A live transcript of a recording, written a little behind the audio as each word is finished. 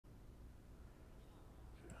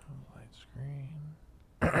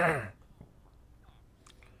Hey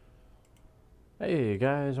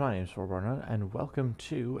guys, my name is Forbarna, and welcome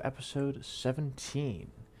to episode 17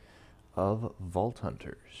 of Vault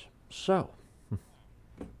Hunters. So,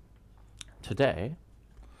 today,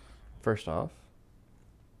 first off,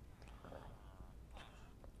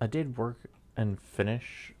 I did work and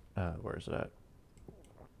finish. Where is it at?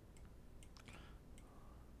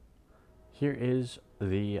 Here is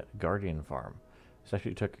the Guardian Farm. This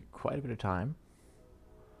actually took quite a bit of time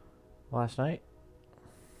last night.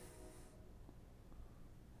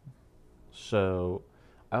 So,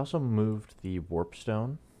 I also moved the warp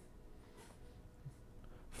stone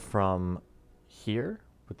from here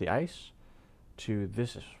with the ice to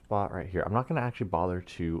this spot right here. I'm not going to actually bother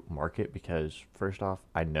to mark it because, first off,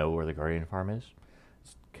 I know where the Guardian Farm is.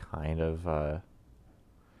 It's kind of,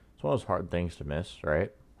 it's one of those hard things to miss,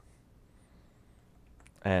 right?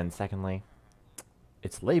 And secondly,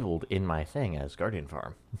 it's labeled in my thing as Guardian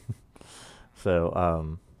Farm.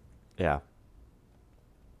 So, yeah.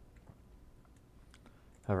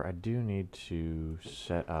 However, I do need to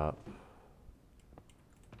set up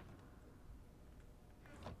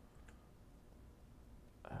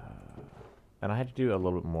and I had to do a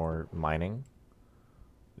little bit more mining.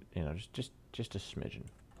 You know, just a smidgen.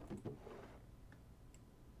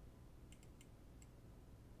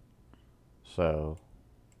 So,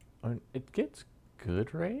 I mean, it gets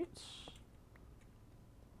good rates.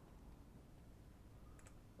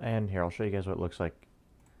 And here, I'll show you guys what it looks like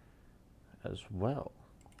as well.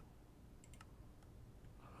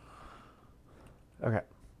 Okay.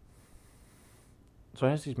 So it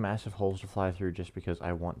has these massive holes to fly through just because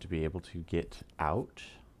I want to be able to get out.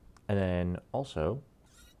 And then also,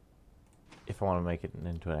 if I want to make it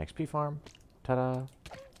into an XP farm, ta-da.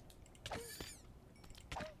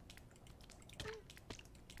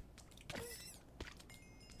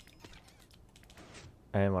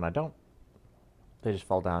 And when I don't, they just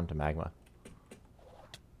fall down to magma.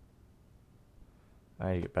 I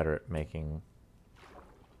need to get better at making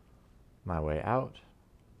my way out.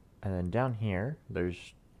 And then down here,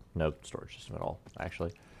 there's no storage system at all,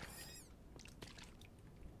 actually.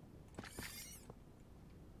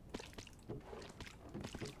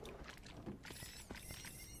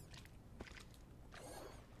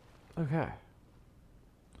 Okay.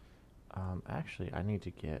 Actually, I need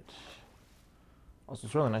to get... Also,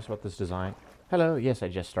 what's really nice about this design... Hello, yes, I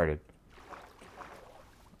just started.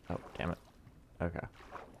 Oh, damn it. Okay.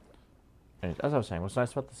 And as I was saying, what's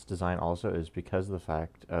nice about this design also is because of the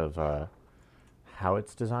fact of how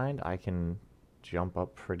it's designed, I can jump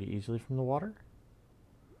up pretty easily from the water.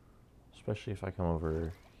 Especially if I come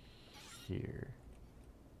over here.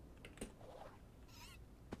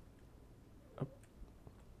 Oh.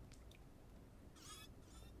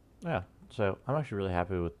 Yeah, so I'm actually really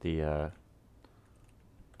happy with the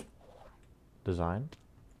design.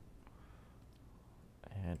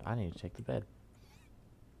 And I need to take the bed.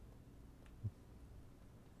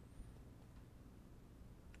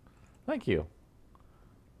 Thank you.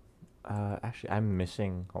 Actually, I'm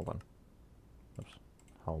missing... Hold on. Oops.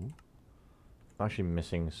 Home. I'm actually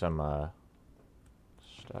missing some,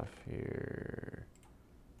 stuff here.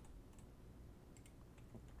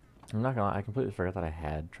 I'm not gonna lie, I completely forgot that I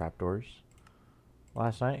had trapdoors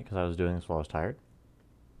last night because I was doing this while I was tired.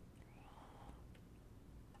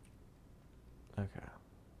 Okay.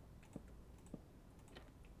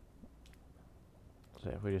 So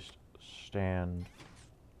if we just stand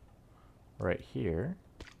right here,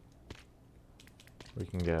 we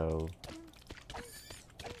can go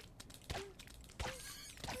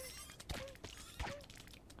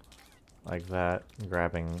like that,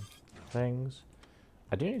 grabbing things.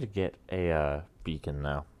 I do need to get a beacon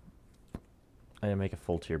though. I need to make a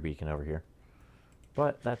full tier beacon over here,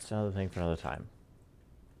 but that's another thing for another time.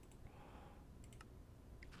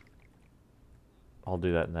 I'll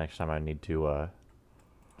do that next time I need to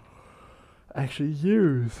actually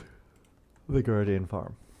use the Guardian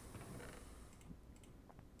Farm.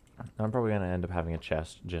 I'm probably going to end up having a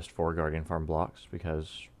chest just for Guardian Farm blocks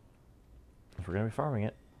because if we're going to be farming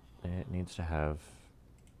it, it needs to have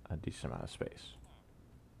a decent amount of space.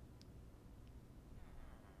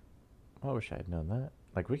 I wish I had known that.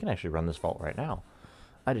 Like, we can actually run this vault right now.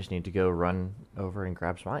 I just need to go run over and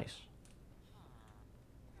grab some ice.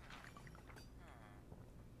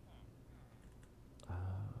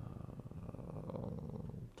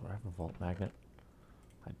 Do I have a vault magnet?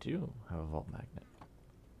 I do have a vault magnet.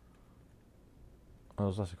 Well,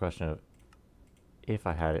 it was less a question of if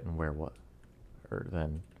I had it and where what, or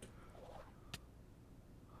then.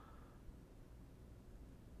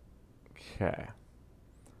 Okay.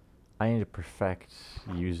 I need to perfect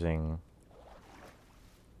using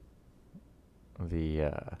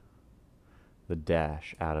the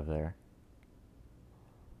dash out of there.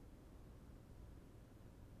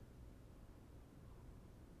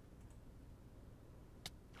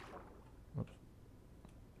 Oops.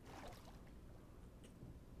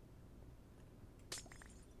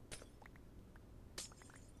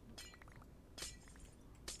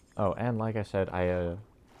 Oh, and like I said, I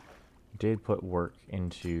did put work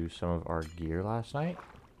into some of our gear last night,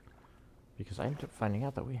 because I ended up finding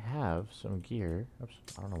out that we have some gear. Oops,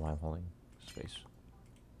 I don't know why I'm holding space.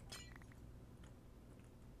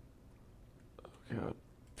 Oh god.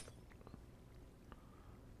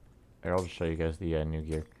 Here, I'll just show you guys the new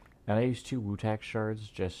gear. And I used 2 Wu-Tak shards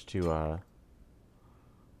just to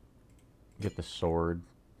get the sword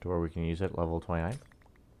to where we can use it, level 29.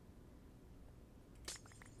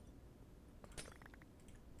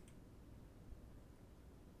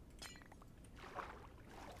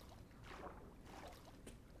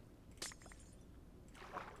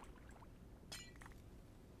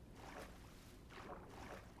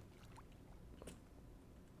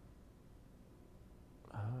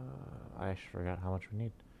 I actually forgot how much we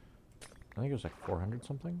need. I think it was like 400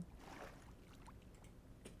 something.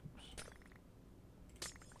 Oops.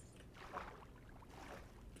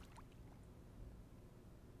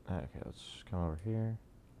 Okay, let's come over here.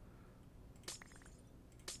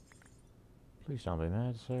 Please don't be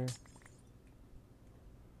mad, sir.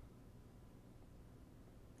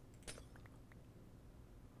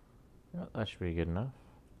 Yeah, that should be good enough.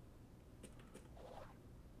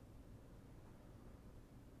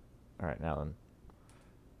 Alright, now then.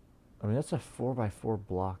 I mean, that's a 4x4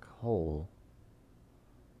 block hole.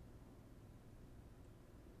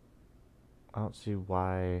 I don't see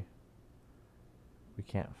why we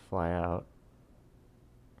can't fly out.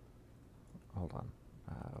 Hold on.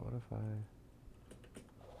 What if I...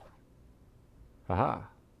 Haha!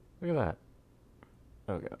 Look at that.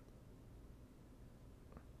 Oh god.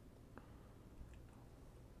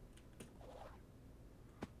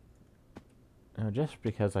 Now, just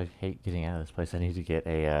because I hate getting out of this place, I need to get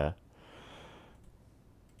a,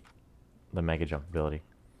 the mega jump ability.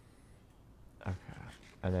 Okay.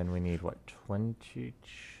 And then we need, what,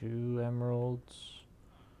 22 emeralds?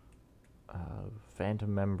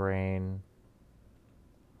 Phantom membrane.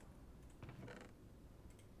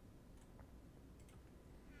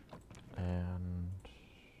 And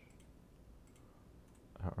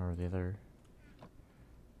I don't remember the other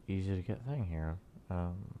easy to get thing here.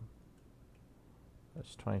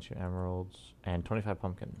 That's 22 emeralds and 25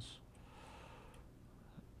 pumpkins.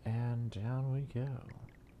 And down we go.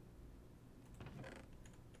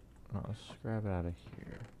 Oh, let's grab it out of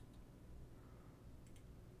here.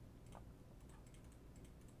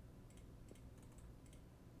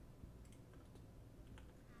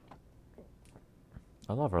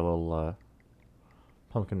 I love our little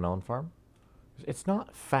pumpkin melon farm. It's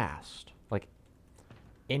not fast. Like,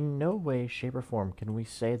 in no way, shape, or form can we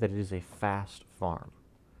say that it is a fast farm.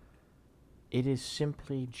 It is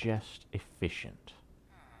simply just efficient.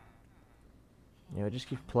 You know, it just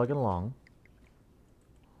keeps plugging along.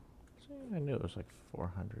 See, I knew it was like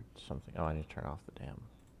 400 something. Oh, I need to turn off the damn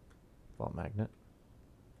vault magnet.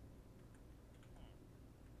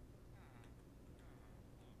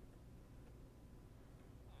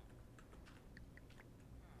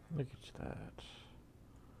 Look at that.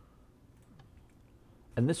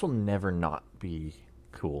 And this will never not be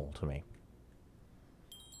cool to me.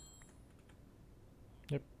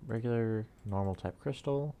 Yep, regular, normal type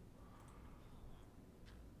crystal.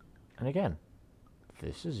 And again,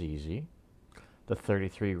 this is easy. The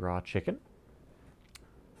 33 raw chicken.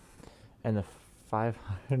 And the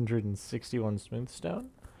 561 smooth stone.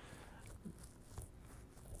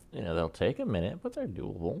 You know, they'll take a minute, but they're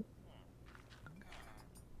doable.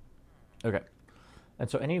 Okay. And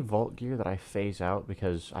so any vault gear that I phase out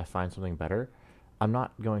because I find something better, I'm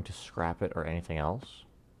not going to scrap it or anything else.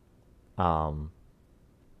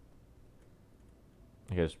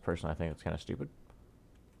 Because personally I think it's kind of stupid.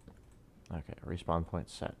 Okay, respawn point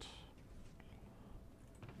set.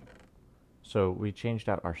 So we changed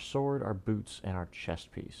out our sword, our boots, and our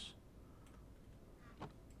chest piece.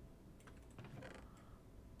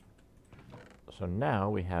 So now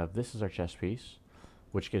we have, this is our chest piece,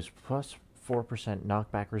 which gives plus 4%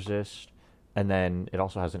 knockback resist, and then it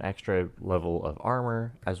also has an extra level of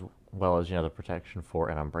armor, as well as, you know, the protection 4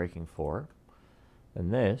 and unbreaking 4.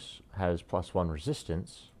 And this has plus 1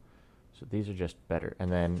 resistance, so these are just better.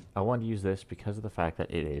 And then I wanted to use this because of the fact that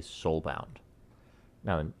it is soulbound.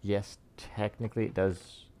 Now, yes, technically it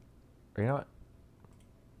does, or you know what?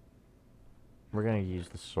 We're going to use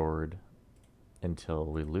the sword until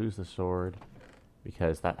we lose the sword,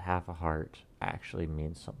 because that half a heart actually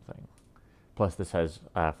means something. Plus, this has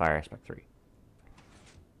fire aspect 3.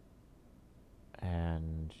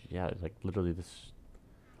 And yeah, like literally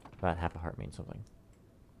that half a heart means something.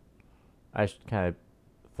 I just kind of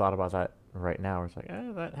thought about that right now. It's like,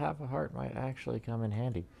 that half a heart might actually come in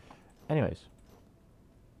handy. Anyways.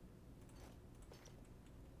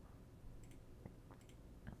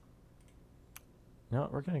 No,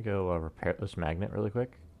 we're going to go repair this magnet really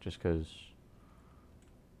quick. Just because...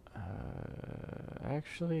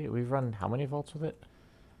 actually, we've run how many vaults with it?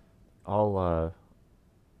 I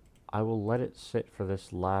will let it sit for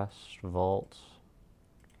this last vault.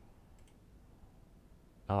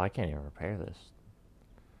 Oh, I can't even repair this.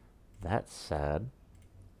 That's sad.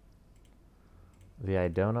 The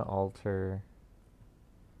Idona altar...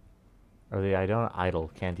 or the Idona idol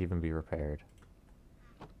can't even be repaired.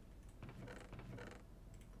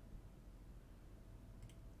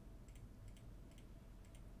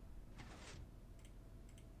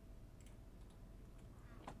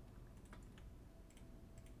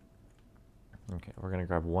 Okay, we're gonna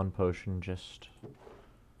grab 1 potion just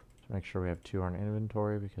to make sure we have 2 in our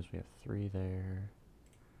inventory because we have 3 there.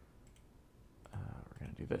 We're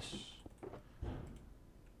gonna do this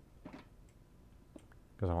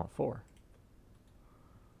because I want 4.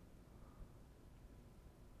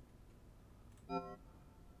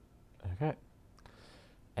 Okay.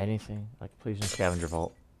 Anything like please in scavenger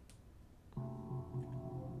vault.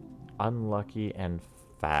 Unlucky and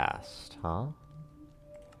fast, huh?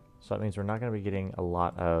 So that means we're not going to be getting a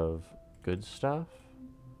lot of good stuff.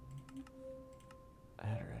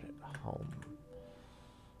 Add Reddit home.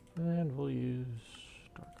 And we'll use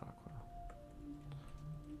Dark Aqua.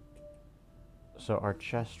 So our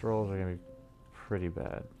chest rolls are going to be pretty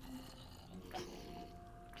bad.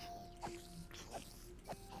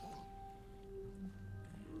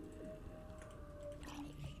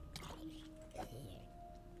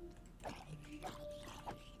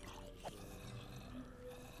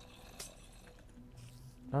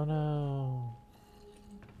 Oh no!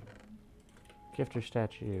 Gifter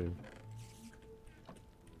statue.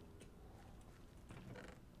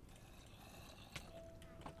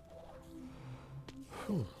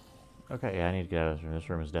 Whew. Okay, yeah, I need to get out of this room. This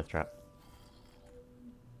room is death trap.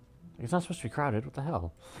 It's not supposed to be crowded. What the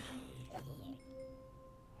hell?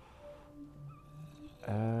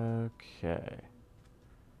 Okay.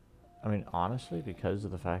 I mean, honestly, because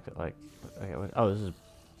of the fact that, like... Okay, oh, this is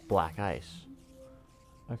black ice.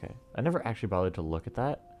 Okay. I never actually bothered to look at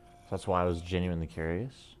that. So that's why I was genuinely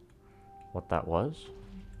curious what that was.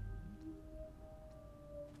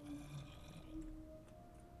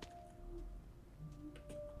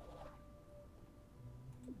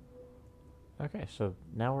 Okay, so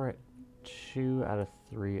now we're at 2 out of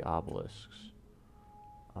 3 obelisks.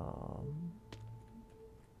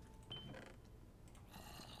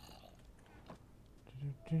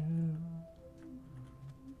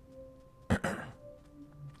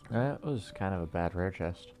 That was kind of a bad rare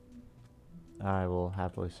chest. I will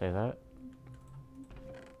happily say that.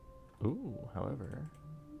 Ooh, however...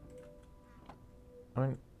 I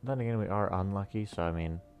mean, then again, we are unlucky, so I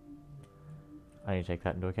mean... I need to take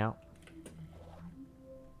that into account.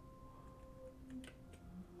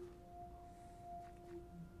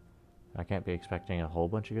 I can't be expecting a whole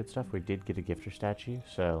bunch of good stuff. We did get a gifter statue,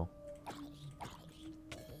 so...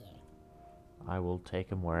 I will take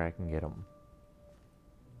them where I can get them.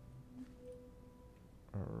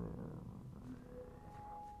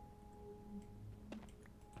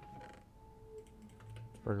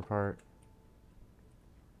 Burger part.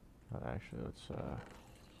 But actually, let's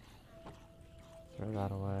throw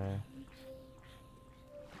that away.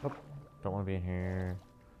 Oh, don't want to be in here.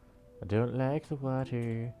 I don't like the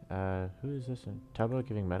water. Who is this? Tubbo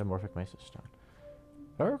giving metamorphic Mesa Stone.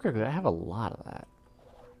 Very quickly, I have a lot of that.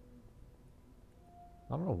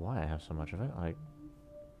 I don't know why I have so much of it. Like,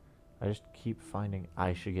 I just keep finding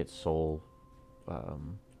I should get soul,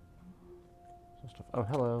 some stuff. Oh,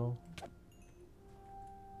 hello.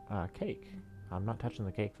 Cake. I'm not touching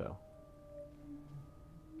the cake, though.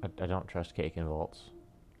 I don't trust cake in vaults.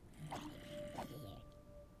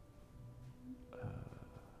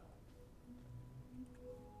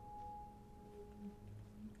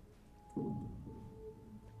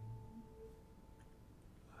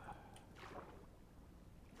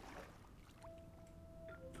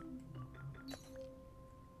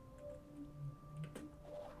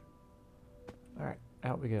 Alright,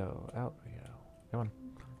 out we go, out we go. Come on.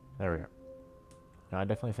 There we go. Now, I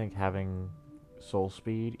definitely think having soul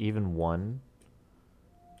speed, even 1,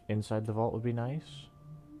 inside the vault would be nice.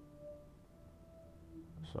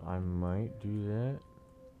 So I might do that.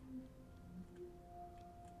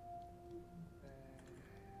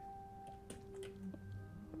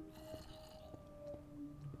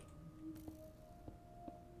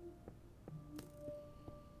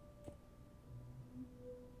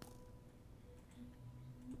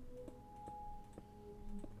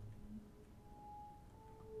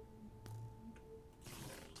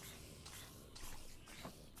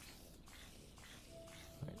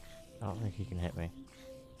 don't think he can hit me.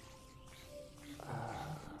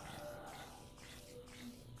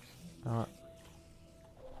 I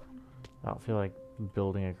don't feel like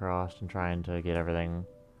building across and trying to get everything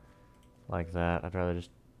like that. I'd rather just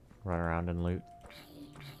run around and loot.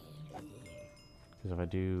 Because if I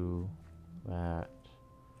do that,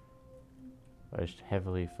 I just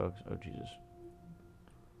heavily focus, oh Jesus,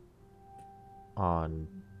 on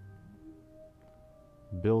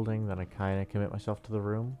building, then I kind of commit myself to the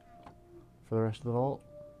room for the rest of the vault.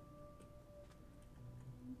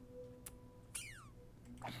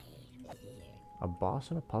 A boss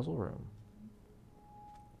in a puzzle room.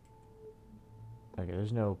 Okay,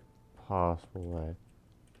 there's no possible way.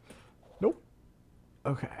 Nope.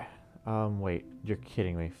 Okay. Wait, you're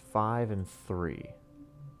kidding me. 5 and 3.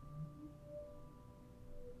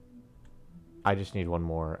 I just need one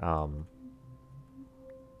more,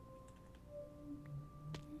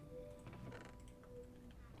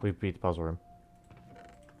 we beat the puzzle room.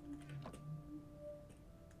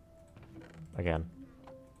 Again.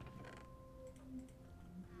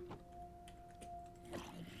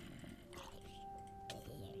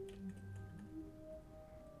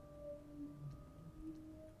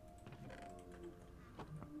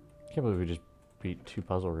 Can't believe we just beat 2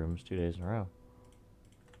 puzzle rooms 2 days in a row.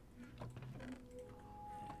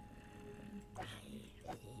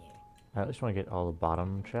 I at least want to get all the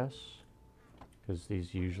bottom chests, because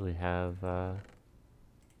these usually have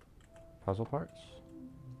puzzle parts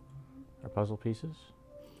or puzzle pieces.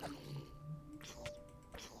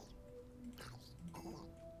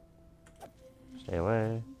 Stay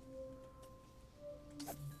away.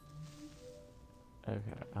 Okay,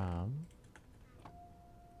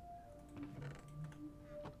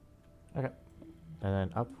 okay. And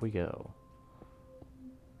then up we go.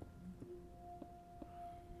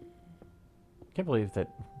 Can't believe that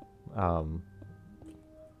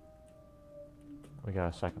we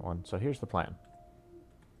got a second one. So here's the plan.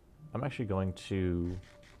 I'm actually going to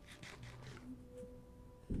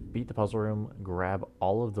beat the puzzle room, grab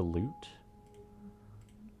all of the loot,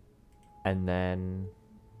 and then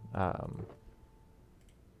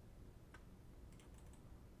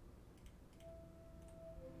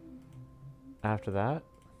after that,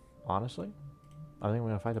 honestly, I think we're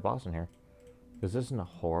gonna fight the boss in here. Because this isn't a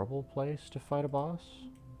horrible place to fight a boss.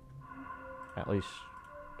 At least,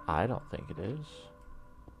 I don't think it is.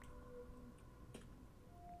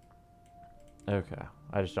 Okay,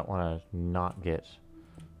 I just don't want to not get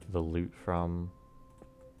the loot from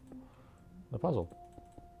the puzzle.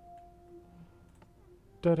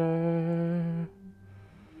 Ta-da!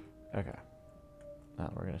 Okay.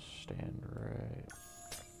 Now we're gonna stand right...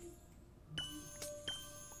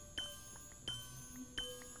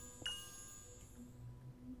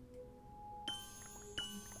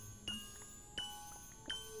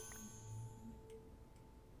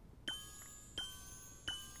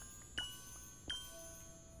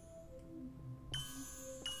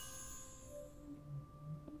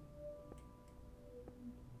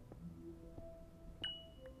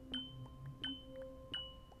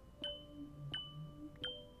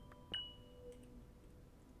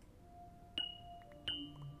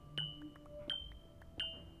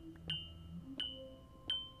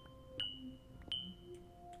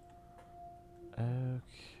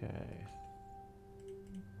 Okay.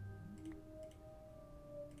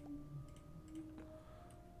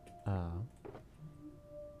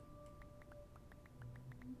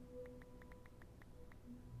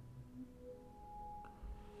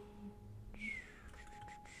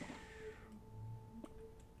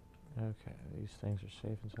 Okay, these things are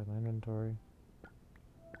safe inside my inventory.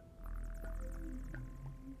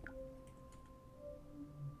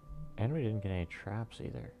 And we didn't get any traps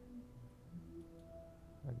either.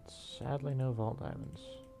 And sadly, no vault diamonds.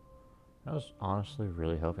 I was honestly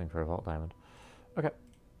really hoping for a vault diamond. Okay.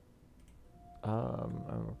 And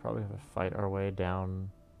we'll probably have to fight our way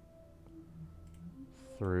down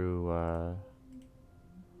through all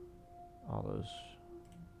those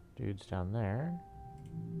dudes down there.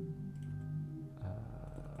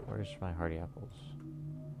 Where's my hardy apples?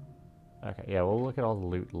 Okay, yeah, we'll look at all the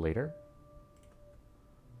loot later.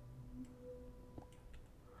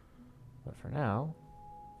 But for now...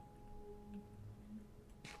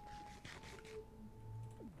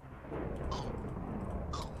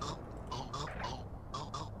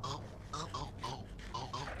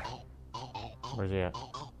 Where's he at?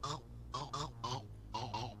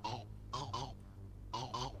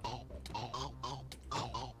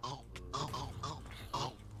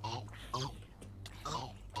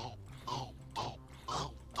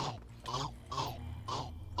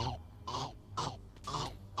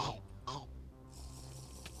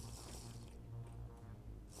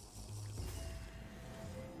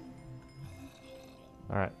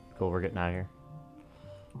 Alright, cool, we're getting out of here.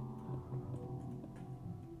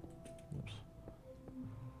 Oops.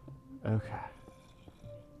 Okay.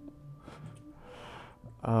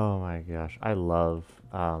 Oh my gosh, I love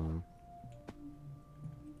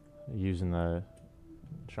using the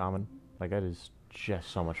shaman. Like, that is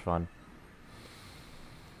just so much fun.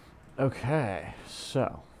 Okay,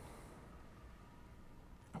 so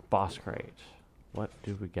boss crate. What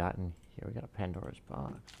do we got in here? We got a Pandora's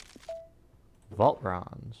box. Vault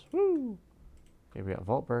bronze. Woo! Okay, we got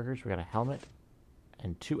vault burgers. We got a helmet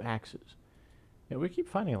and 2 axes. Yeah, we keep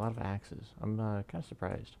finding a lot of axes. I'm kind of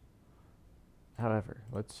surprised. However,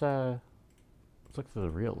 let's look through the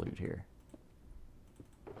real loot here.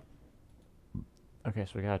 Okay,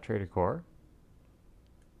 so we got a trader core.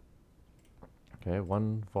 Okay,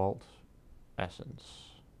 1 vault essence.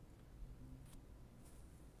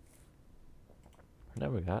 And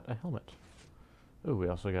then we got a helmet. Ooh, we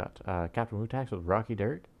also got Captain Wutax with rocky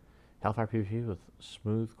dirt, Hellfire PvP with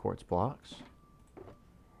smooth quartz blocks,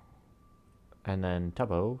 and then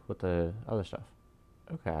Tubbo with the other stuff.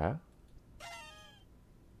 Okay.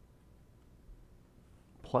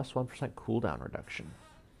 Plus 1% cooldown reduction.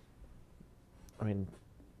 I mean,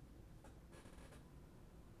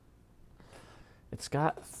 it's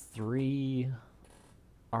got 3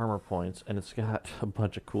 armor points, and it's got a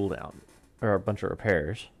bunch of cooldown, or a bunch of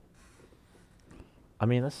repairs. I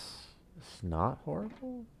mean, this is not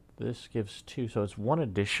horrible. This gives 2, so it's 1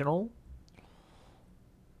 additional.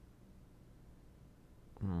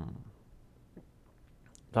 I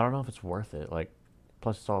don't know if it's worth it. Like,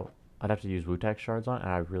 plus it's all, I'd have to use Wutax shards on it,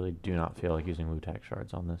 and I really do not feel like using Wutax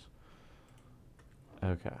shards on this.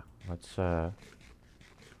 Okay, let's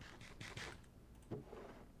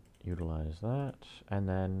utilize that, and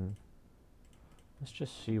then let's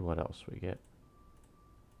just see what else we get.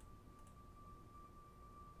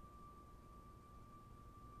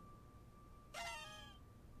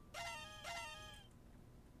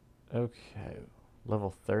 Okay,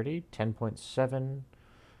 level 30, 10.7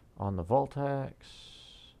 on the Voltax.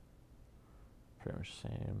 Pretty much the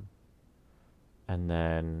same. And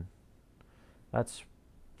then that's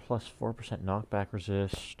plus 4% knockback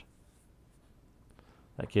resist.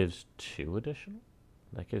 That gives 2 additional?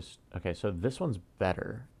 That gives... Okay, so this one's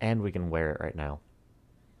better, and we can wear it right now.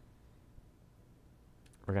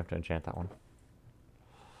 We're going to have to enchant that one.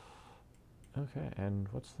 Okay, and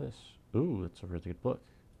what's this? Ooh, it's a really good book.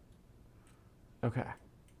 Okay.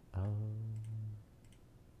 Let's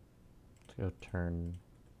go turn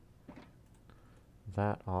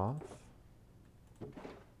that off.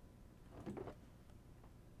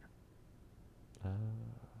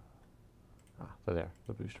 They're there,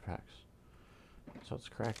 the booster packs. So let's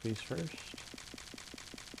crack these first.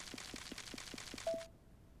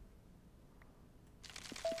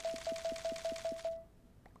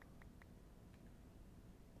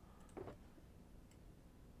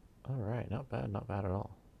 Alright, not bad at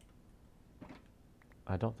all.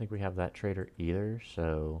 I don't think we have that trader either,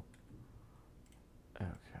 so... Okay.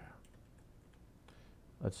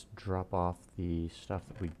 Let's drop off the stuff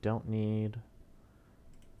that we don't need.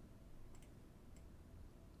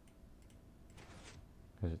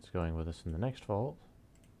 Because it's going with us in the next vault.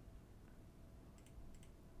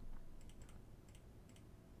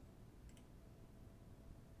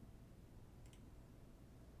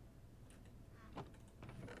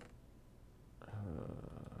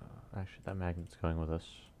 Actually, that magnet's going with us.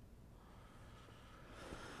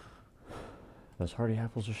 Those hardy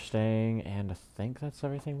apples are staying, and I think that's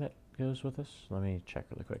everything that goes with us. Let me check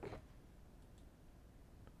really quick.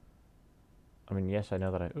 I mean, yes, I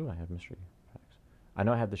know that ooh, I have mystery packs. I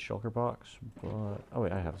know I have the shulker box, but... Oh,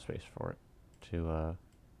 wait, I have a space for it to, I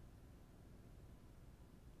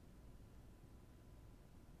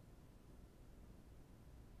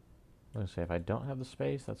was gonna say, if I don't have the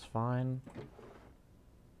space, that's fine.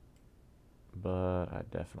 But I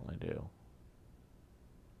definitely do.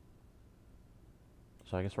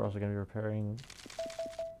 So I guess we're also going to be repairing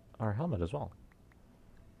our helmet as well.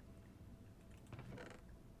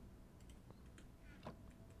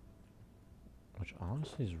 Which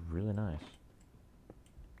honestly is really nice.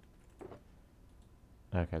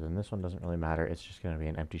 Okay, then this one doesn't really matter. It's just going to be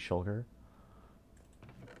an empty shulker.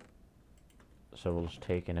 So we'll just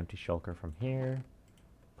take an empty shulker from here,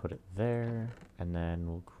 put it there, and then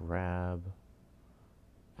we'll grab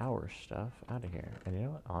our stuff out of here. And you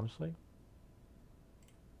know what? Honestly,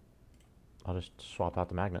 I'll just swap out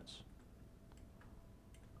the magnets.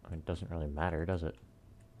 I mean, it doesn't really matter, does it?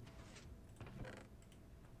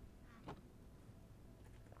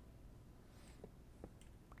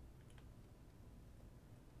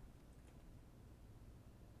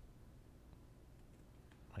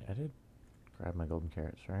 I did grab my golden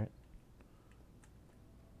carrots, right?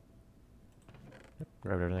 Yep,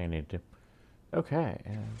 grabbed everything I needed to. Okay,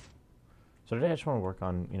 and so today I just want to work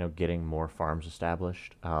on, getting more farms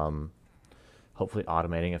established. Hopefully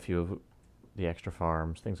automating a few of the extra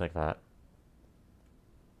farms, things like that.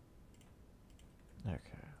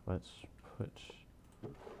 Okay, let's put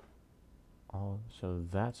all... So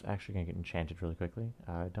that's actually going to get enchanted really quickly.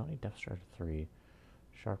 I don't need Depth Strider 3.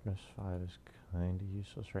 Sharpness 5 is kind of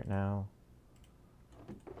useless right now.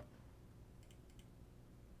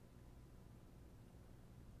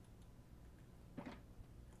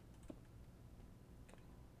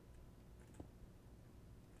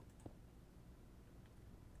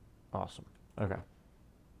 Awesome. Okay.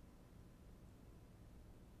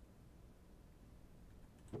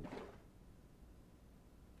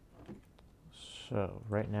 So,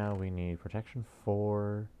 right now we need Protection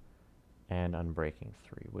 4 and Unbreaking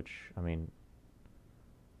 3, which, I mean,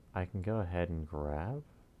 I can go ahead and grab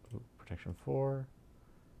Protection 4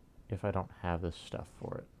 if I don't have the stuff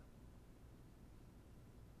for it.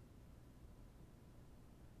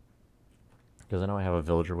 Because I know I have a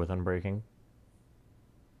villager with Unbreaking.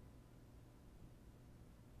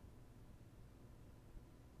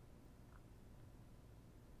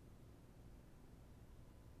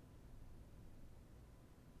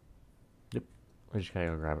 Yep. We just gotta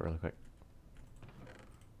go grab it really quick.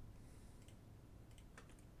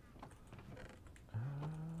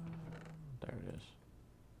 There it is.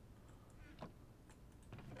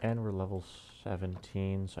 And we're level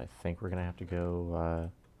 17, so I think we're gonna have to go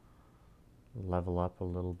level up a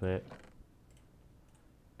little bit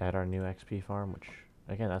at our new XP farm, which,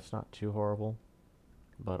 again, that's not too horrible,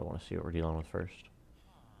 but I want to see what we're dealing with first.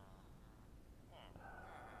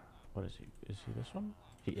 What is he? Is he this one?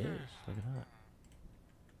 He is. Look at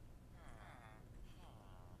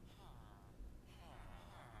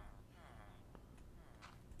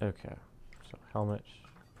that. Okay. So, helmet,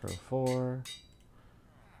 Pro 4,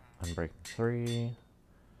 Unbreaking 3.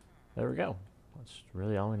 There we go. That's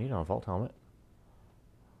really all we need on a Vault helmet.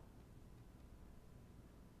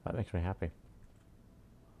 That makes me happy.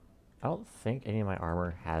 I don't think any of my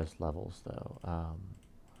armor has levels, though.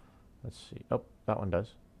 Let's see. Oh, that one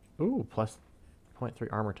does. Ooh, plus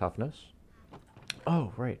 0.3 armor toughness.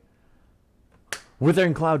 Oh, right.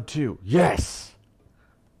 Withering Cloud 2. Yes!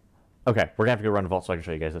 Okay, we're gonna have to go run a vault so I can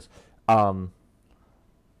show you guys this. And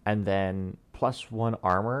then +1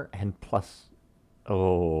 armor and plus...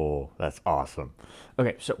 Oh, that's awesome.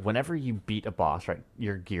 Okay, so whenever you beat a boss, right,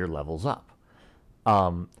 your gear levels up.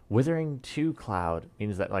 Withering 2 Cloud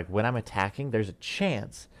means that, like, when I'm attacking, there's a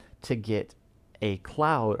chance to get a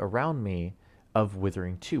cloud around me of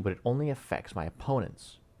Withering 2, but it only affects my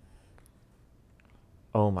opponents.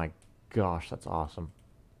 Oh my gosh, that's awesome.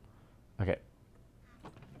 Okay.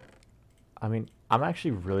 I mean, I'm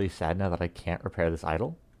actually really sad now that I can't repair this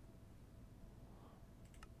idol.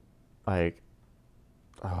 Like,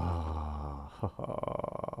 oh.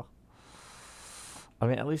 I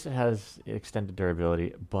mean, at least it has extended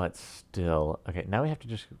durability, but still. Okay, now we have to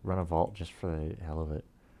just run a vault just for the hell of it.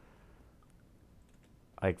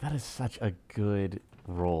 Like, that is such a good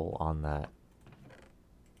roll on that.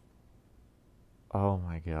 Oh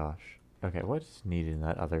my gosh. Okay, what's needed in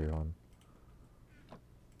that other one?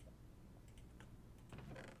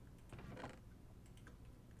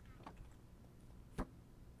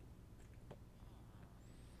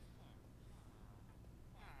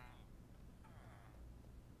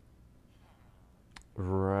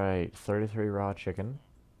 Right, 33 raw chicken.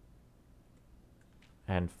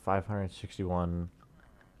 And 561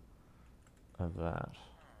 of that.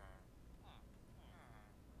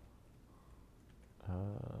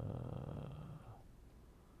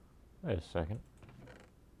 Wait a second.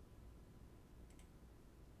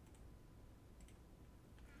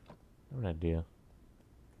 I have an idea.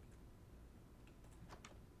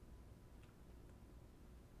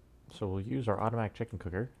 So we'll use our automatic chicken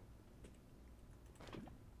cooker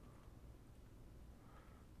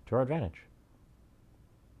to our advantage.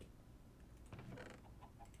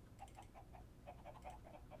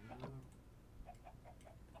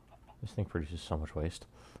 This thing produces so much waste.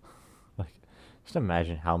 Like, just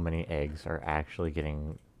imagine how many eggs are actually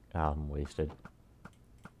getting wasted.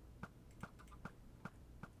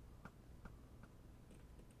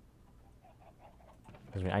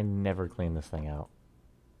 I mean, I never clean this thing out.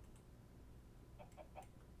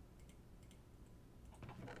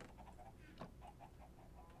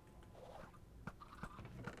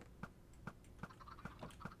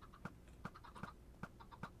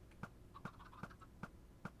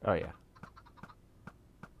 Oh, yeah.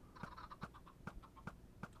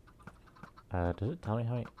 Does it tell me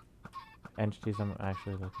how many... entities I'm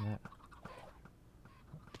actually looking at.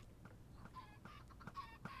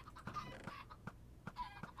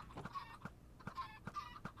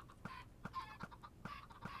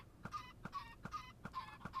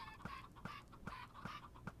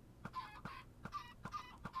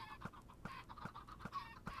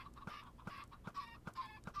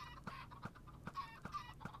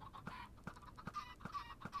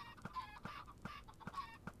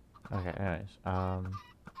 Okay, anyways, I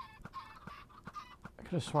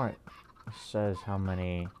could have sworn it says how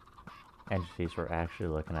many entities we're actually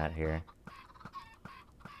looking at here.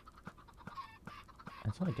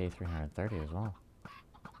 It's only day 330 as well.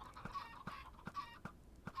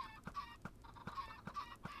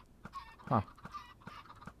 Huh.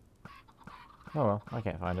 Oh well, I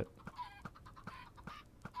can't find it.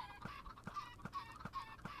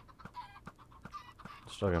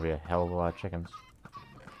 Still gonna be a hell of a lot of chickens.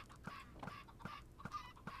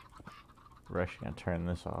 We're actually gonna turn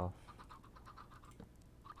this off.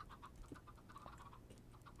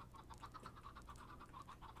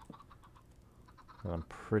 I'm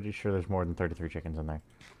pretty sure there's more than 33 chickens in there.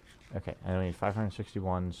 Okay, and I need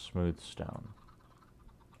 561 smooth stone.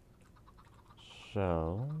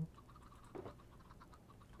 So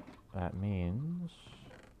that means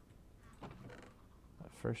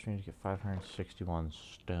that first we need to get 561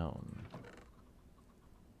 stone.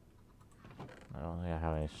 I don't think I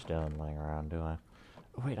have any stone laying around, do I?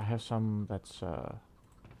 Oh wait, I have some that's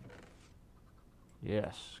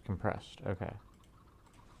yes, compressed. Okay.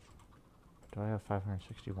 Do I have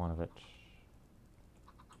 561 of it?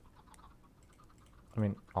 I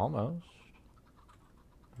mean, almost.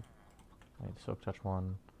 I need silk touch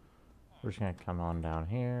one. We're just gonna come on down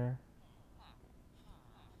here.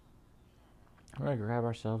 We're gonna grab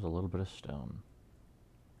ourselves a little bit of stone.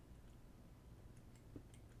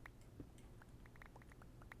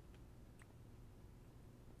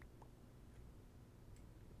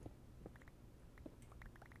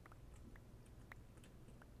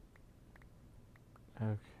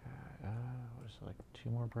 Okay, what is it, like 2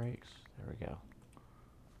 more breaks? There we go.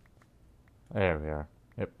 There we are.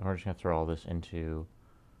 Yep, we're just gonna throw all this into...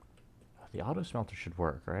 The auto smelter should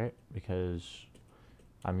work, right? Because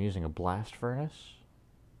I'm using a blast furnace.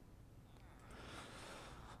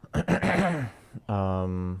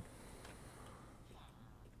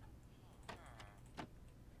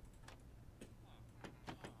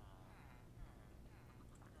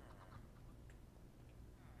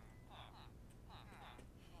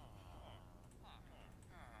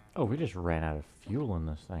 Oh, we just ran out of fuel in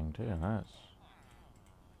this thing too.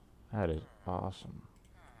 That is awesome.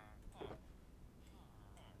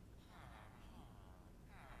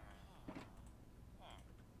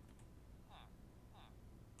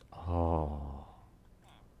 Oh,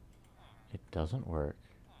 it doesn't work.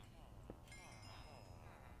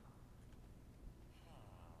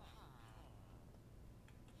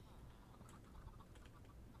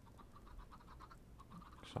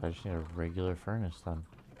 So I just need a regular furnace then.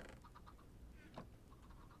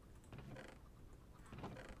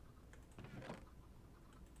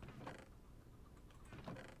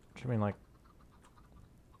 Which I mean, like,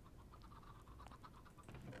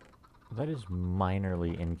 that is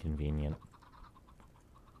minorly inconvenient.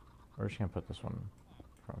 We're just gonna put this one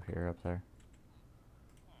from here up there.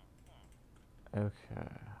 Okay.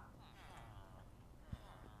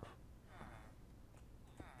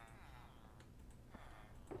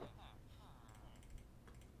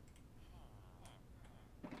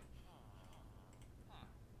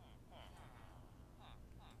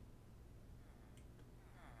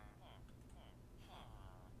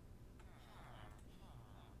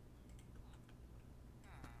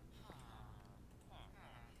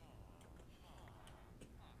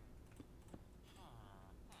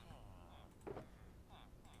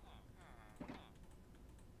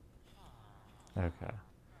 Okay.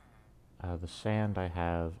 The sand I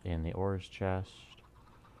have in the ores chest.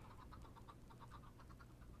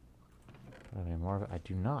 Do I have any more of it? I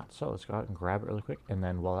do not. So let's go out and grab it really quick. And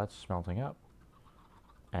then while that's smelting up,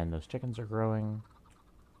 and those chickens are growing,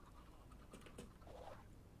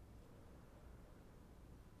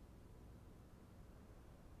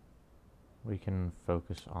 we can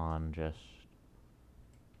focus on just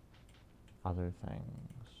other things.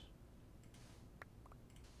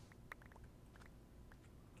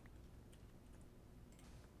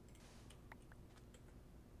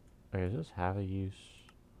 Okay, does this have a use?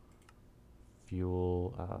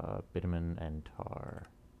 Fuel, bitumen, and tar.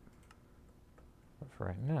 But for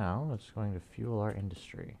right now, it's going to fuel our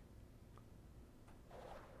industry.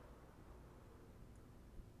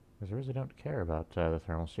 Because I really don't care about the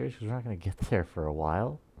thermal series, because we're not going to get there for a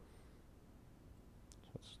while.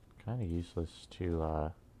 kind of useless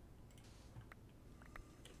to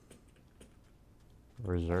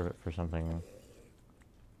reserve it for something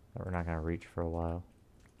that we're not going to reach for a while.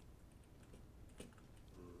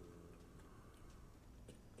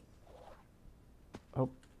 Oh.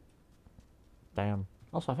 Damn.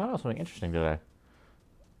 Also, I found out something interesting today.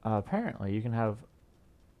 Apparently, you can have,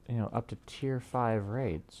 up to tier 5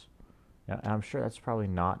 raids. And I'm sure that's probably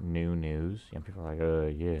not new news. People are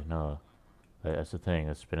like, yeah, no. That's the thing.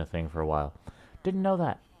 That's been a thing for a while. Didn't know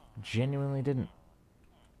that. Genuinely didn't.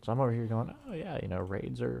 So I'm over here going, oh yeah,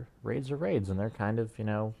 raids are raids, and they're kind of,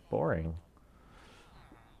 boring.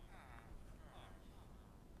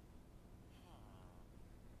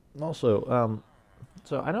 Also,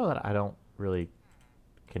 so I know that I don't really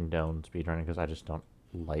condone speedrunning because I just don't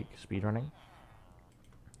like speedrunning.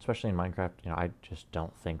 Especially in Minecraft, I just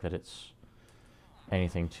don't think that it's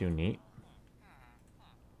anything too neat.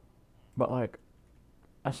 But like,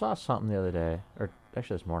 I saw something the other day, or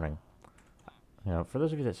actually this morning. For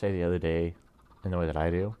those of you that say the other day in the way that I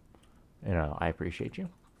do, I appreciate you.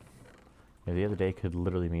 The other day could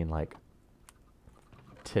literally mean like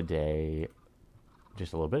today,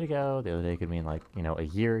 just a little bit ago. The other day could mean like, a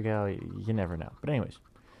year ago. You never know. But anyways,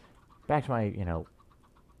 back to my,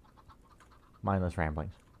 mindless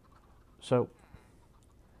ramblings. So,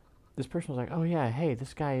 this person was like, oh yeah, hey,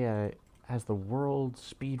 this guy has the world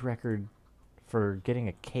speed record for getting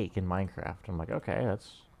a cake in Minecraft. I'm like, okay,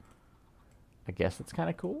 I guess that's kind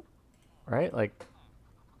of cool, right? Like,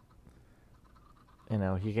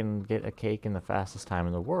 he can get a cake in the fastest time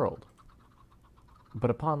in the world.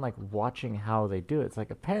 But upon, like, watching how they do it, it's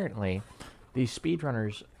like, apparently, these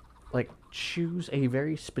speedrunners, like, choose a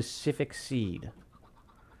very specific seed.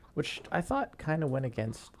 Which I thought kind of went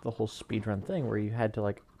against the whole speedrun thing, where you had to,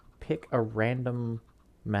 like, pick a random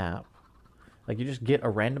map. Like, you just get a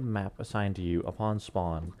random map assigned to you upon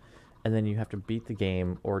spawn, and then you have to beat the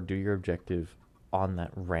game or do your objective on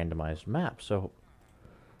that randomized map. So,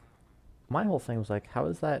 my whole thing was like, how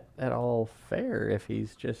is that at all fair if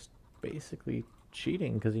he's just basically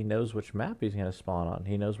cheating because he knows which map he's going to spawn on?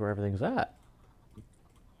 He knows where everything's at.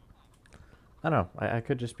 I don't know. I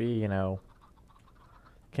could just be,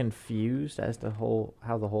 confused as to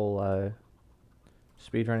how the whole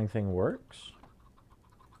speedrunning thing works.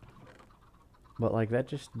 But, like, that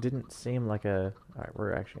just didn't seem like a... Alright,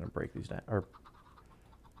 we're actually going to break these down, or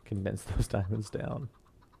condense those diamonds down.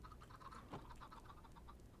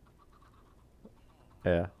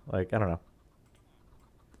 Yeah, like, I don't know.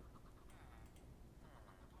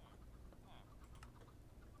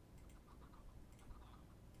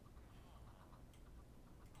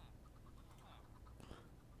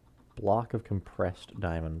 Block of compressed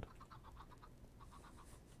diamond.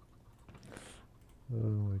 Oh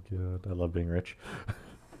my god, I love being rich.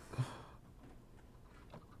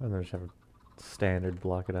 And then just have a standard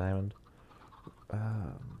block of diamond.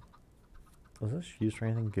 Was this used for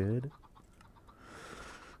anything good?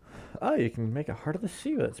 Oh, you can make a Heart of the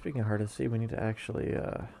Sea with it. Speaking of Heart of the Sea, we need to actually,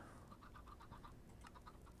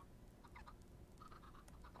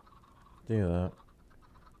 do that.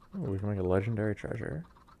 Oh, we can make a legendary treasure.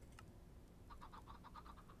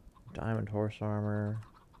 Diamond horse armor.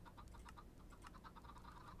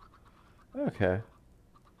 Okay.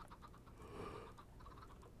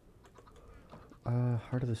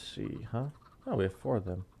 Heart of the Sea, huh? Oh, we have 4 of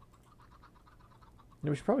them.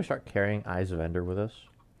 We should probably start carrying Eyes of Ender with us.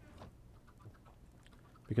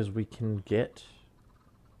 Because we can get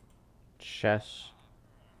chests,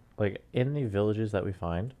 like, in the villages that we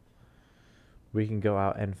find, we can go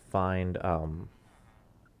out and find,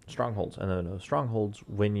 strongholds. And then those strongholds,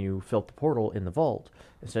 when you fill up the portal in the vault,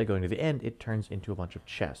 instead of going to the end, it turns into a bunch of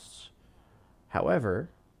chests. However...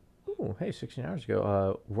 Ooh, hey, 16 hours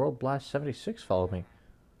ago, World Blast 76 followed me.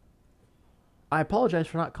 I apologize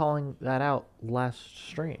for not calling that out last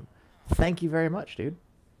stream. Thank you very much, dude.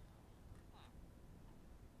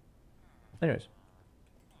 Anyways,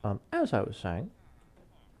 as I was saying,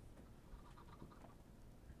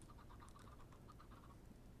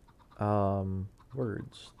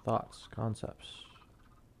 words, thoughts, concepts.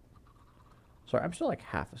 Sorry, I'm still like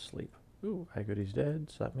half asleep. Ooh, Hagoody's dead,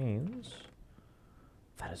 so that means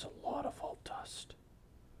that is a lot of vault dust.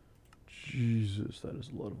 Jesus, that is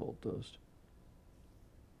a lot of vault dust.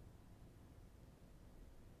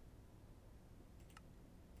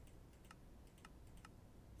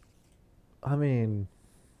 I mean,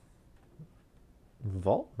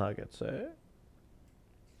 vault nuggets, eh?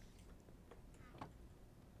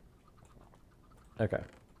 Okay.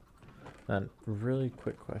 Then, really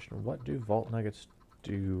quick question. What do vault nuggets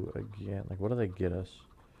do again? Like, what do they get us?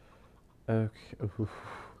 Okay. Oof.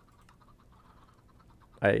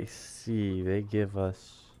 I see. They give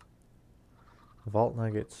us... Vault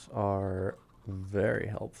nuggets are very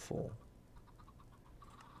helpful.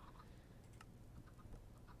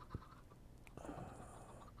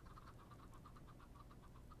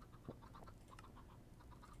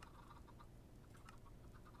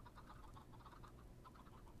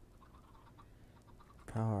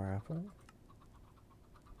 Power apple.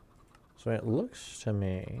 So it looks to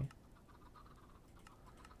me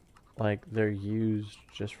like they're used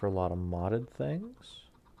just for a lot of modded things.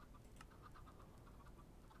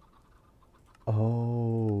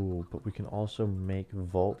 Oh, but we can also make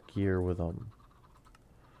vault gear with them.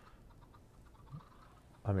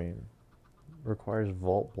 I mean, requires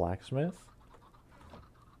vault blacksmith,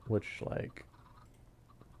 which like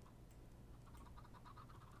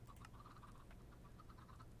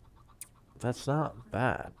that's not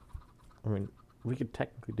bad. I mean, we could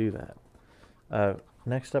technically do that.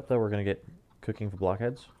 Next up, though, we're gonna get cooking for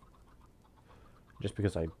blockheads, just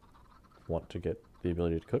because I want to get the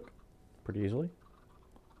ability to cook pretty easily.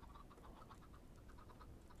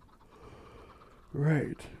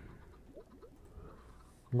 Right.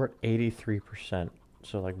 We're at 83%.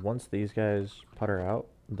 So like once these guys putter out,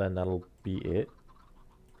 then that'll be it.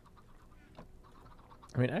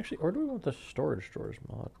 I mean, actually, or do we want the storage drawers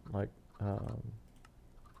mod? Like,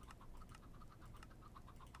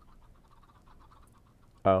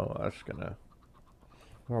 oh, that's gonna...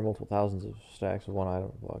 There are multiple thousands of stacks of one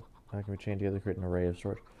item block. That can be chained together to create an array of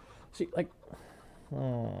storage. See, like...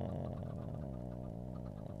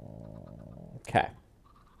 Okay.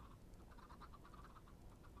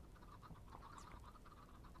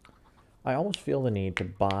 I almost feel the need to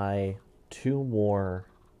buy 2 more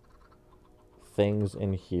things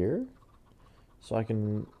in here so I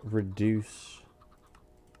can reduce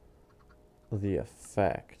the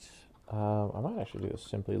effect. I might actually do a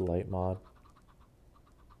simply light mod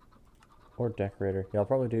or decorator. Yeah, I'll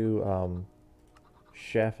probably do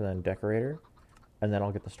chef and then decorator, and then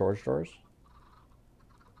I'll get the storage drawers.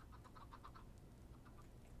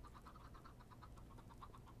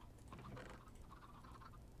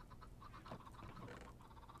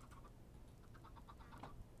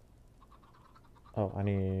 Oh, I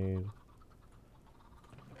need...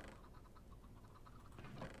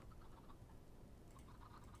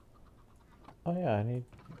 Oh yeah, I need...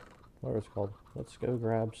 What was it called? Let's go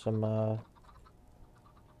grab some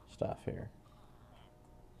stuff here.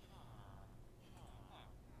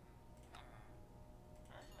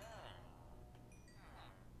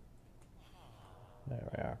 There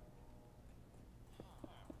we are.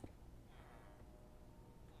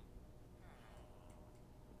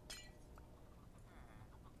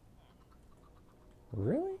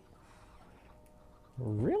 Really?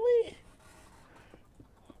 Really?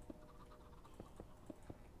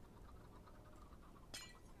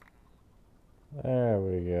 There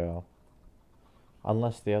we go.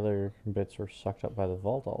 Unless the other bits were sucked up by the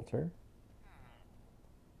vault altar.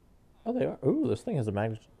 Oh, they are. Ooh, this thing has a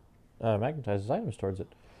magnetizes items towards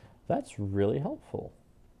it. That's really helpful.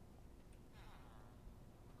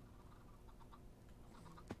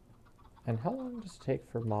 And how long does it take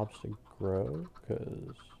for mobs to grow?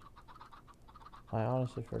 Because I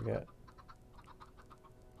honestly forget.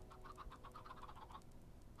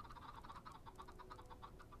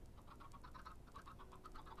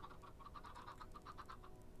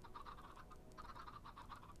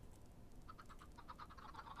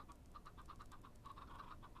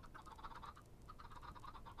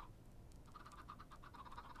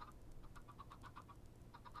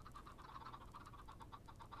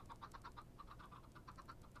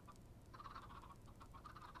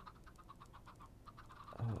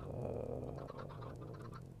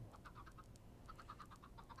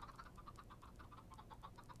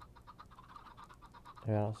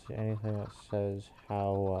 I don't see anything that says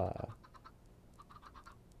how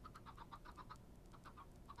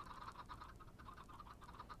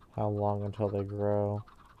long until they grow.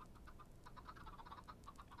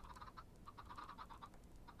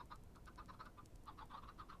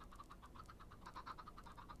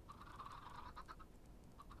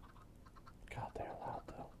 God, they're loud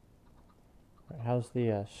though. Right, how's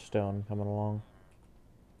the stone coming along?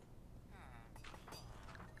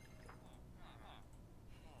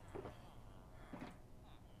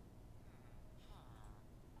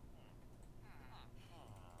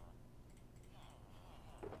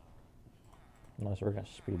 Unless we're gonna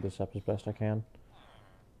speed this up as best I can.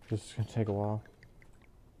 This is gonna take a while.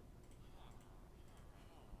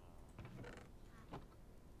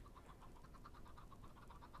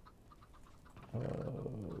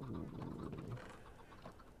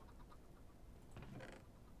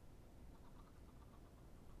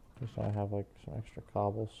 do I have like some extra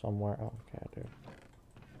cobble somewhere? Oh, okay, I do.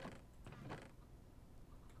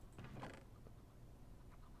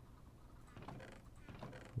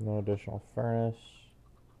 No additional furnace.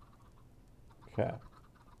 Okay.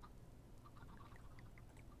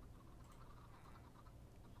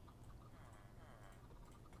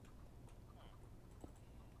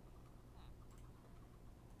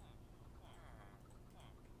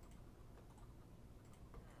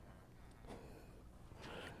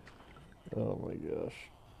 Oh my gosh.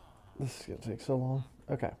 This is gonna take so long.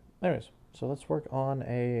 Okay. Anyways, so let's work on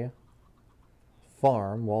a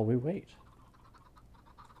farm while we wait.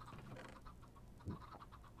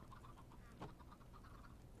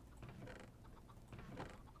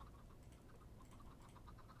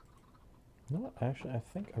 You know what? Actually, I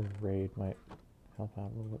think a raid might help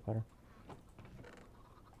out a little bit better.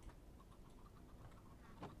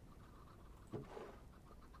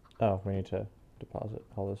 Oh, we need to deposit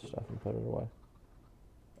all this stuff and put it away.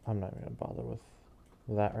 I'm not even gonna bother with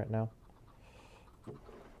that right now.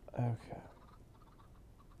 Okay.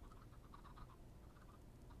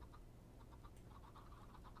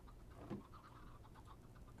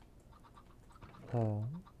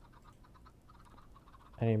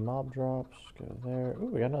 Any mob drops? Go there.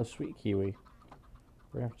 Ooh, we got another sweet kiwi.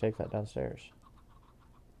 We're gonna have to take that downstairs.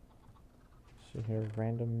 See here,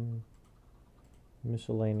 random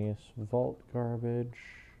miscellaneous vault garbage.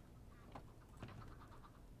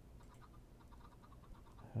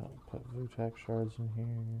 I'll put Vutak shards in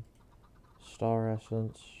here. Star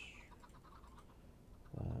essence.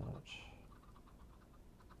 That.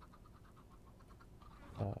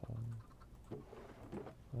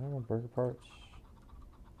 I don't know, burger parts.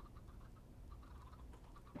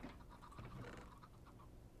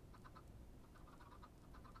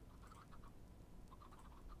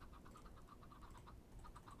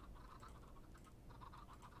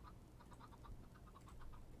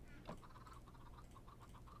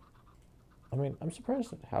 I mean, I'm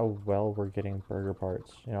surprised at how well we're getting burger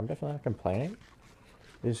parts. You know, I'm definitely not complaining.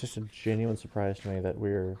 It's just a genuine surprise to me that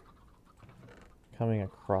we're coming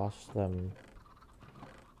across them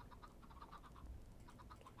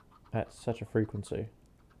at such a frequency.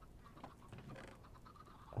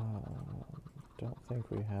 Don't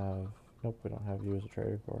think we have... Nope, we don't have you as a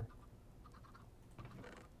trader core.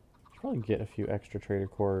 Should probably get a few extra trader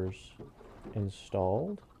cores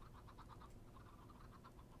installed.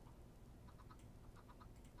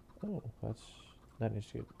 Oh, that needs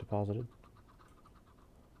to get deposited.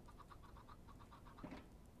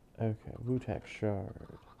 Okay, Wutak shard.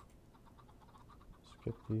 Let's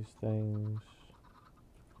get these things.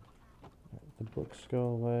 Right, the books go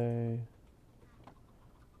away.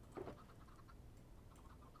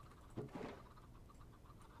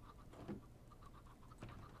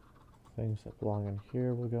 Things that belong in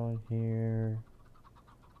here will go in here.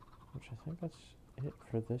 Which I think that's it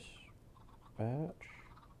for this batch.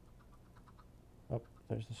 Oh,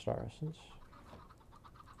 there's the star essence.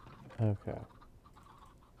 Okay.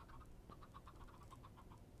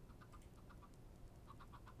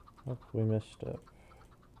 Oh, we missed it.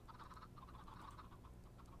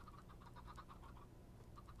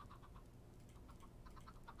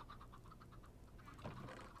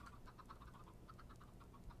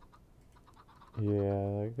 Yeah,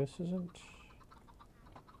 like this isn't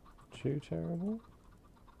too terrible.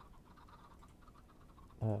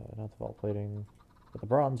 Not the vault plating, but the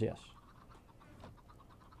bronze, yes.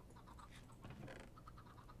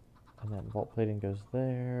 And then vault plating goes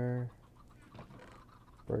there.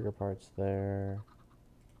 Burger parts there.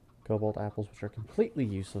 Cobalt apples, which are completely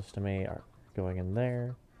useless to me, are going in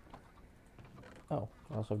there. Oh,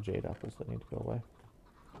 I also have jade apples that need to go away.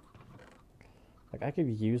 Like, I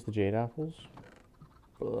could use the jade apples,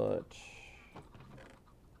 but...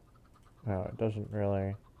 oh, it doesn't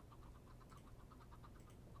really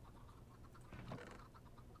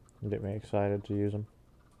get me excited to use them.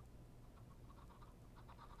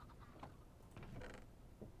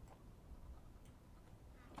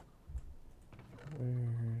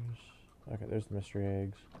 Okay, there's the mystery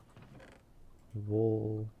eggs.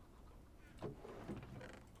 Wool.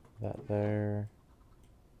 That there.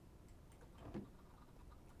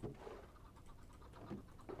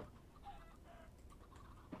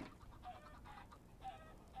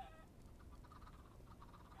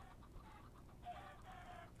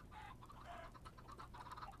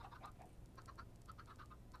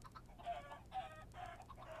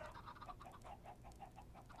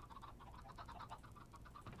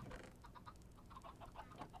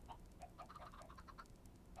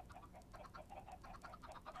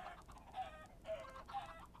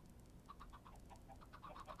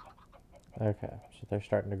 Okay, so they're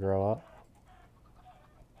starting to grow up.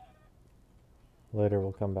 Later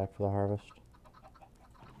we'll come back for the harvest.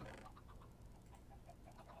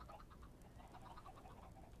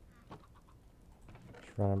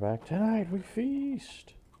 Just running back. Tonight we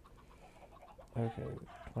feast! Okay,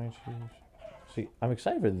 22. See, I'm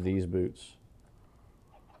excited for these boots.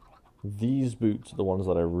 These boots are the ones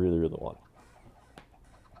that I really, really want.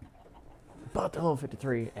 But they're level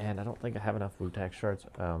 53, and I don't think I have enough Wu-Tang shards.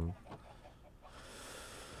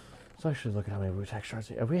 So I should look at how many Wu-Tang shards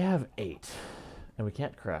we have 8, and we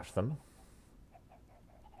can't craft them.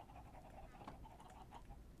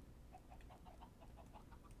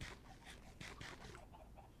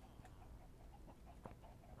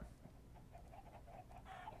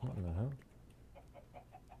 What in the hell?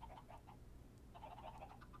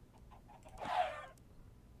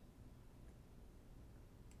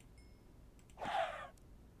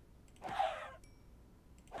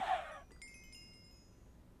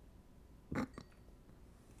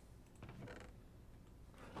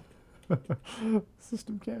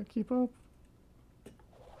 System can't keep up.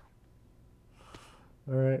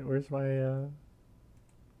 Alright, where's my,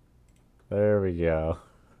 There we go.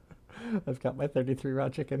 I've got my 33 raw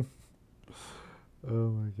chicken.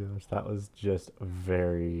 Oh my gosh, that was just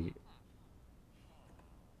very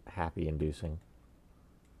happy inducing.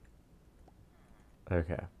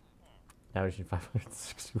 Okay. Now we need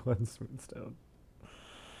 561 smooth stone.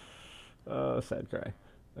 Oh, sad cry.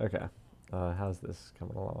 Okay. How's this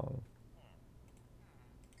coming along?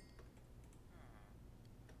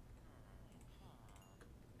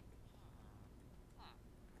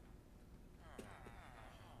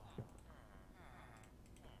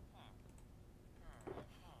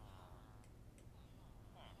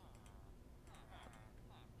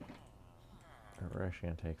 We're actually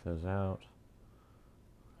going to take those out.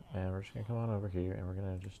 And we're just going to come on over here and we're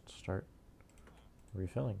going to just start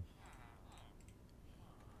refilling.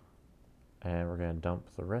 And we're going to dump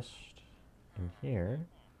the rest in here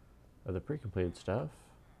of the pre-completed stuff.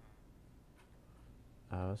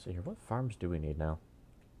 Let's see here. What farms do we need now?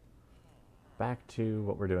 Back to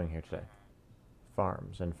what we're doing here today.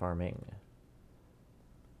 Farms and farming.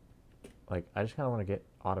 Like, I just kind of want to get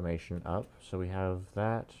automation up. So we have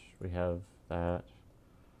that. We have that.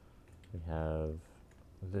 We have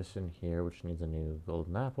this in here, which needs a new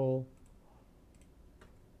golden apple.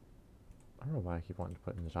 I don't know why I keep wanting to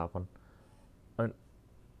put in the top one.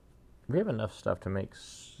 We have enough stuff to make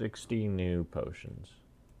 60 new potions.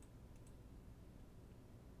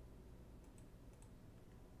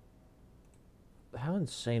 How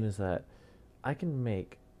insane is that? I can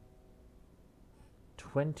make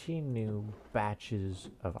 20 new batches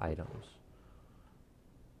of items.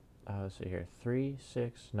 Let's see here. 3,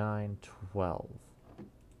 6, 9, 12.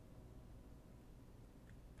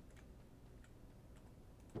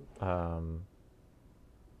 Um,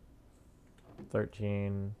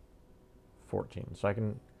 13, 14. So I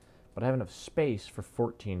can, but I have enough space for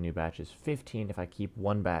 14 new batches. 15 if I keep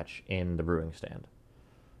one batch in the brewing stand.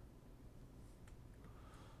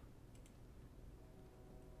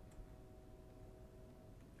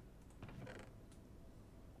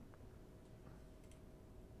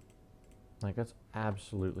 Like, that's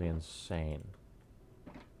absolutely insane.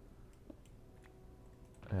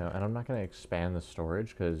 And I'm not going to expand the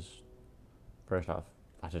storage because, first off,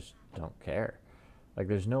 I just don't care. Like,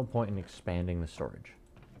 there's no point in expanding the storage.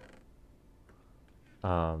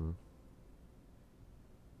 At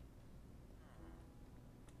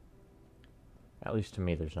least to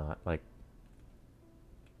me, there's not. Like,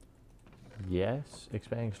 yes,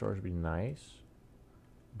 expanding storage would be nice,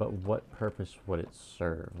 but what purpose would it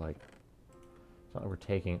serve? Like, it's not like we're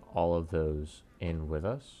taking all of those in with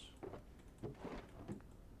us.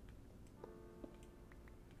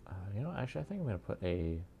 You know, actually, I think I'm going to put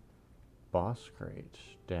a boss crate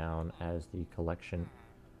down as the collection.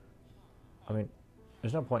 I mean,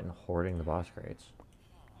 there's no point in hoarding the boss crates.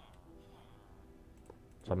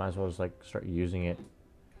 So I might as well just, like, start using it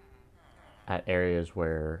at areas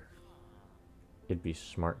where it'd be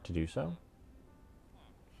smart to do so.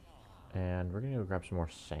 And we're going to go grab some more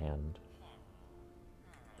sand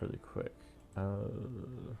really quick.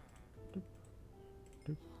 Doop,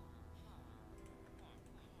 doop.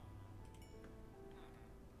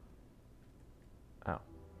 Oh.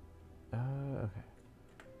 Okay.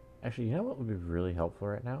 Actually, you know what would be really helpful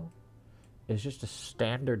right now? Is just a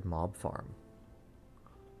standard mob farm.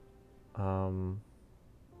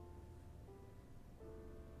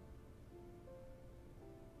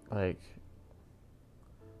 Like,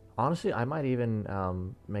 honestly, I might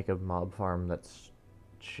even make a mob farm that's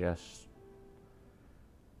just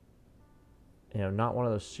not one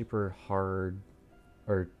of those super hard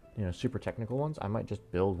or, super technical ones. I might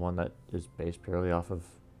just build one that is based purely off of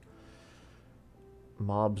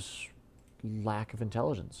mobs' lack of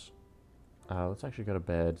intelligence. Let's actually go to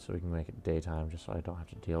bed so we can make it daytime just so I don't have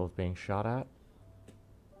to deal with being shot at.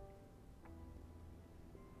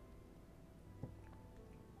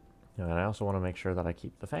 And I also want to make sure that I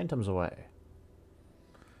keep the phantoms away.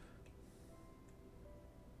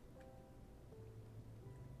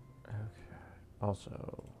 Okay.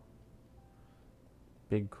 Also,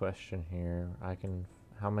 big question here.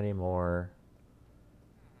 How many more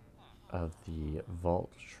of the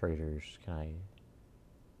vault traders can I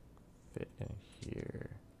fit in here?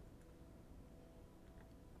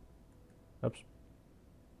 Oops.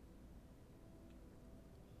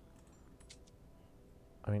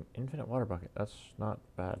 I mean, infinite water bucket. That's not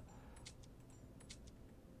bad.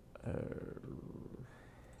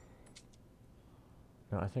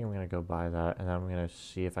 No, I think I'm going to go buy that, and then I'm going to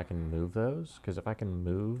see if I can move those. Because if I can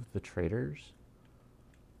move the traders,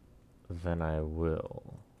 then I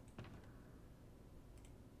will.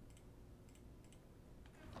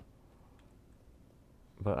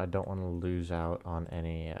 But I don't want to lose out on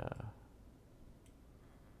any...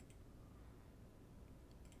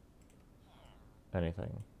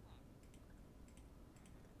 anything.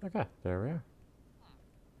 Okay, there we are.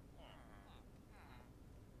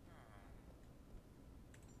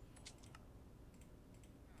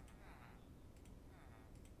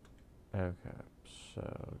 Okay,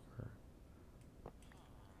 so...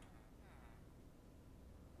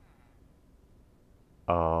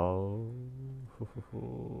 Oh...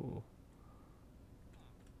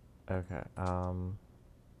 Okay,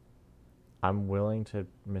 I'm willing to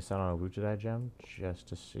miss out on a Wuchadai gem just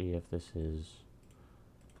to see if this is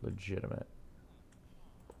legitimate.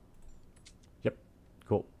 Yep,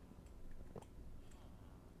 cool.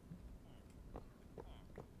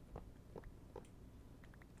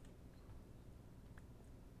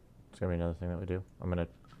 It's gonna be another thing that we do. I'm gonna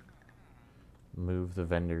move the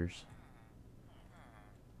vendors.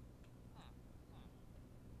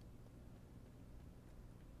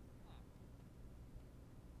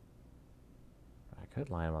 I could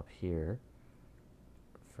line them up here.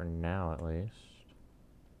 For now, at least.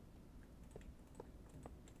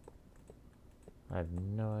 I have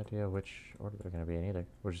no idea which order they're going to be in either,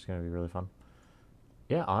 which is going to be really fun.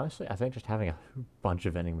 Yeah, honestly, I think just having a bunch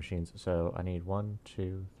of vending machines. So I need 1,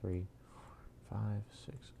 2, 3, 5,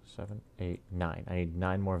 6, 7, 8, 9. I need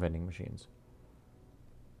 9 more vending machines.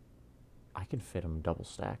 I can fit them double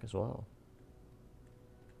stack as well.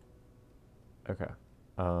 Okay.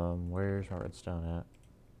 Where's my redstone at?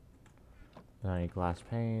 And I need glass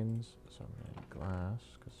panes, so I'm gonna need glass,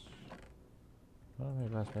 because how many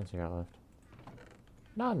glass panes I got left?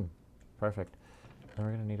 None! Perfect. Then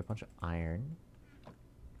we're gonna need a bunch of iron.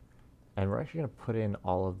 And we're actually gonna put in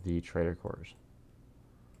all of the trader cores.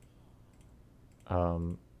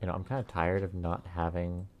 I'm kind of tired of not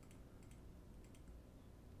having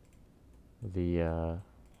the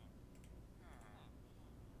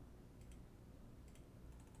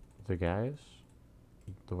guys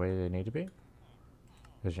the way they need to be.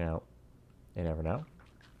 Because, you never know.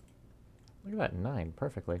 Look at that, 9,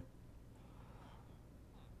 perfectly.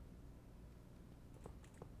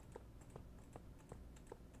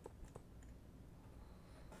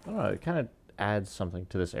 I don't know, it kind of adds something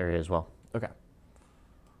to this area as well. Okay.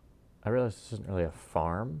 I realize this isn't really a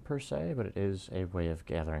farm, per se, but it is a way of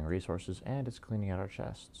gathering resources, and it's cleaning out our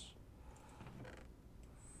chests.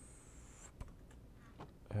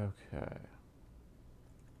 Okay.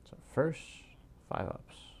 So first, 5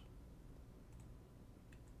 ups.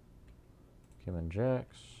 Human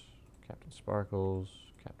Jax, Captain Sparkles,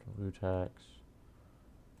 Captain Lutax,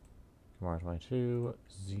 Kamara 22,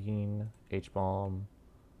 Zine, H-Bomb.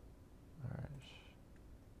 Alright.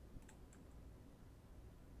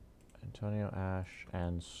 Antonio, Ash,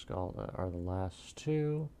 and Scalda are the last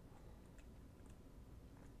 2.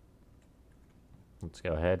 Let's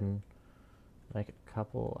go ahead and make a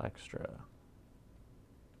couple extra.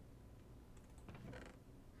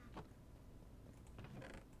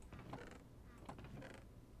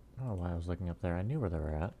 I don't know why I was looking up there. I knew where they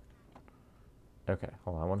were at. Okay,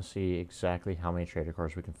 hold on. I want to see exactly how many trader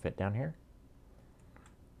cores we can fit down here.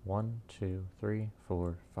 1, 2, 3,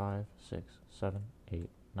 4, 5, 6, 7, 8,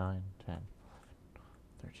 9, 10,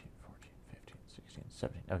 13, 14, 15, 16,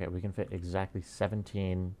 17. Okay, we can fit exactly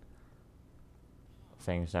 17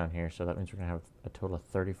 things down here, so that means we're going to have a total of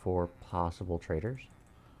 34 possible traders.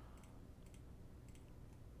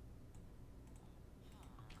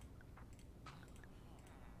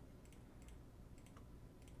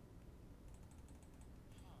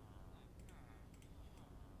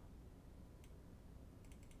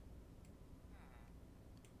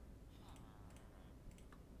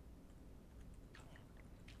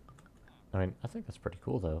 mean, I think that's pretty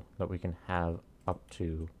cool, though, that we can have up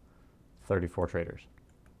to 34 traders.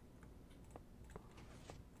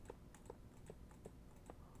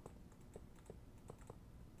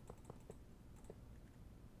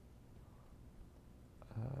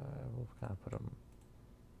 We'll kind of put them...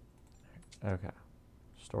 Okay.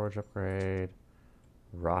 Storage upgrade.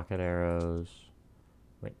 Rocket arrows.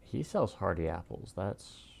 Wait, he sells hardy apples.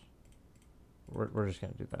 That's... We're just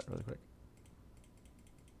going to do that really quick.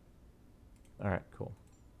 Alright, cool.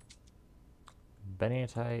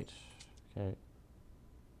 Beniatite. Okay.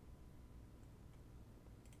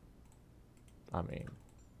 I mean...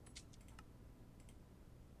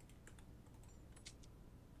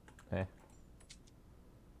 Eh.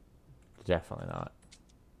 Definitely not.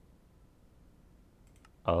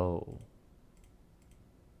 Oh.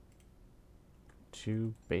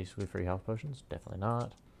 2 basically free health potions? Definitely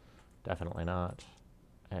not. Definitely not.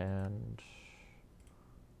 And...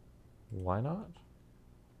 why not?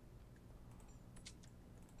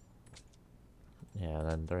 Yeah,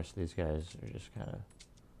 then the rest of these guys are just kind of...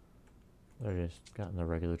 they're just gotten the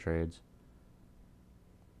regular trades.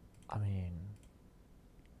 I mean...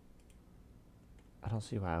 I don't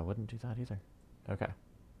see why I wouldn't do that either. Okay.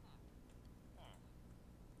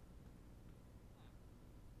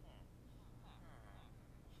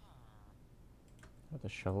 The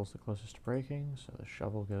shovel's the closest to breaking, so the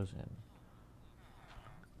shovel goes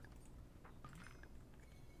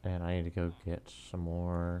in. And I need to go get some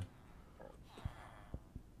more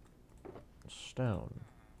stone.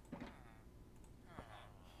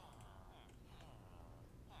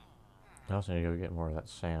 I also need to go get more of that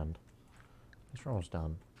sand. It's almost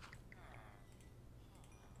done.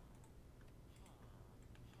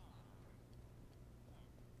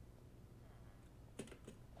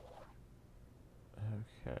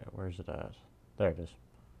 Okay, where's it at? There it is.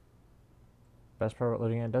 Best part about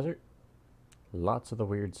living in a desert? Lots of the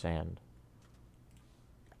weird sand.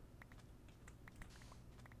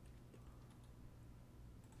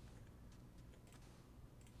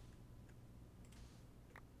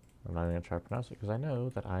 I'm not even going to try to pronounce it because I know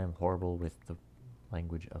that I am horrible with the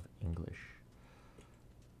language of English.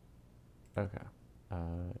 Okay.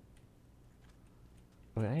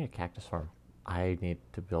 Wait, I need a cactus farm. I need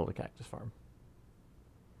to build a cactus farm.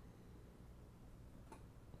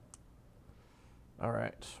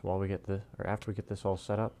 Alright, while we get the, or after we get this all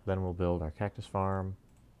set up, then we'll build our cactus farm.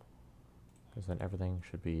 Because then everything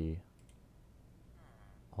should be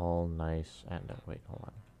all nice and, wait, hold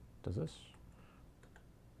on. Does this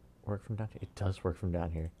work from down here? It does work from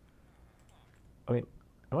down here. I mean,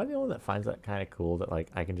 am I the only one that finds that kind of cool that, like,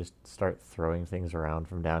 I can just start throwing things around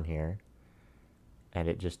from down here and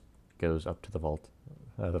it just goes up to the vault,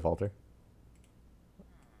 the vaulter?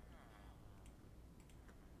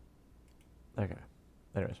 Okay.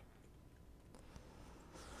 Anyways.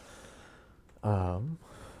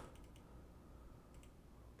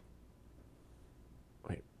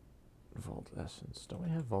 Wait. Vault essence. Don't we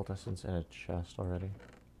have vault essence in a chest already?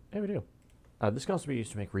 Yeah, we do. This can also be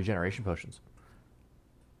used to make regeneration potions.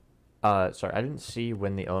 Sorry, I didn't see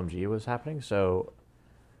when the OMG was happening, so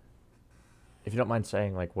if you don't mind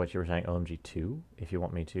saying, like, what you were saying OMG 2, if you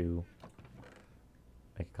want me to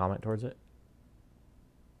make a comment towards it.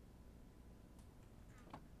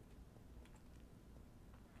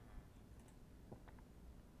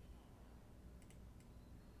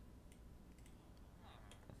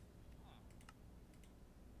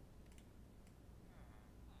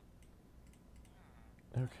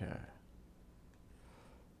 Okay.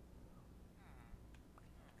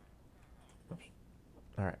 Oops.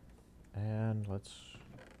 Alright. And let's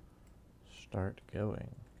start going.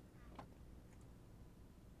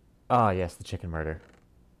 Ah, yes, the chicken murder.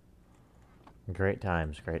 Great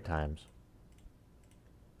times, great times.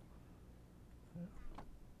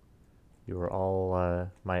 You were all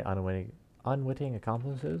my unwitting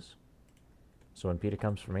accomplices. So when PETA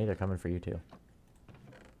comes for me, they're coming for you too.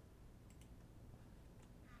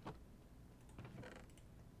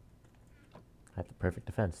 I had the perfect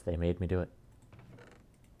defense. They made me do it.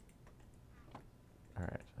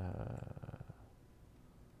 Alright.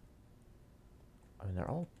 I mean, they're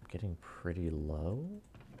all getting pretty low.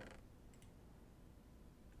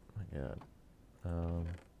 Oh my god.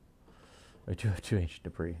 We do have 2 ancient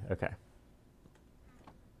debris. Okay.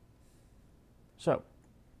 So,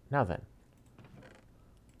 now then.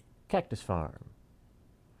 Cactus farm.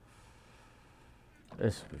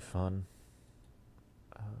 This will be fun.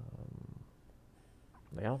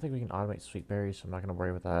 I don't think we can automate sweet berries, so I'm not going to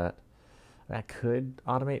worry with that. I mean, I could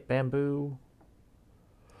automate bamboo.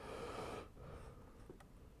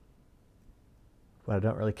 But I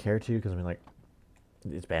don't really care to, because I mean, like,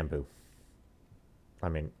 it's bamboo. I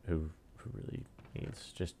mean, who really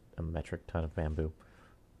needs just a metric ton of bamboo?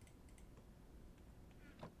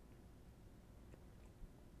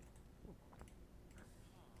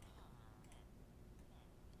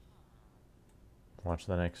 Watch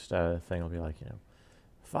the next thing will be like,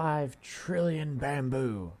 5 trillion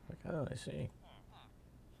bamboo. Like, oh, I see.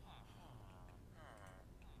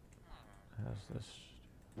 How's this?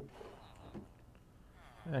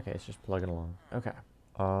 Okay, it's just plugging along. Okay.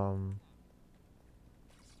 And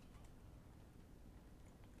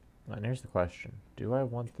here's the question. Do I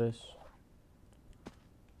want this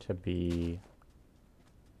to be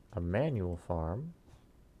a manual farm?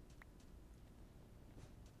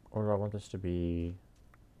 Or do I want this to be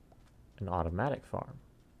an automatic farm?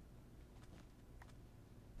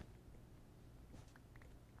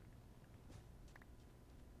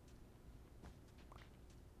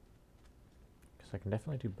 Because I can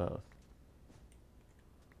definitely do both.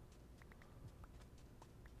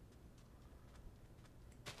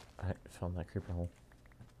 I found that creeper hole.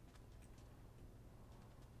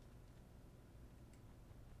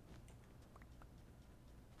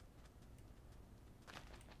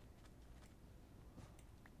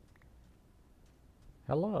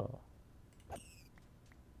 Hello.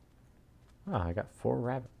 Ah, I got 4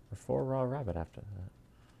 raw rabbit after that.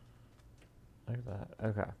 Look at that.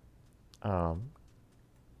 Okay.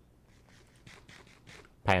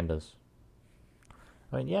 Pandas.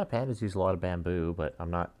 I mean, yeah, pandas use a lot of bamboo, but I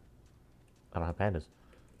don't have pandas.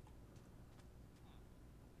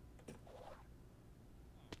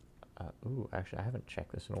 Ooh, actually, I haven't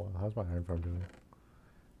checked this in a while. How's my iron farm doing?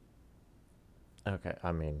 Okay,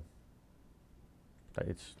 I mean,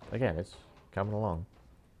 it's coming along.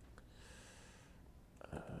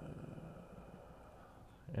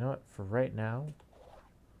 You know what? For right now,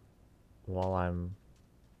 while I'm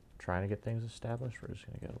trying to get things established, we're just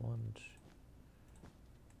gonna get one.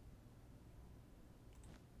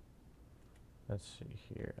 Let's see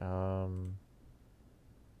here.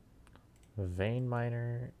 The vein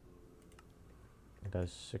miner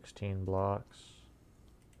does 16 blocks.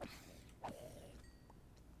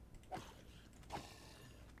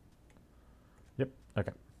 Yep.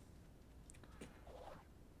 Okay.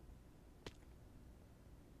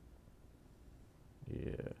 Yeah.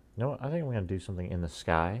 You know what? I think I'm gonna do something in the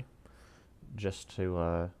sky, just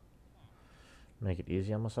to make it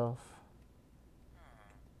easy on myself.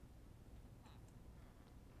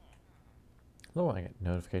 Oh, I get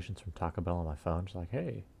notifications from Taco Bell on my phone. It's like,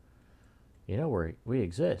 hey, you know where we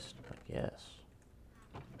exist? I'm like, yes.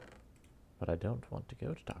 But I don't want to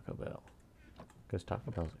go to Taco Bell. Because Taco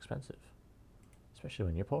Bell's expensive. Especially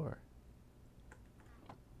when you're poor.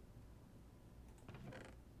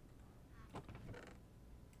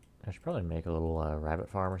 I should probably make a little rabbit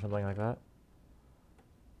farm or something like that.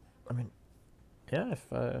 I mean, yeah,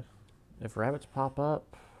 if rabbits pop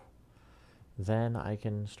up, then I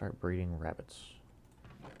can start breeding rabbits.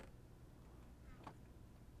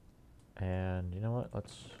 And you know what?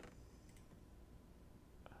 Let's...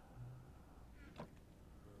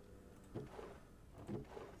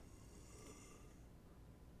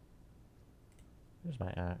 There's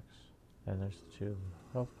my axe. And there's the 2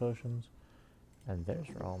 health potions. And there's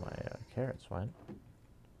where all my carrots went.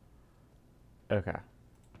 Okay.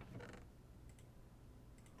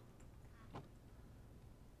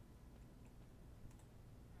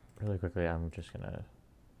 Really quickly, I'm just gonna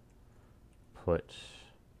put...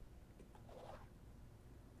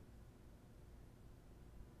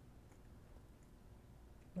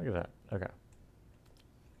 Look at that. Okay.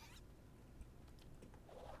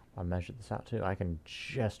 I measured this out too. I can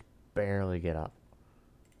just barely get up.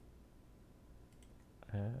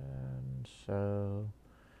 And so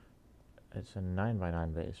it's a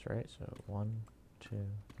 9x9 base, right? So 1, 2,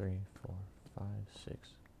 3, 4, 5, 6,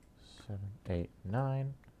 7, 8,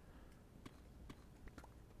 9.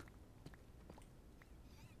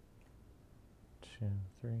 2,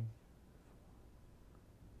 3,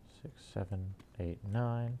 6, 7, 8,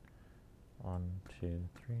 9. 1, 2,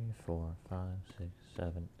 3, 4, 5, 6,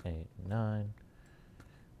 7, 8, 9.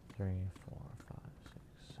 3, 4, 5,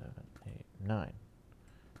 6, 7, 8, 9.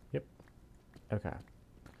 Yep. Okay.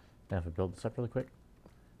 Now if I build this up really quick,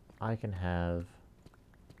 I can have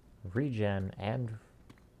regen and...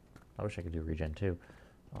 I wish I could do regen too,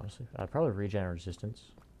 honestly. I'd probably regen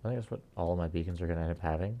resistance. I think that's what all of my beacons are going to end up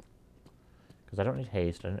having. Because I don't need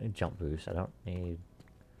haste, I don't need jump boost, I don't need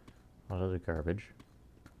a lot of the garbage.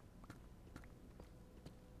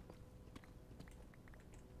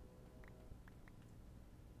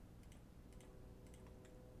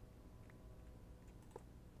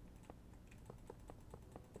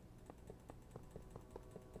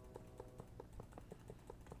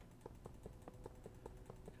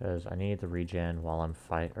 Because I need the regen while I'm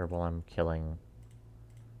while I'm killing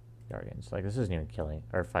guardians. Like, this isn't even killing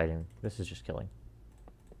or fighting. This is just killing.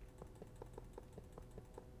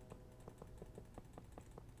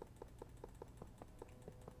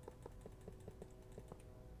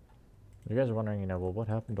 You guys are wondering, you know, well, what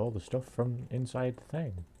happened to all the stuff from inside the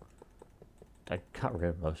thing? I got rid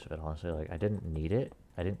of most of it, honestly. Like, I didn't need it.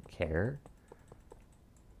 I didn't care.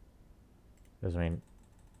 Because, I mean,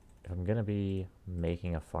 if I'm going to be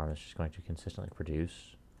making a farm that's just going to consistently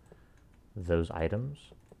produce those items,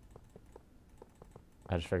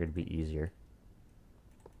 I just figured it'd be easier.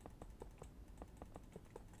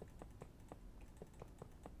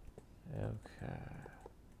 Okay.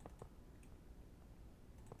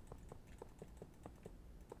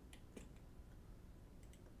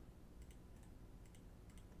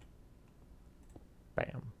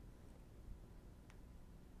 Bam.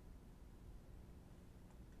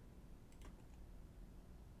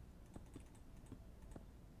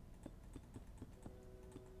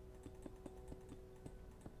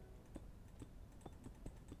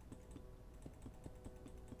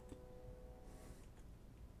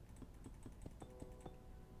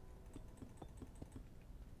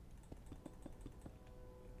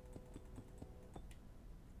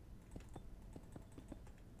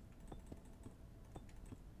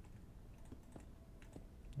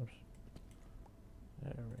 Oops.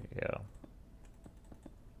 There we go.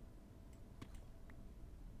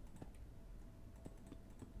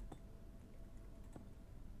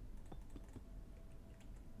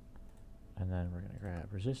 And then we're going to grab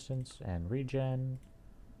resistance and regen.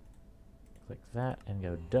 Click that and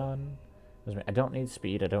go done. I don't need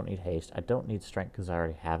speed, I don't need haste, I don't need strength because I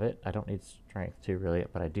already have it. I don't need strength too really,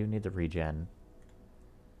 but I do need the regen.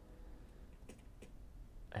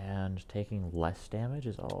 And taking less damage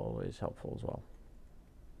is always helpful as well.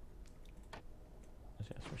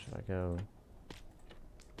 So yes, where should I go?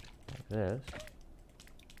 Like this.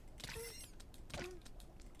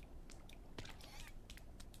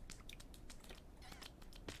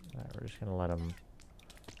 Alright, we're just gonna let them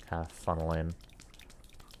kind of funnel in.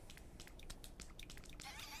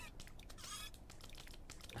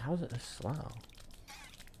 How is it this slow?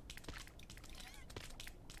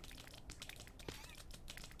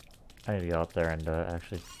 I need to go up there and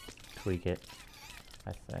actually tweak it,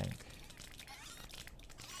 I think.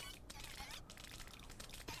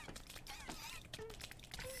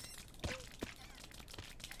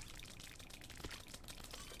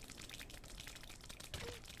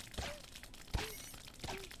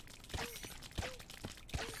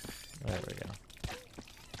 There we go.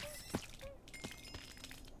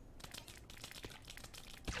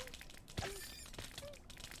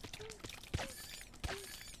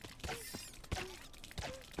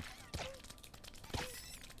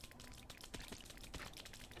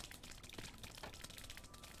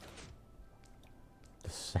 The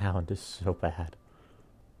sound is so bad.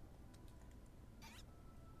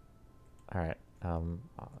 Alright,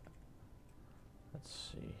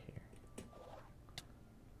 let's see here.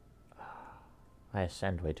 I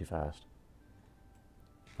ascend way too fast.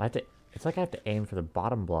 I have to, it's like I have to aim for the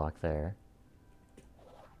bottom block there.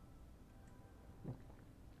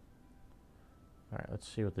 Alright, let's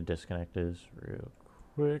see what the disconnect is real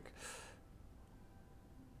quick.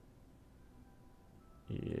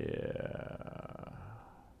 Yeah.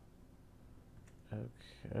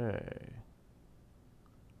 Okay.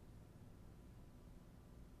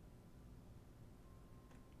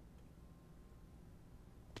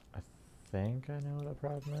 I think I know what the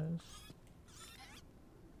problem is.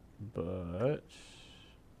 But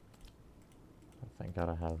I think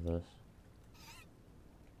gotta have this.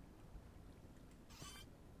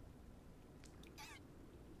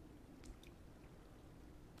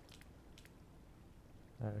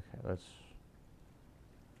 Okay, let's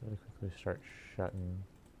really quickly start shutting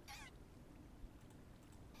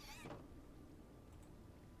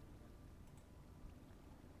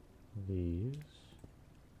these.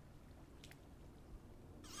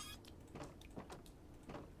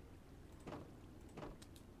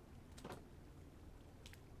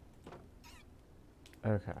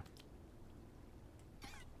 Okay.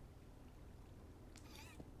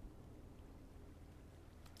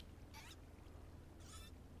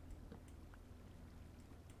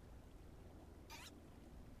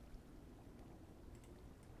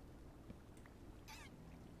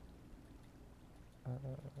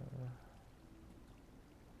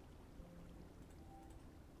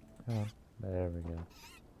 Oh, there we go.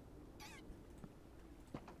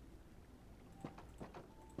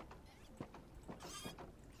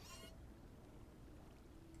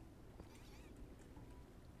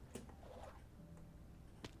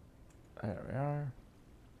 There we are.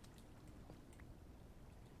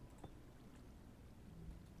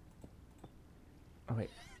 Oh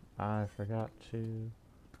wait, I forgot to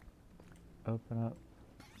open up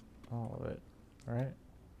all of it, right?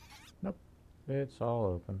 Nope, it's all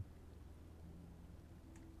open.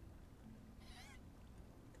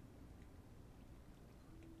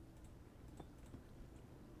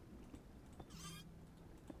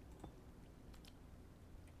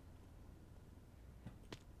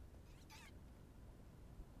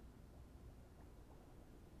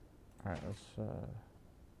 Alright, let's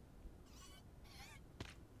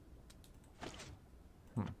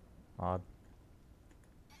odd.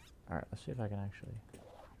 Alright, let's see if I can actually...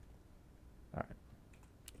 Alright.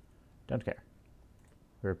 Don't care.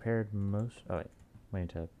 We repaired most... Oh wait, we need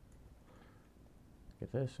to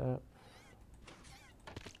get this up.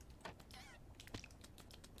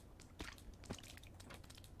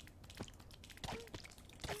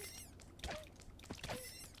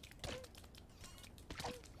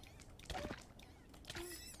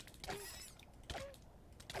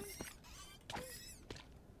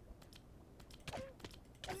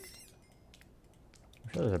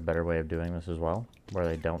 I'm sure there's a better way of doing this as well, where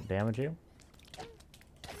they don't damage you.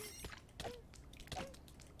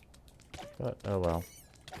 But, oh well.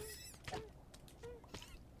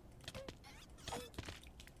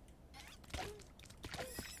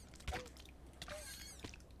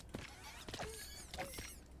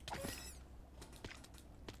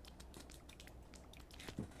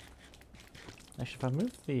 Actually, if I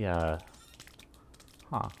move the,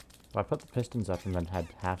 if I put the pistons up and then had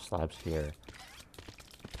half slabs here,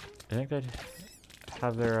 I think they'd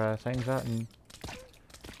have their, things out and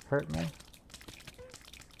hurt me.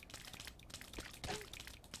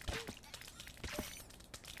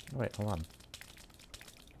 Wait, hold on.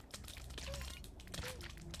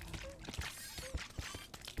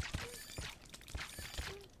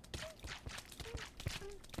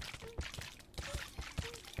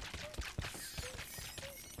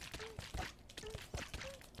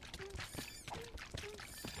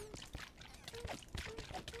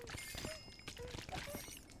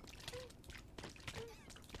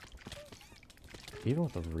 Even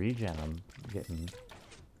with the regen, I'm getting...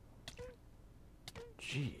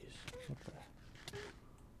 Jeez. What the...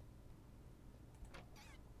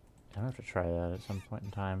 I'm gonna have to try that at some point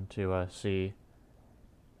in time to, see...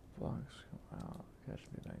 Blocks come out. Catch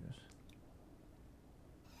me magnus.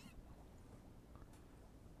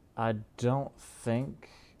 I don't think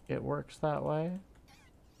it works that way.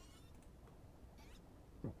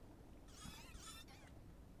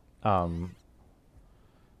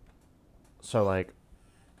 So, like,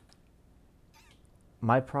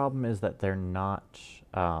 my problem is that they're not,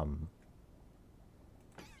 here,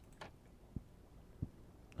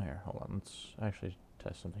 hold on, let's actually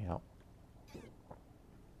test something out.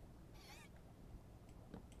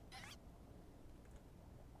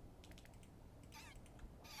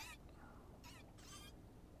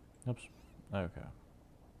 Oops, okay.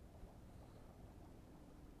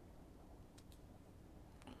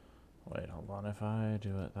 Wait, hold on, if I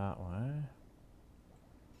do it that way...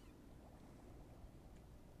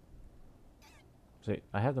 See,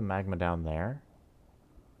 I have the magma down there.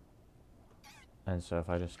 And so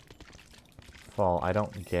if I just fall, I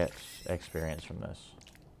don't get experience from this.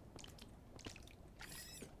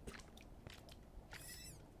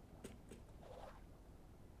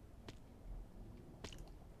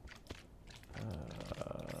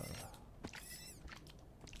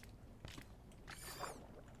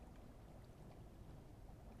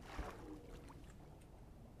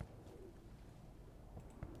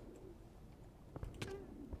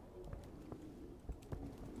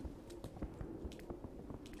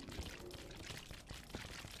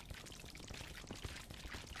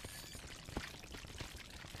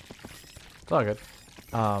 It's all good.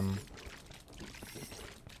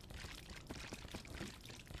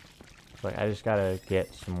 Like, I just gotta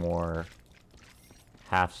get some more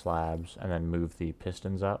half slabs and then move the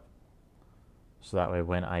pistons up. So that way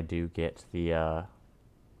when I do get the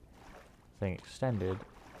thing extended,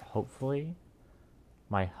 hopefully,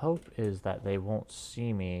 my hope is that they won't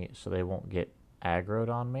see me so they won't get aggroed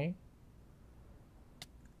on me.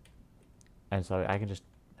 And so I can just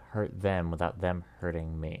hurt them without them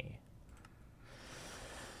hurting me.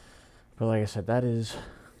 But like I said, that is...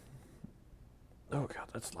 Oh god,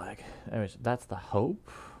 that's lag. Anyways, that's the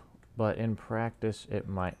hope. But in practice, it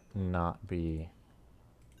might not be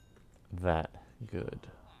that good.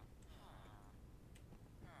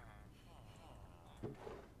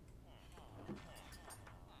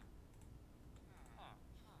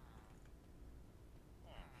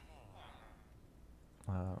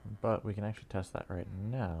 But we can actually test that right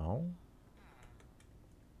now.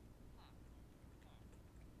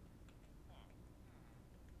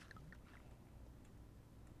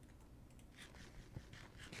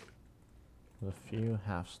 With a few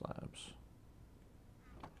half slabs.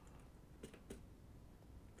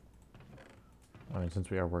 I mean,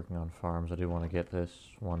 since we are working on farms, I do want to get this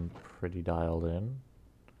one pretty dialed in.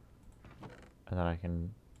 And then I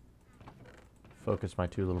can focus my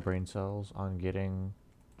 2 little brain cells on getting...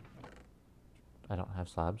 I don't have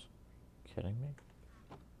slabs. Kidding me?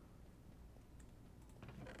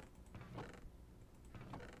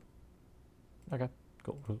 Okay,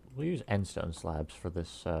 cool. We'll use endstone slabs for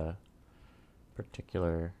this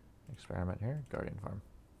particular experiment here. Guardian farm.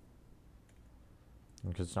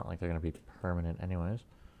 Because it's not like they're going to be permanent anyways.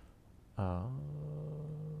 We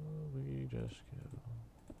just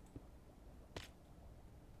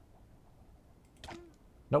go...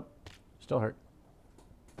 Nope. Still hurt.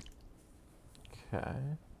 Okay.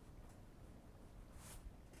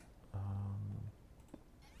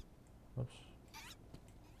 Whoops.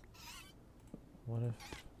 What if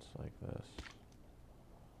it's like this?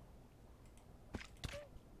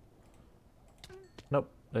 Nope,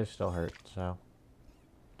 they still hurt, so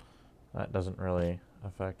that doesn't really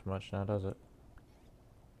affect much now, does it?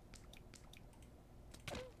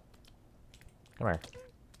 Come here.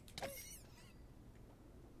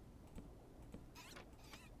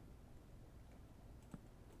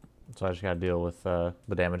 So I just gotta deal with the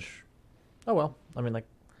damage. Oh well, I mean, like,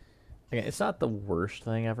 again, it's not the worst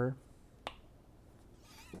thing ever.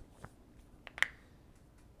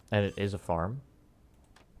 And it is a farm.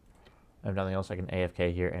 If nothing else, I can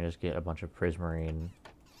AFK here and just get a bunch of prismarine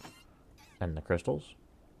and the crystals.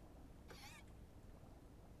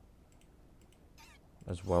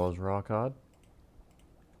 As well as raw cod.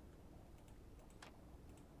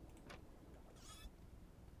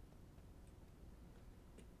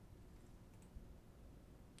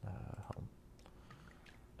 Home.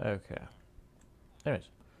 Okay. Anyways,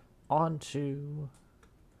 on to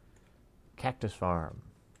Cactus Farm.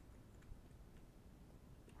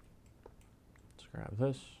 Let's grab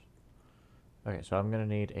this. Okay, so I'm going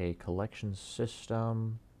to need a collection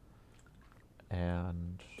system,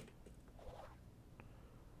 and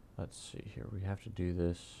let's see here. We have to do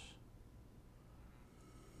this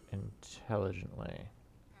intelligently,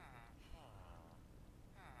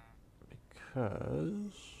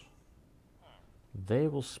 because they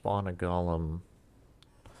will spawn a golem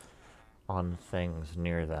on things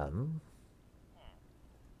near them.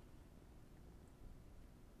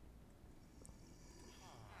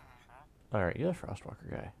 Alright, you're the Frostwalker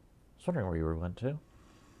guy. I was wondering where you went to.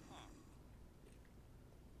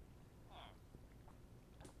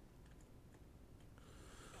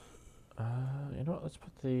 You know what? Let's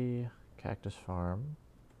put the cactus farm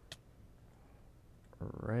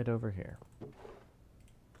right over here.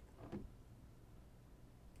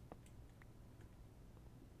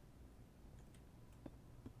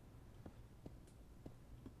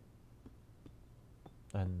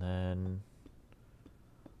 And then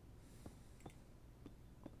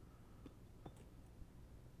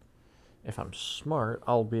if I'm smart,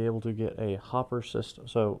 I'll be able to get a hopper system.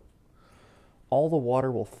 So all the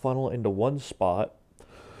water will funnel into one spot.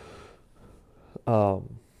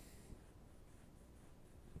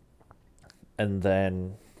 And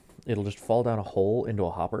then it'll just fall down a hole into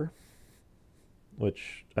a hopper.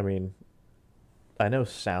 Which, I mean, I know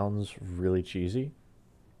sounds really cheesy.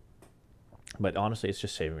 But honestly, it's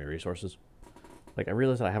just saving me resources. Like, I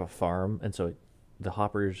realize that I have a farm, and so the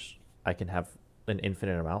hoppers, I can have an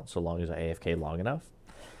infinite amount so long as I AFK long enough.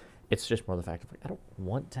 It's just more the fact of, like, I don't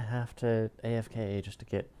want to have to AFK just to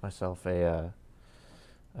get myself a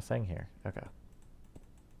thing here. Okay.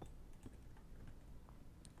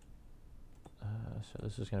 So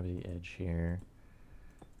this is going to be the edge here.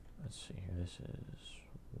 Let's see here. This is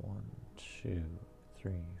 1, 2,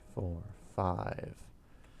 3, 4, 5,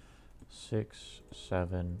 6,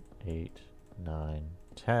 7, 8, 9,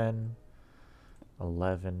 10,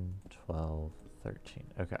 11, 12, 13.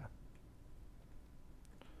 Okay.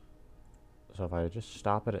 So if I just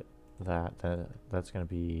stop it at that, that's going to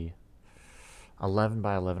be 11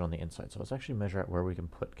 by 11 on the inside. So let's actually measure out where we can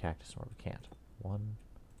put cactus and where we can't. 1,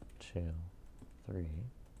 2, 3,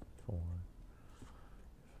 4.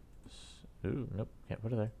 Ooh, nope, can't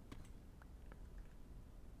put it there.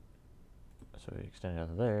 So we extend it out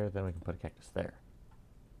of there, then we can put a cactus there.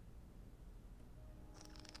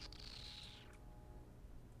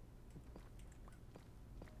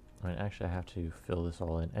 I mean, actually, I have to fill this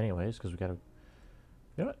all in anyways, because we gotta...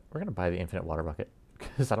 You know what? We're gonna buy the infinite water bucket,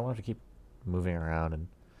 because I don't have to keep moving around and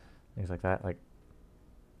things like that. Like,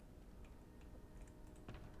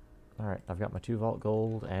 Alright, I've got my 2 vault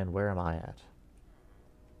gold, and where am I at?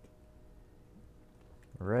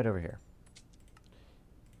 Right over here.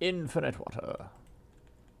 Infinite water.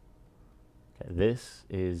 Okay, this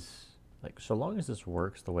is, like, so long as this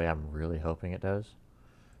works the way I'm really hoping it does,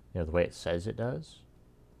 you know, the way it says it does,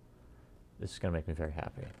 this is going to make me very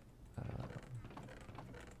happy.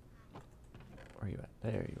 Where are you at?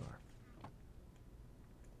 There you are.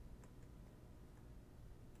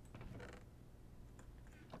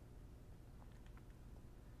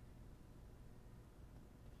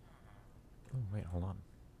 Oh, wait, hold on.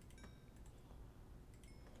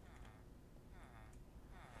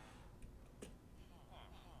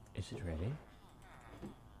 Is it ready?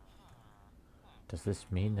 Does this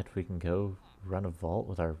mean that we can go run a vault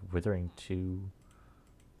with our Withering 2?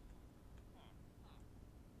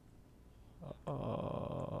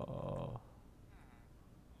 Oh.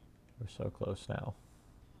 We're so close now.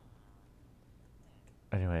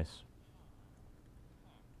 Anyways.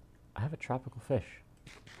 I have a tropical fish.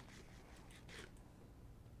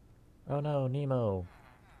 Oh no, Nemo.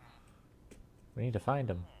 We need to find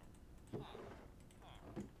him.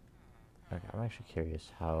 Okay, I'm actually curious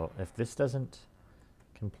how, if this doesn't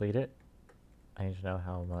complete it, I need to know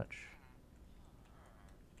how much.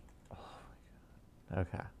 Oh my god.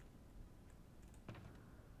 Okay.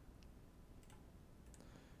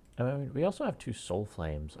 I mean, we also have 2 soul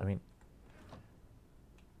flames. I mean,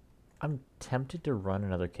 I'm tempted to run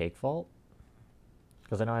another cake vault,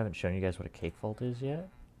 because I know I haven't shown you guys what a cake vault is yet.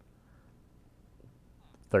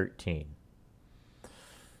 13.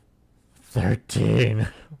 13.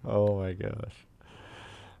 Oh my gosh.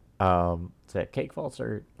 So cake vaults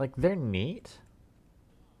are, like, they're neat.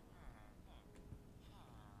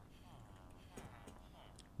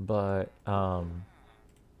 But, I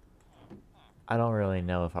don't really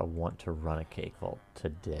know if I want to run a cake vault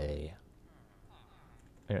today.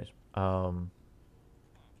 Anyways, how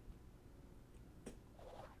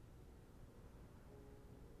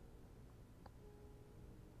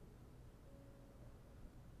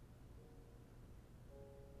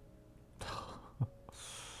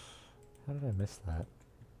did I miss that?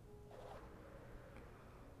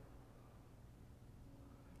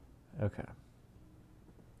 Okay.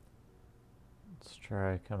 Let's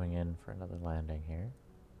try coming in for another landing here.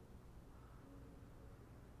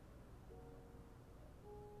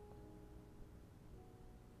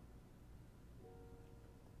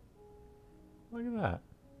 Look at that.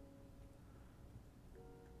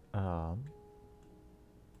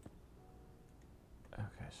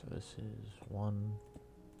 Okay, so this is 1,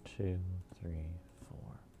 2, 3,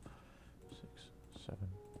 4, 6, 7,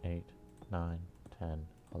 8, 9, 10,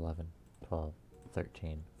 11, 12,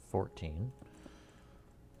 13, 14.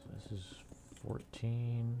 So this is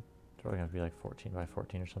 14. It's probably going to be like 14 by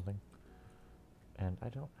 14 or something. And I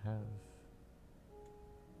don't have...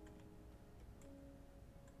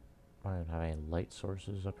 I don't even have any light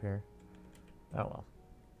sources up here. Oh well.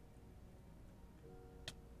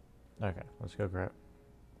 Okay, let's go grab...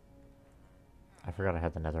 I forgot I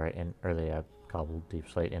had the netherite in, or the cobbled deep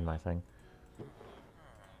slate in my thing.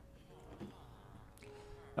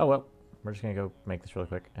 Oh well, we're just gonna go make this really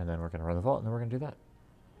quick, and then we're gonna run the vault, and then we're gonna do that.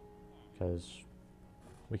 Because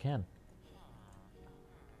we can.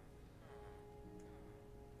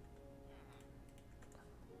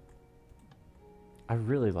 I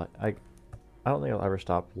really like, I don't think I'll ever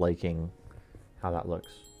stop liking how that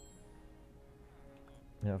looks.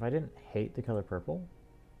 You know, if I didn't hate the color purple,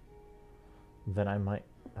 then I might...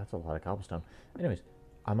 That's a lot of cobblestone. Anyways,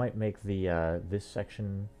 I might make the this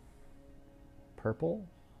section purple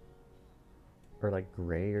or like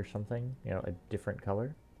gray or something, you know, a different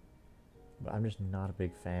color. But I'm just not a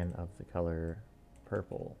big fan of the color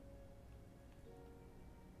purple.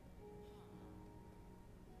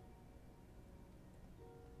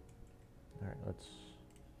 Alright, let's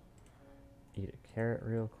eat a carrot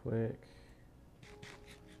real quick.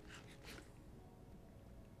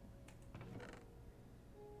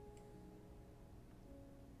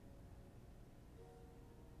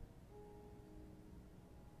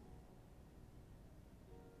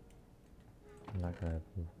 I'm not going to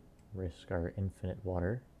risk our infinite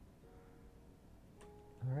water.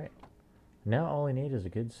 Alright. Now all we need is a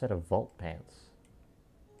good set of vault pants.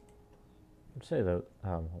 I'd say though,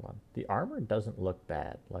 hold on. The armor doesn't look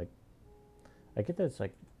bad. Like, I get that it's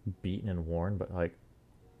like beaten and worn, but like,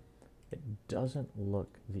 it doesn't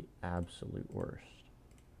look the absolute worst.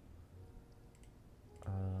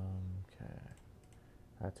 Okay.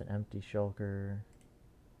 That's an empty shulker.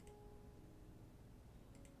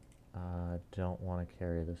 Don't want to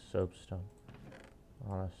carry the soapstone.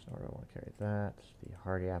 Honest, nor do I want to carry that. The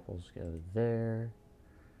hardy apples go there.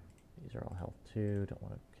 These are all health too. Don't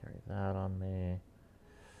want to carry that on me.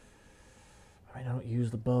 I don't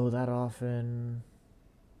use the bow that often,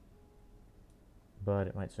 but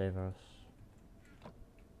it might save us.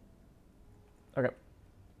 Okay.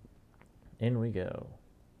 In we go.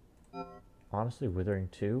 Honestly, Withering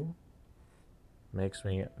 2 makes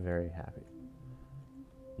me very happy.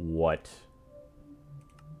 What?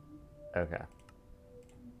 Okay.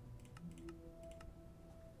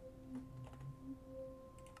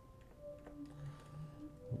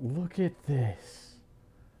 Look at this.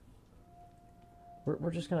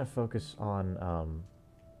 We're just gonna focus on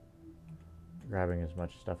grabbing as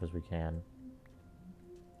much stuff as we can.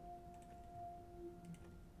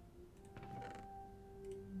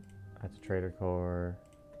 That's a trader core.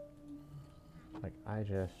 Like, I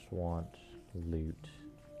just want loot.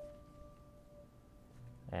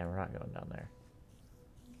 And we're not going down there.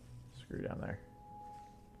 Screw down there.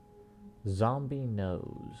 Zombie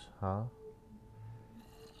nose, huh?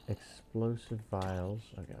 Explosive vials.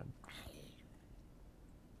 Oh god.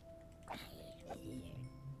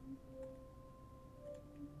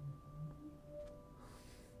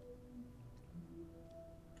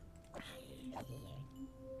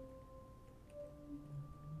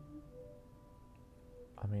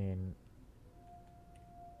 I mean...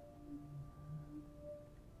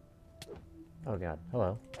 Oh god,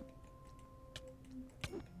 hello.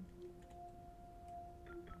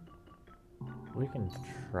 We can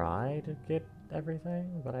try to get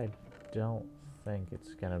everything, but I don't think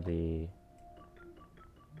it's gonna be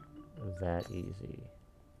that easy.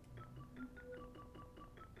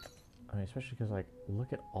 I mean, especially because, like,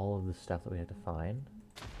 look at all of the stuff that we have to find.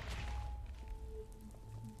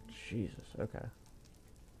 Jesus, okay.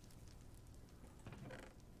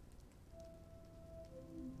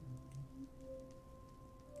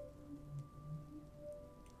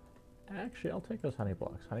 Actually, I'll take those honey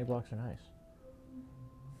blocks. Honey blocks are nice.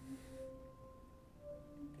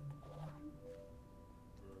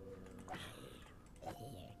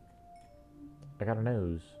 I got a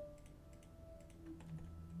nose.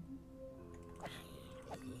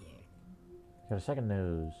 Got a second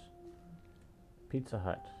nose. Pizza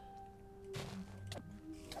Hut.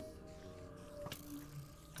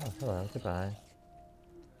 Oh, hello. Goodbye.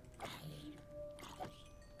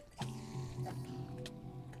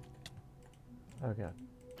 Oh, God.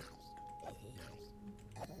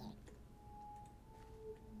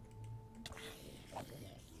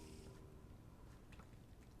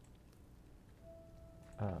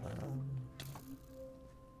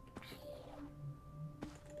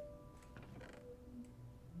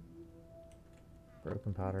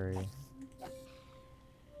 Broken pottery.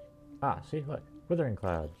 Ah, see, look. Withering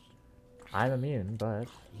clouds. I'm immune, but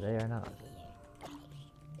they are not.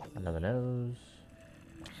 Another nose.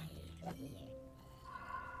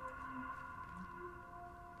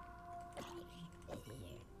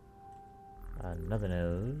 Another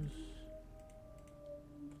nose.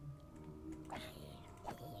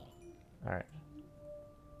 Alright.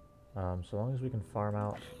 So long as we can farm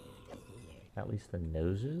out at least the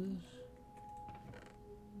noses.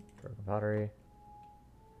 Broken pottery.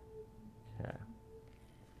 Okay.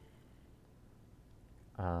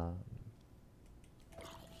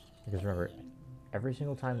 Because remember, every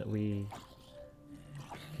single time that we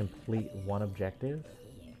complete one objective,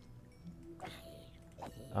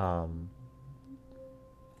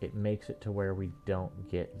 it makes it to where we don't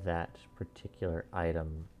get that particular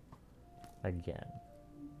item again.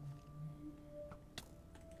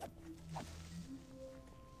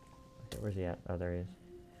 Okay, where's he at? Oh, there he is.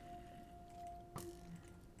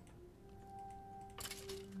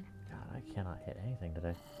 God, I cannot hit anything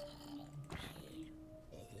today.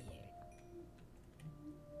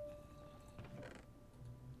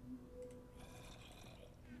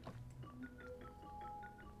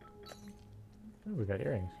 Oh, we got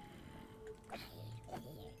earrings.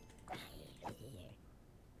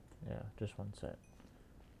 Yeah, just one set.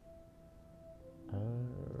 I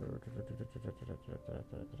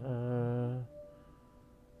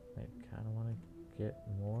kind of want to get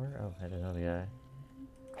more. Oh, I didn't know the guy.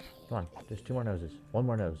 Come on, just 2 more noses. 1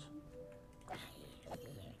 more nose.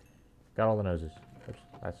 Got all the noses. Oops,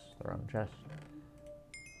 that's the wrong chest.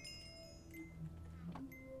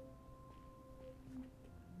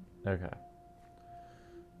 Okay.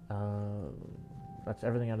 That's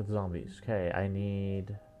everything out of the zombies. Okay, I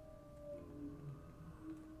need...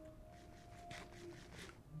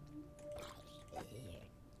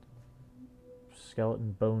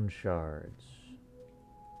 skeleton bone shards.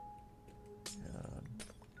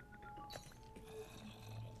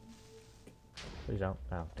 Please don't.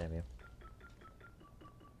 Oh, damn you.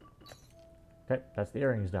 Okay, that's the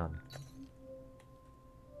earrings done.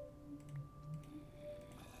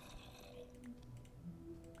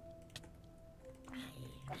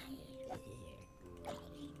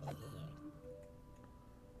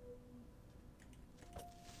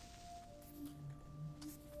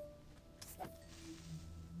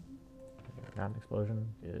 Ground explosion.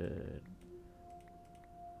 Good.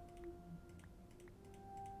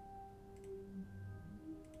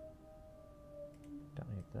 Don't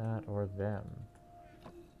need that or them.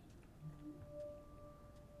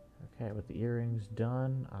 Okay, with the earrings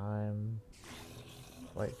done, I'm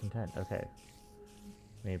quite content. Okay.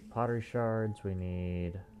 We need pottery shards. We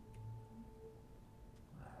need...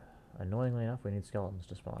 Annoyingly enough, we need skeletons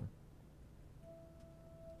to spawn.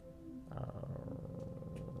 Oh.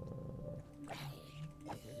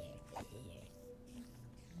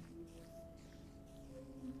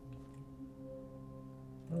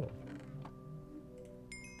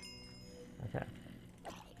 Okay.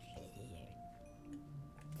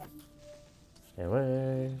 Stay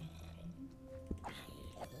away.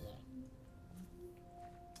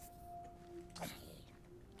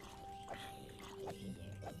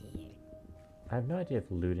 I have no idea if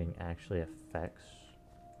looting actually affects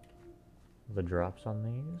the drops on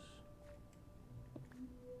these.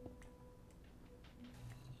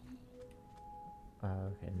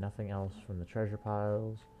 Okay, nothing else from the treasure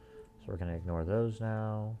piles, so we're gonna ignore those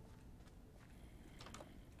now.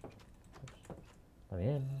 Oops. Let me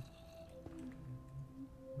in.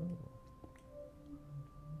 Ooh.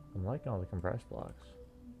 I'm liking all the compressed blocks.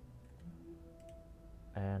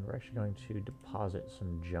 And we're actually going to deposit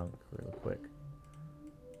some junk real quick.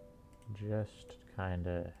 Just to kind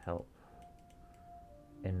of help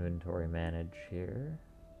inventory manage here.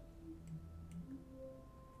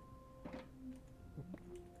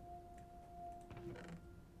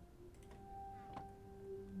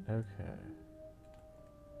 Okay.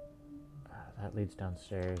 That leads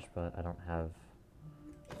downstairs, but I don't have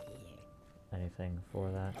anything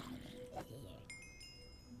for that.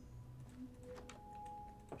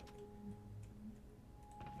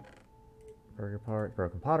 Burger part,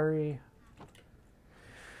 broken pottery.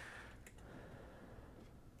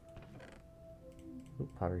 Ooh,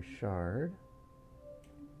 pottery shard.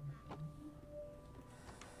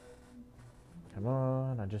 Come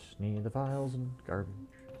on, I just need the files and garbage.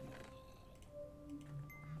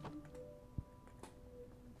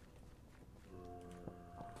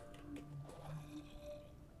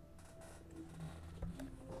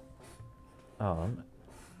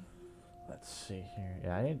 Let's see here.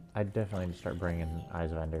 Yeah, I definitely need to start bringing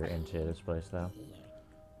Eyes of Ender into this place, though.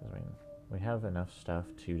 I mean, we have enough stuff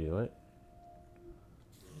to do it.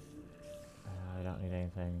 I don't need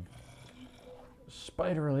anything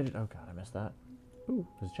spider-related. Oh god, I missed that. Ooh,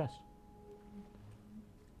 there's a chest.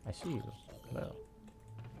 I see you. Hello.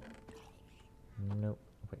 Nope.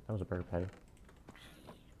 Wait, that was a burger patty.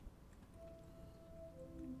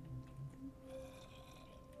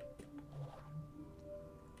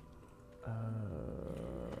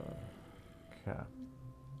 Okay.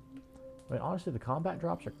 I mean, honestly, the combat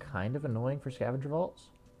drops are kind of annoying for scavenger vaults.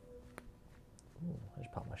 Ooh, I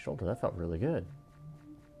just popped my shoulder. That felt really good.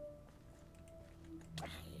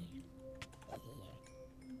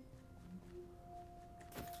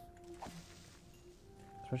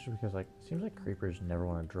 Especially because, like, it seems like creepers never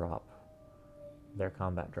want to drop their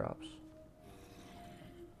combat drops.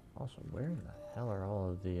 Also, where in the hell are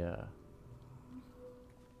all of the,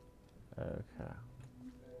 Okay.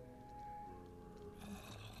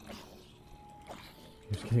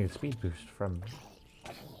 He was getting a speed boost from...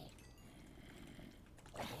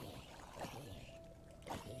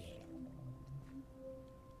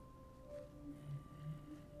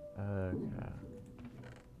 Okay.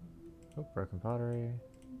 Oh, broken pottery.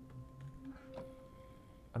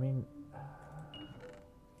 I mean...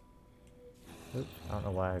 Oops, I don't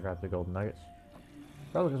know why I grabbed the golden nuggets.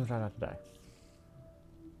 Probably because I'm trying not to die.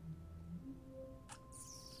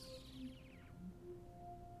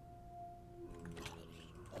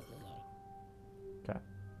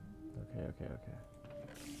 Okay.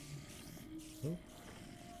 Okay.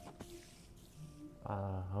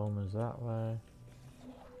 Home is that way.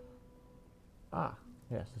 Ah,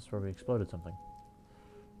 yes, this is where we exploded something.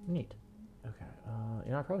 Neat. Okay,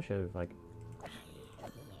 you know, I probably should have, like,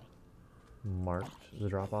 marked the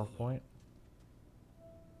drop-off point.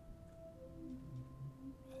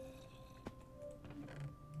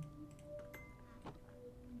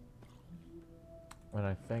 And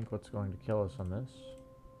I think what's going to kill us on this,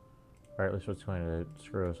 or at least what's going to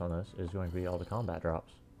screw us on this, is going to be all the combat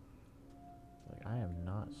drops. Like, I am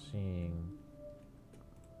not seeing...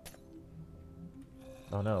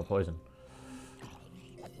 Oh no, poison.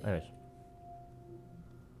 Anyways.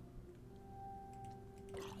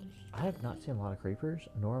 I have not seen a lot of creepers,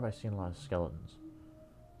 nor have I seen a lot of skeletons.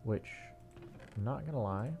 Which, not gonna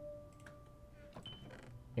lie,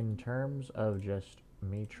 in terms of just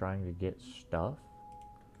me trying to get stuff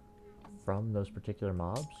from those particular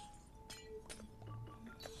mobs,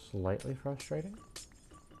 slightly frustrating.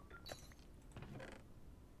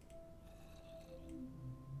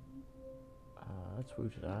 That's Wu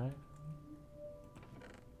to die.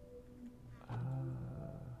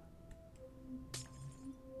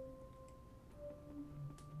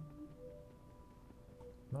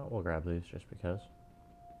 No, we'll grab these just because.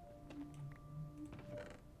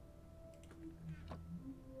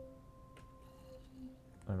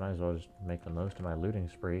 I might as well just make the most of my looting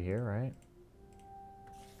spree here, right?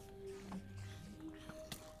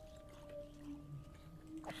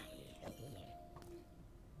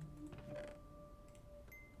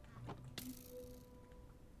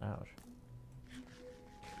 Ouch.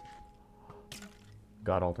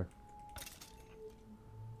 God altar.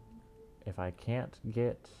 If I can't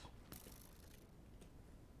get...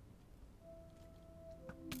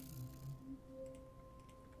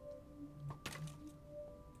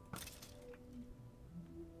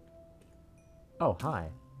 Oh, hi.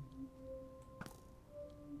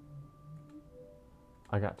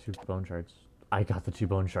 I got 2 bone shards. I got the 2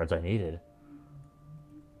 bone shards I needed.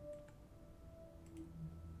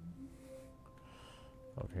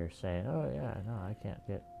 Over here saying, oh yeah, no, I can't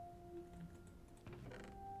get...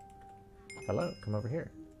 Hello, come over here.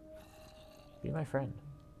 Be my friend.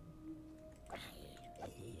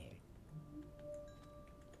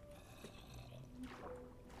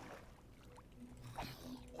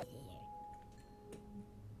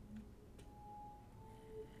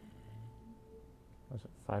 Was it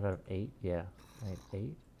 5 out of 8? Yeah, I need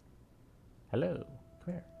 8. Hello,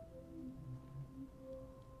 come here.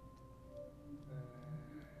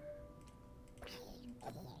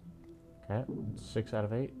 Okay, 6 out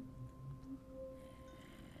of 8.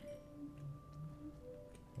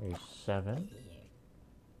 There's 7.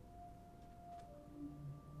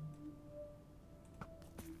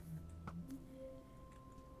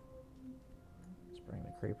 Let's bring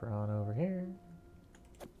the creeper on over here.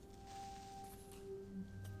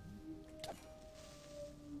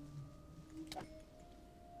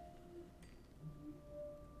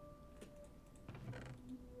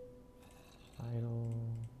 Idle.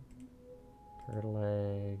 Turtle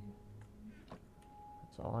egg.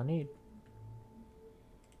 That's all I need.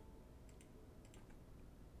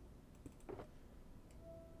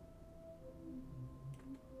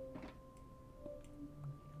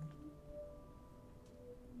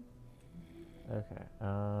 Okay,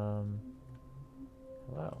 hello.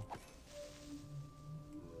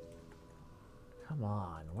 Come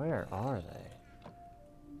on, where are they?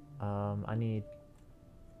 I need...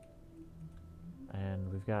 And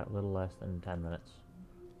we've got a little less than 10 minutes.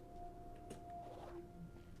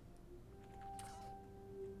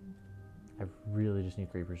 I really just need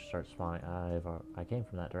creepers to start spawning. I came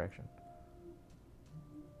from that direction.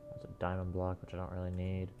 That's a diamond block, which I don't really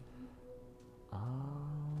need.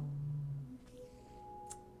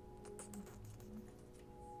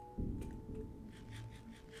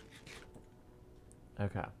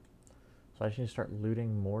 Okay. So I just need to start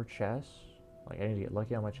looting more chests. Like, I need to get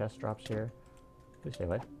lucky on my chest drops here. Please stay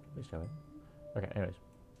away. Please stay away. Okay, anyways.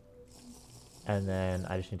 And then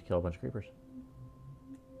I just need to kill a bunch of creepers.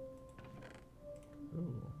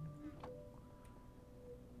 Ooh.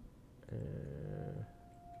 Okay.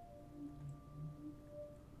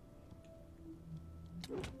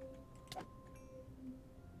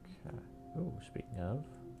 Ooh, speaking of.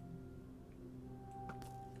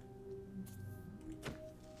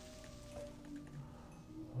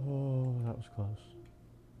 Oh, that was close.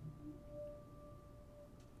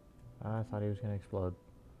 I thought he was going to explode.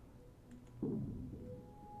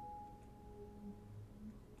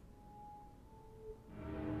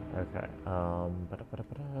 Okay,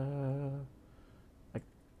 like,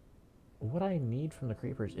 what I need from the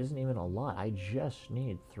creepers isn't even a lot. I just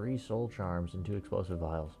need 3 soul charms and 2 explosive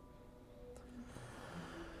vials.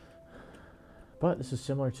 But this is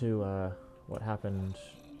similar to what happened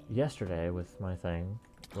yesterday with my thing,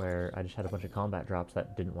 where I just had a bunch of combat drops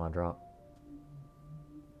that didn't want to drop.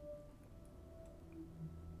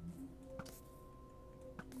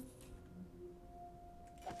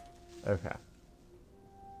 Okay.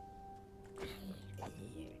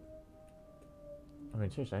 I mean,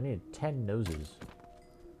 seriously, I needed 10 noses.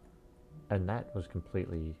 And that was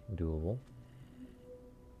completely doable.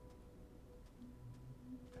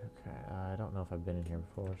 Okay, I don't know if I've been in here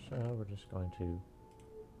before, so we're just going to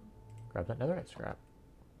grab that netherite scrap.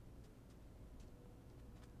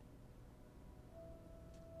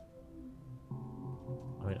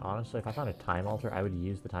 mean, honestly, if I found a time altar, I would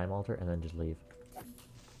use the time altar and then just leave.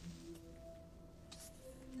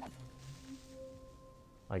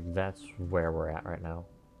 Like, that's where we're at right now.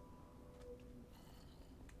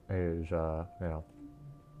 Is, you know.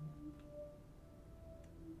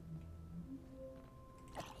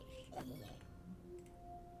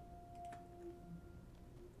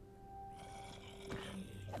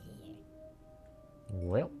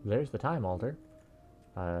 Well, there's the time altar.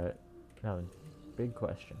 Now, big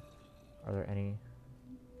question. Are there any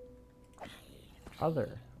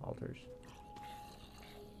other altars?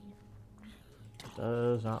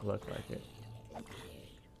 Does not look like it.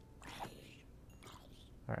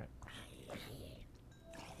 Alright.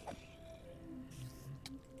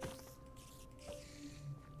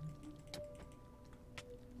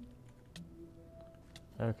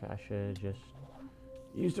 Okay, I should have just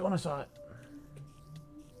used it when I saw it.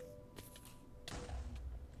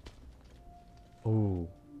 Ooh.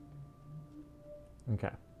 Okay.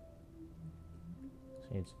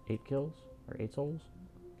 So needs 8 kills? Or 8 souls?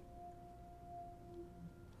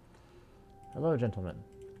 Hello, gentlemen.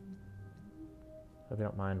 Hope you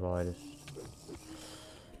don't mind while I just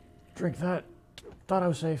drink that. Thought I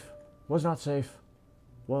was safe. Was not safe.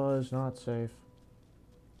 Was not safe.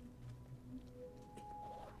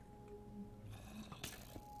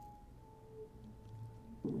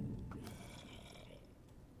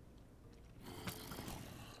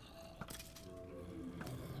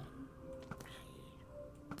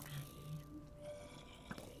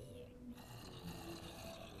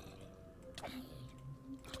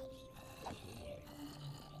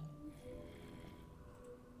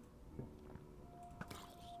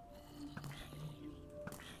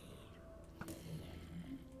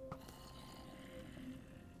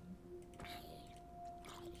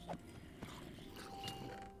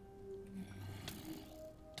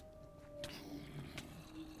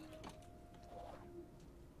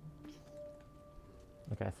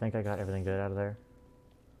 Okay, I think I got everything good out of there.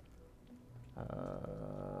 I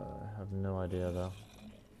have no idea though.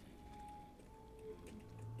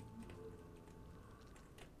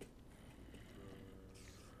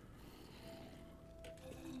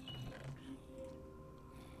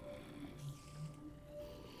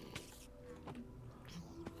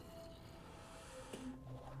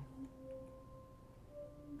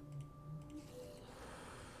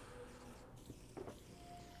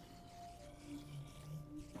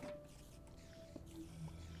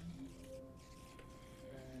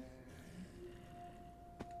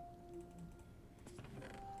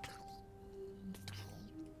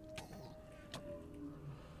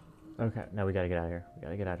 Okay, now we gotta get out of here. We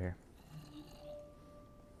gotta get out of here.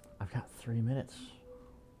 I've got 3 minutes.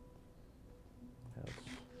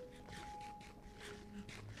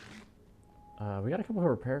 We got a couple of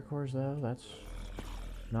repair cores though. That's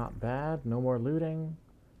not bad. No more looting.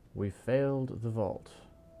 We failed the vault.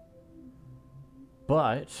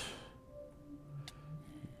 But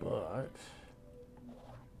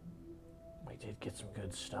we did get some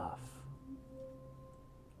good stuff.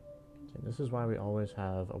 And this is why we always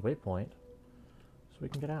have a waypoint, so we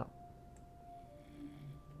can get out.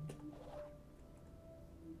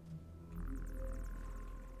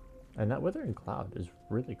 And that Withering Cloud is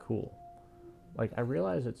really cool. Like, I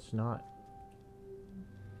realize it's not...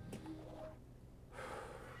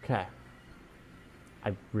 Okay.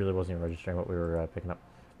 I really wasn't even registering what we were picking up.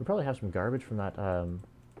 We probably have some garbage from that, I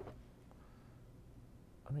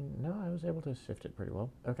mean, no, I was able to sift it pretty well.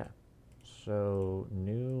 Okay. So,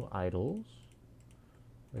 new idols.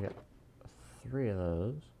 We got 3 of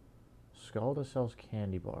those. Scalda sells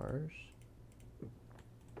candy bars.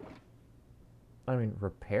 I mean,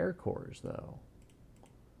 repair cores, though.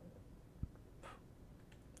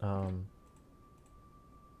 Oh,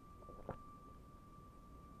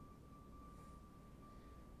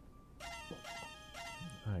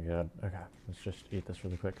 God. Okay, let's just eat this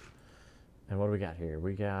really quick. And what do we got here?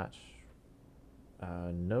 We got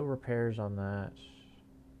no repairs on that.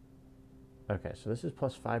 Okay, so this is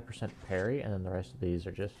plus 5% parry, and then the rest of these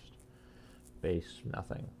are just base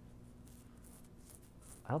nothing.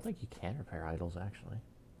 I don't think you can repair idols, actually.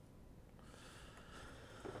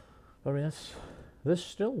 But I mean, this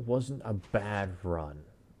still wasn't a bad run.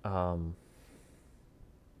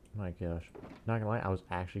 My gosh. Not gonna lie, I was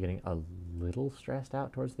actually getting a little stressed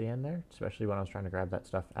out towards the end there, especially when I was trying to grab that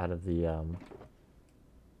stuff out of the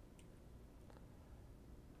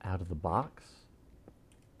box.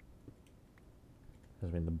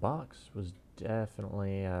 Because, I mean, the box was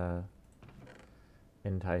definitely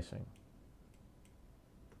enticing.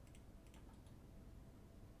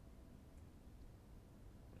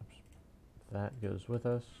 Oops. That goes with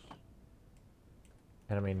us.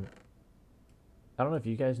 And I mean, I don't know if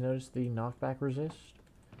you guys noticed the knockback resist,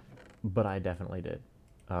 but I definitely did.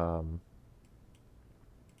 The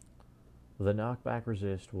knockback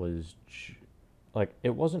resist was like,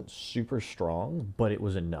 it wasn't super strong, but it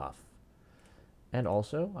was enough. And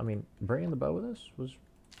also, I mean, bringing the bow with us was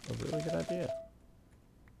a really good idea.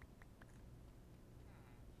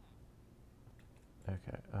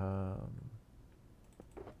 Okay, I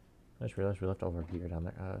just realized we left over here down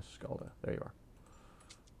there. Skalda. There you are.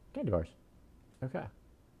 Candy bars. Okay.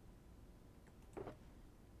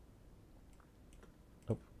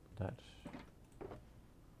 Oh, that.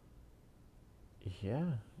 Yeah,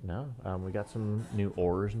 no. We got some new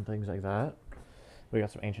ores and things like that. We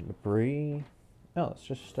got some ancient debris. No, let's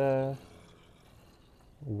just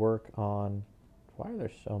work on. Why are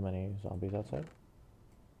there so many zombies outside?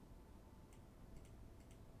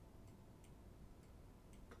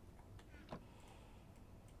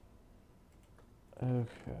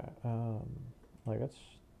 Okay. Like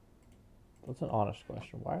that's an honest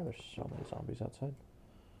question. Why are there so many zombies outside?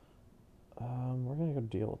 We're gonna go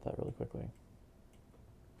deal with that really quickly.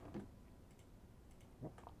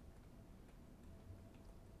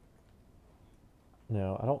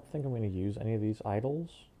 No, I don't think I'm going to use any of these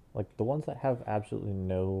idols. Like, the ones that have absolutely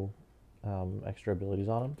no extra abilities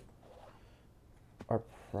on them are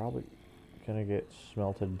probably going to get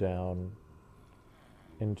smelted down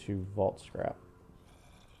into vault scrap.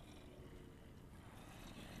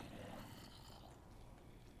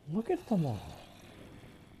 Look at them all.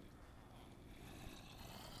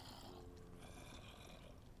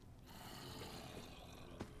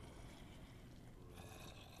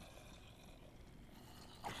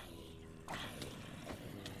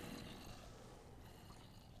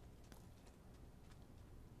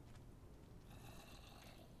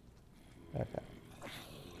 Okay.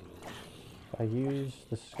 If I use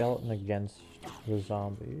the skeleton against the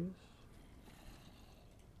zombies,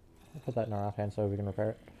 I'll put that in our offhand so we can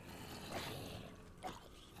repair it.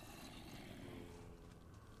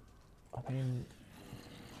 I mean,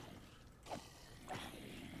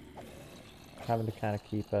 having to kind of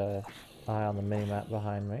keep an eye on the mini-map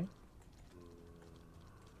behind me.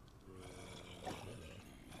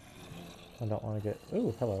 I don't want to get...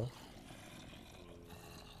 Ooh, hello.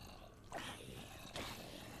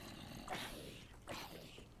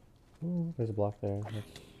 Ooh, there's a block there.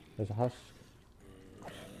 There's a house.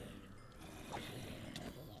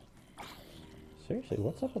 Seriously,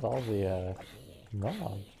 what's up with all the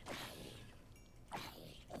mobs?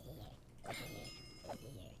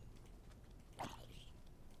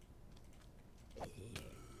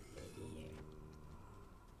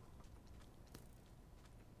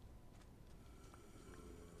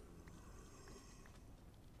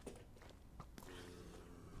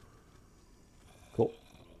 Cool.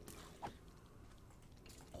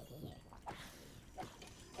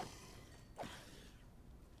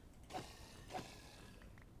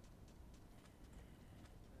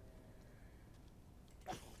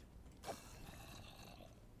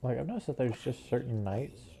 Like, I've noticed that there's just certain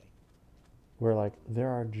nights where, like, there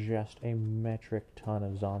are just a metric ton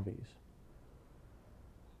of zombies.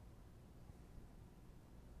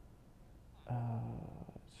 It's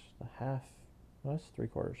a half. No, that's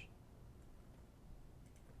 3/4.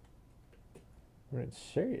 I mean,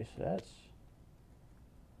 serious. That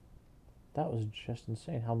was just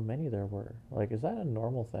insane how many there were. Like, is that a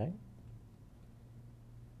normal thing?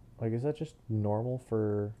 Like, is that just normal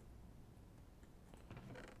for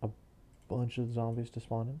a bunch of zombies to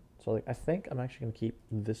spawn in? So, like, I think I'm actually going to keep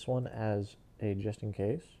this one as a just in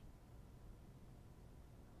case.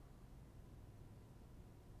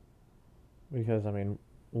 Because, I mean,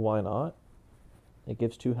 why not? It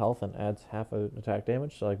gives 2 health and adds half an attack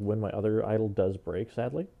damage. So, like, when my other idol does break,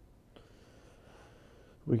 sadly,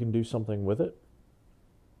 we can do something with it.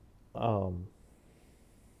 The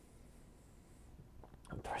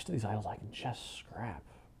rest of these idols I can just scrap.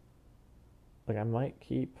 Like, I might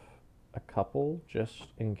keep a couple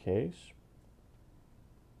just in case.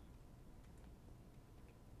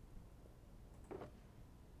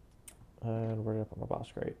 And where did I put my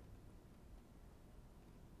boss crate?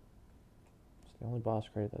 It's the only boss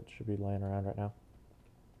crate that should be laying around right now.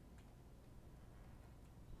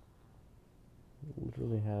 It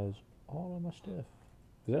literally has all of my stuff.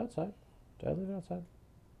 Is it outside? Did I leave it outside?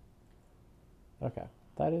 Okay.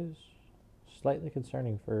 That is slightly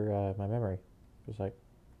concerning for my memory. Because, like,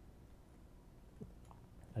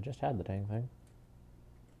 I just had the dang thing.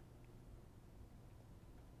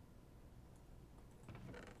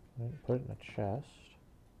 Put it in a chest.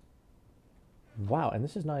 Wow, and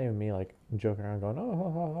this is not even me like joking around going, oh, ha,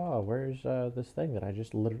 ha, ha, where's this thing that I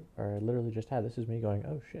just literally just had? This is me going,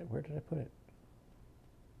 oh shit, where did I put it?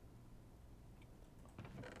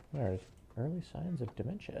 There's early signs of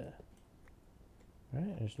dementia. All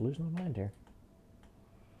right, I'm just losing my mind here.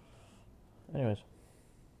 Anyways,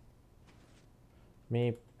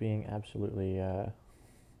 me being absolutely, or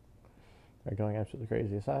going absolutely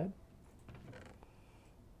crazy aside.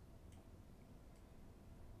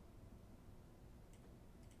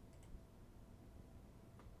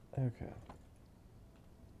 Okay.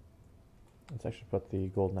 Let's actually put the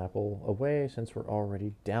golden apple away since we're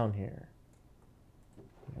already down here.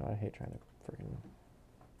 You know, I hate trying to freaking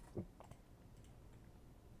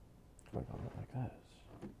click on it like that.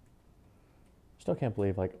 Still can't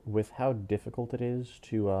believe, like, with how difficult it is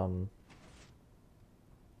to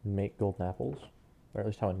make golden apples, or at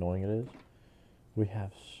least how annoying it is, we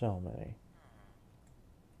have so many.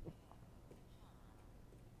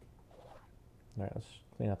 Alright, let's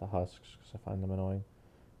clean out the husks because I find them annoying.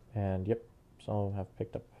 And yep, some of them have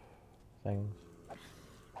picked up things.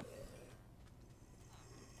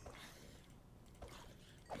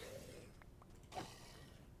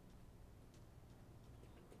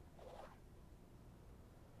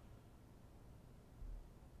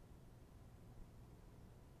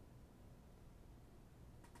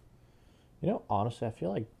 You know, honestly, I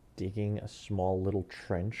feel like digging a small little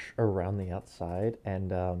trench around the outside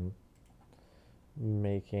and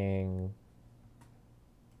making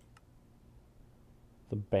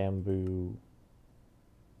the bamboo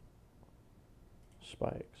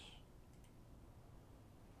spikes.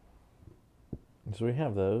 And so we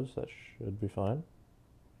have those, that should be fine.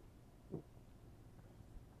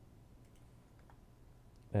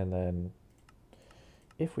 And then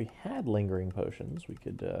if we had lingering potions, we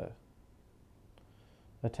could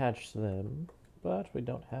attach them, but we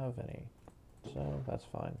don't have any, so that's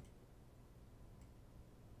fine.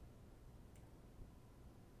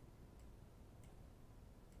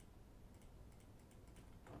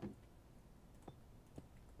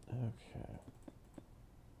 Okay.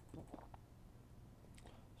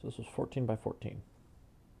 So this was 14 by 14.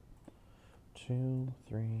 2,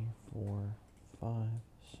 3, 4, 5,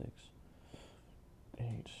 6, 8,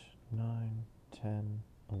 9, 10,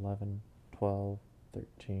 11, 12,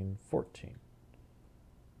 13, 14.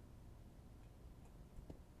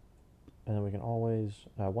 And then we can always,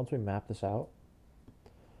 once we map this out,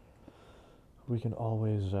 we can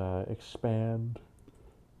always expand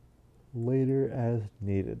later as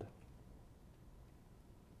needed.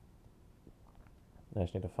 I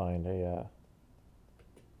just need to find a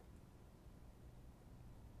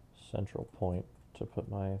central point to put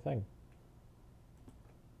my thing.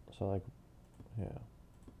 So like, yeah.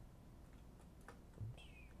 Oops.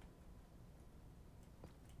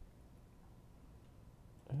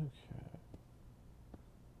 Okay.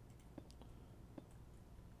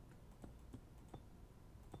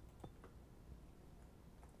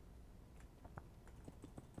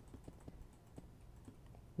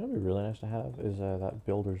 What would be really nice to have is that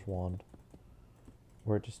builder's wand,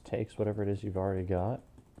 where it just takes whatever it is you've already got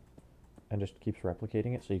and just keeps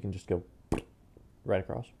replicating it, so you can just go right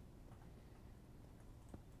across.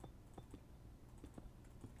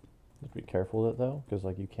 Have to be careful with it though, because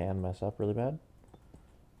like you can mess up really bad,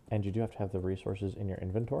 and you do have to have the resources in your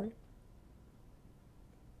inventory.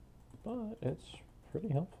 But it's pretty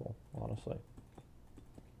helpful, honestly.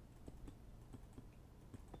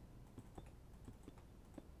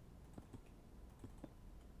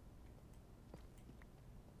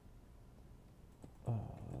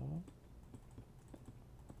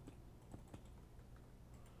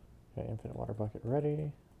 Okay, infinite water bucket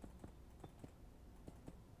ready.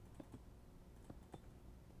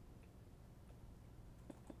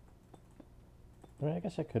 I mean, I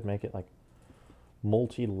guess I could make it like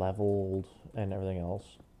multi-leveled and everything else.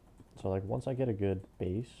 So like once I get a good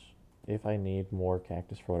base, if I need more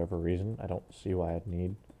cactus for whatever reason, I don't see why I'd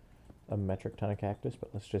need a metric ton of cactus,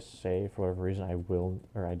 but let's just say for whatever reason I will,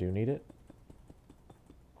 or I do need it,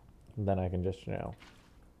 then I can just, you know,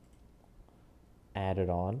 add it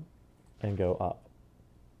on and go up.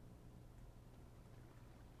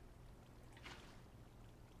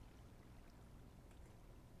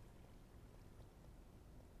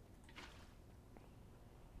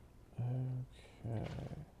 Okay.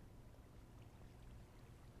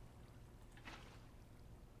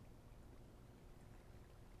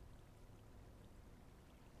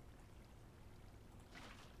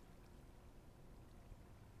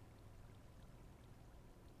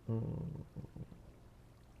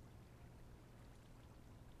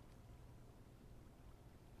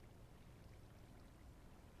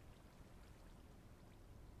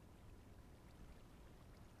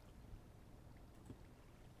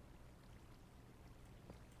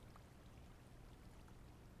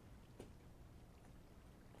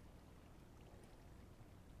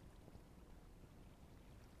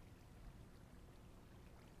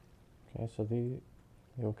 Okay, so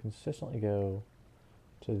you'll consistently go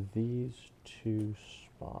to these two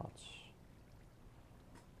spots.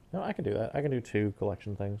 No, I can do that. I can do two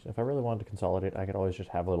collection things. If I really wanted to consolidate, I could always just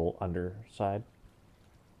have a little underside.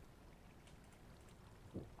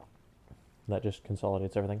 That just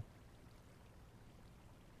consolidates everything.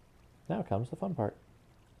 Now comes the fun part.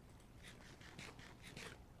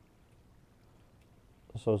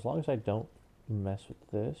 So as long as I don't mess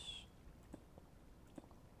with this,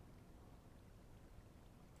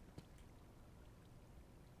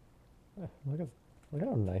 look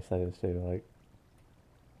how nice that is too. Like,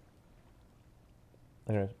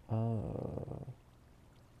 anyways,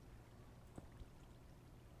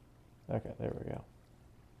 okay, there we go.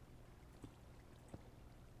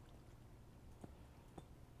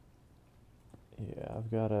 Yeah,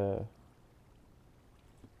 I've got a.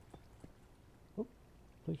 Oh,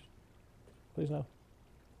 please no.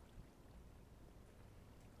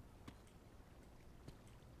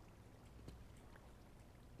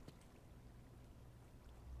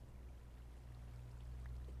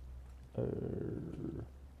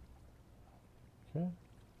 Okay.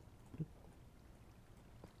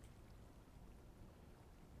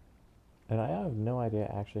 And I have no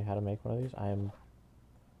idea actually how to make one of these. I am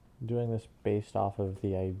doing this based off of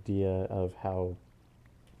the idea of how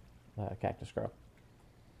cactus grow.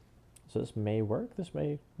 So this may work, this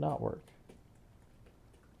may not work.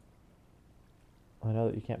 I know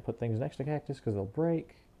that you can't put things next to cactus because they'll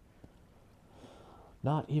break.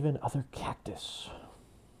 Not even other cactus.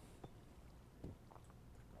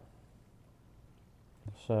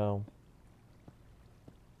 So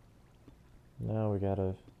now we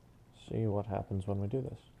gotta see what happens when we do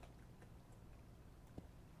this.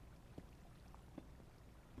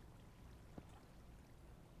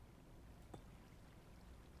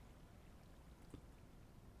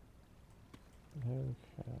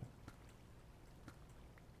 Okay.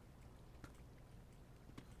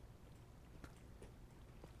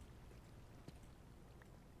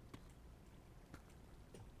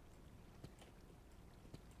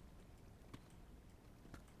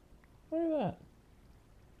 Look at that.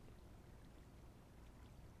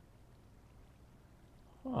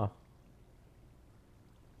 Huh.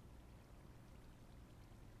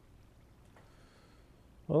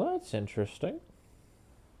 Well, that's interesting.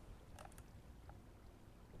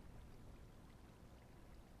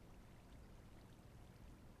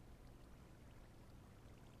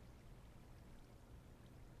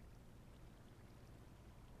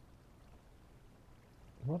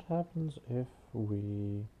 What happens if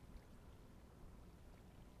we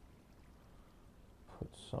put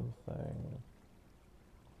something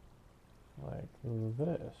like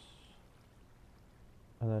this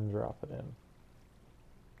and then drop it in?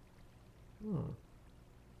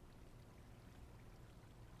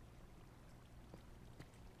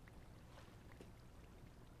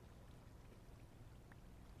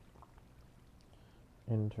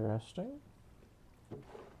 Interesting.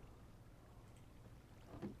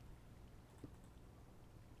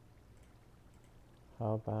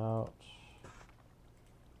 How about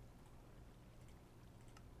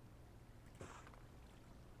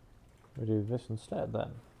we do this instead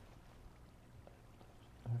then?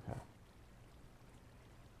 Okay.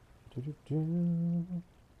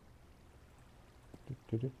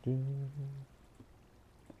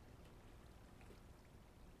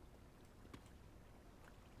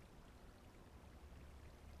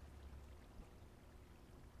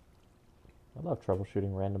 I love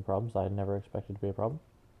troubleshooting random problems I had never expected to be a problem.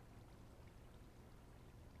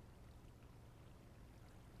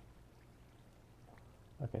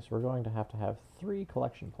 Okay, so we're going to have 3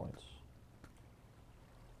 collection points.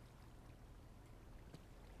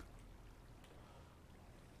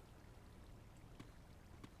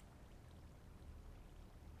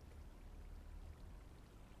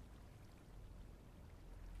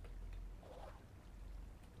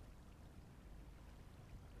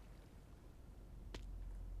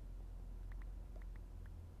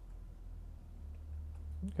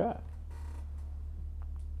 Okay.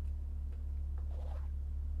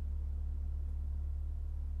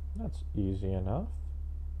 That's easy enough.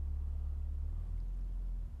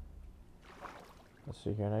 Let's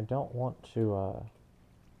see here, and I don't want to, alright,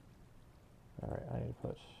 I need to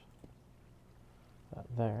put that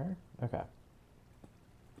there. Okay.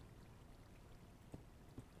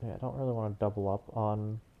 Yeah, I don't really want to double up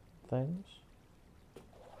on things.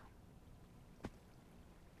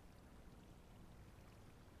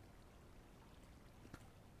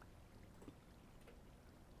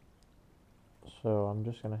 So I'm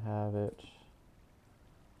just going to have it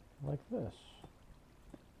like this.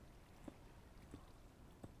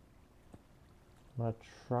 I'm gonna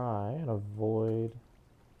try and avoid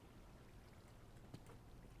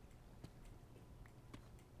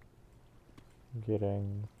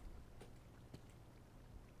getting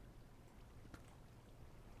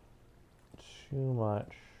too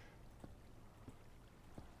much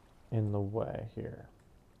in the way here.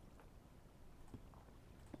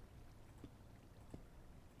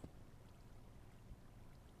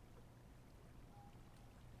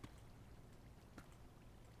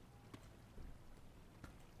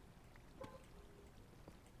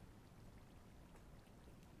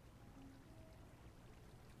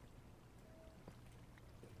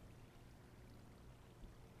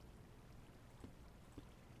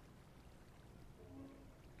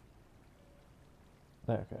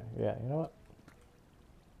 Okay, yeah, you know what?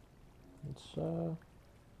 It's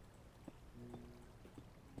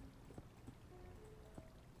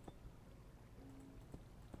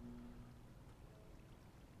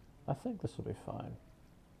I think this will be fine.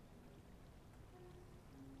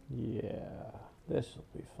 Yeah, this will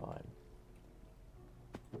be fine.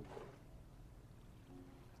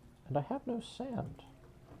 And I have no sand.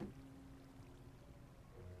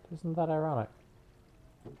 Isn't that ironic?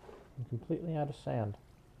 I'm completely out of sand.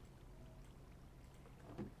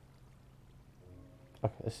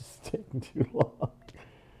 Okay, this is taking too long.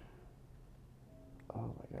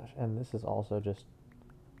 Oh my gosh, and this is also just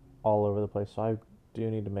all over the place, so I do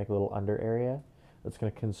need to make a little under area that's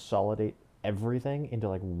going to consolidate everything into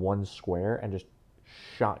like one square and just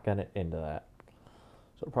shotgun it into that.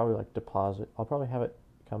 So it'll probably like deposit, I'll probably have it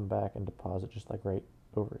come back and deposit just like right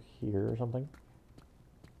over here or something.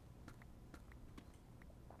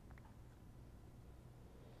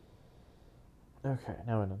 Okay,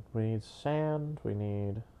 now we need sand, we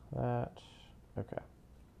need that. Okay.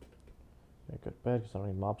 Make a good bed because I don't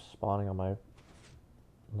need mobs spawning on my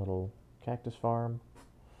little cactus farm.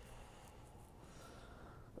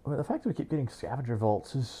 I mean, the fact that we keep getting scavenger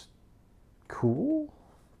vaults is cool,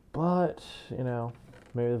 but, you know,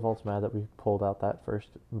 maybe the vault's mad that we pulled out that first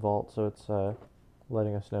vault, so it's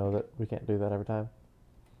letting us know that we can't do that every time.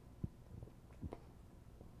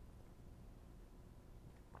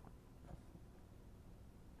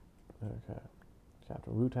 Okay.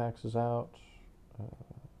 Captain Wutax is out. Uh,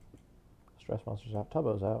 Stress Monster's out.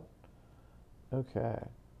 Tubbo's out. Okay.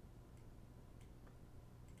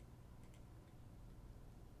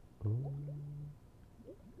 Ooh.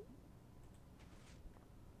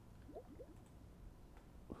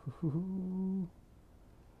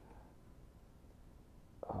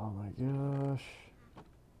 Oh my gosh.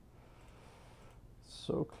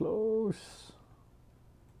 So close.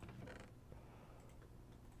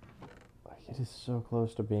 It is so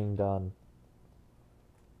close to being done.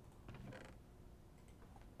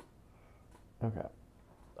 Okay.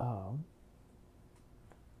 I'm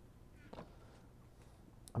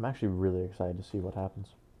actually really excited to see what happens.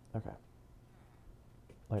 Okay.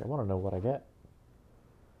 Like, I want to know what I get.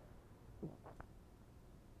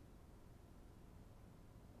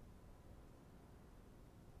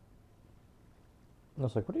 I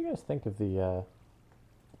was like, what do you guys think of the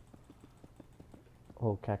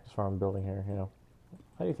little cactus farm building here, you know?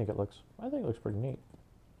 How do you think it looks? I think it looks pretty neat.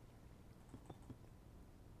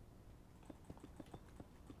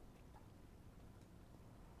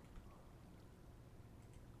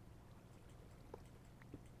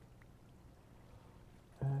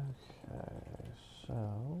 Okay,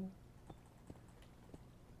 so...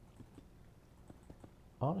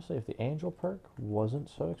 Honestly, if the angel perk wasn't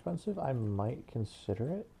so expensive, I might consider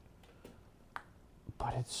it.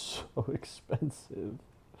 But it's so expensive.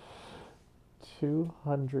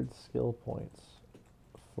 200 skill points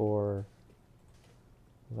for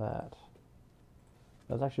that.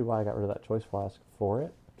 That's actually why I got rid of that choice flask for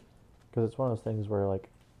it. Because it's one of those things where, like,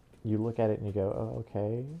 you look at it and you go, oh,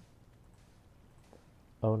 okay.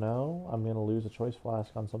 Oh no, I'm going to lose a choice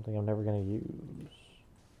flask on something I'm never going to use.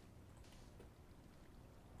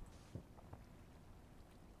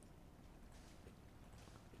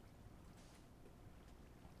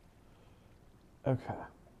 Okay.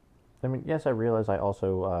 I mean, yes, I realize I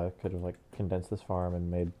also could have, like, condensed this farm and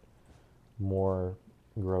made more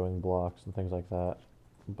growing blocks and things like that.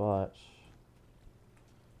 But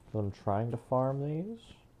I'm trying to farm these.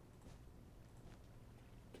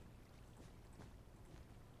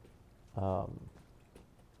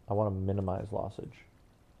 I want to minimize lossage.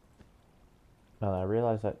 Now I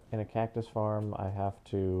realize that in a cactus farm, I have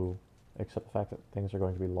to accept the fact that things are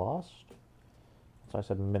going to be lost. So I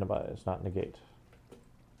said minimize, not negate.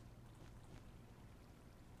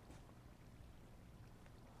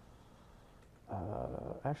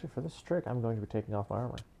 Actually, for this trick, I'm going to be taking off my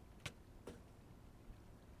armor.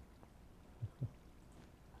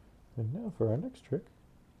 And now for our next trick.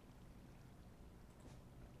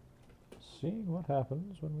 Seeing what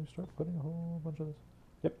happens when we start putting a whole bunch of this.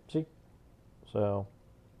 Yep, see? So...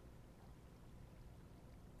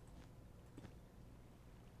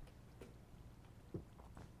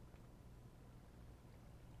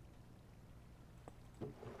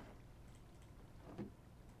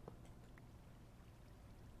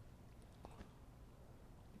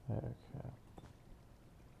 Okay.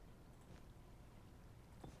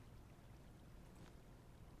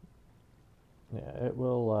 Yeah, it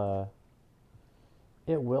will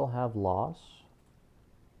have loss,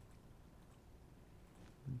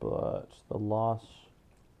 but the loss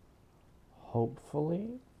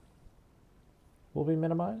hopefully will be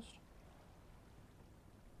minimized.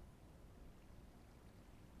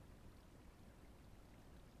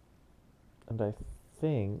 And I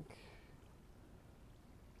think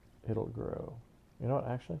it'll grow. You know what,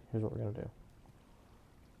 actually, here's what we're gonna do.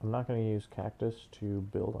 I'm not gonna use cactus to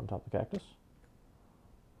build on top of cactus.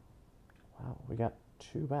 Wow, we got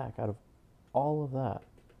 2 back out of all of that.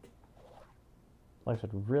 Like I said,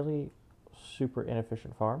 really super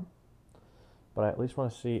inefficient farm, but I at least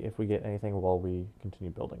want to see if we get anything while we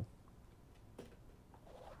continue building.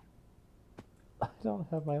 I don't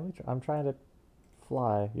have my elytra. I'm trying to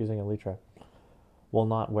fly using elytra while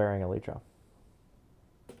not wearing elytra.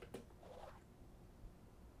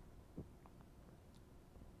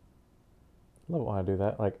 I love it when I do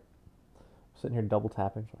that. Like, I'm sitting here double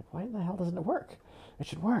tapping. Like, why in the hell doesn't it work? It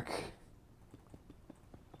should work.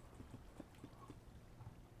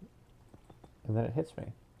 And then it hits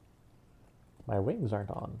me. My wings aren't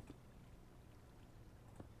on.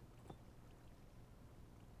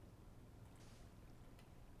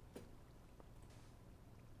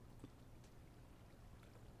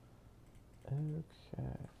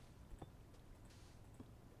 Okay.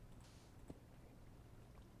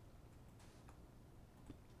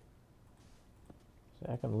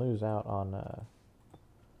 See, I can lose out on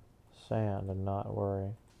sand and not worry.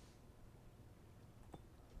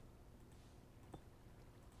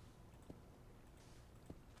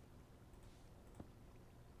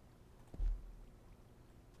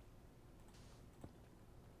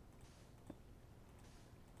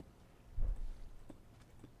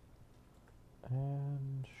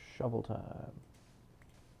 And shovel time.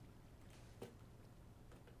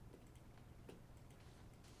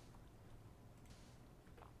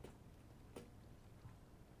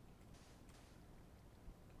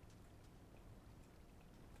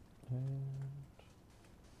 And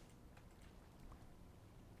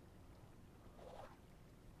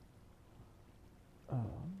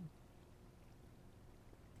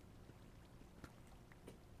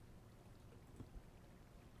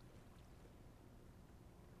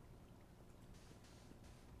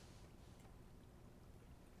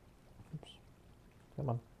oops. Come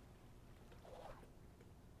on.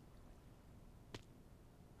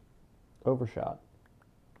 Overshot.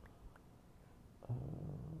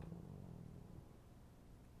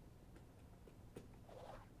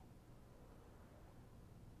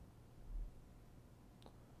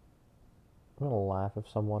 I'm gonna laugh if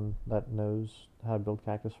someone that knows how to build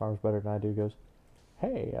cactus farms better than I do goes,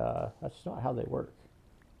 hey, that's not how they work.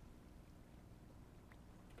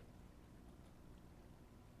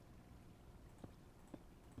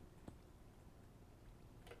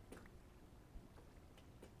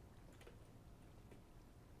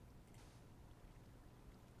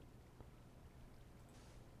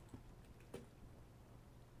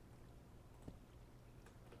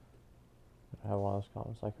 I have one of those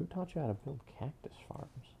comments like, who taught you how to build cactus farms?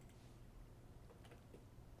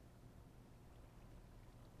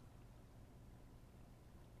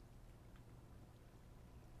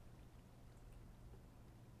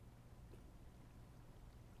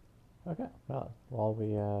 Okay, well, while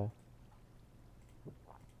we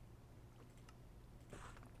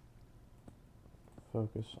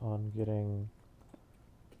focus on getting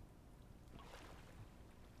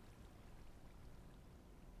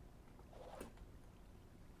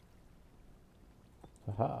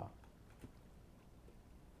aha.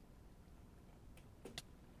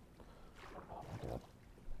 Oh my god.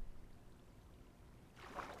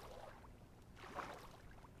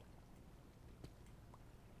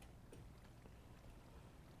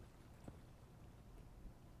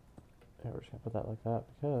 Yeah, we're just gonna put that like that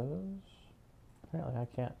because apparently I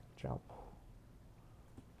can't jump.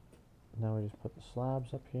 Now we just put the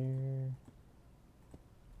slabs up here.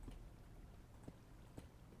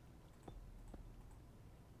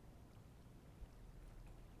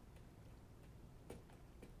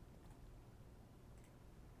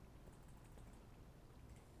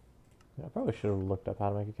 I probably should have looked up how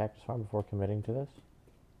to make a cactus farm before committing to this.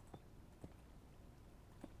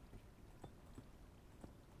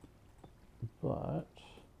 But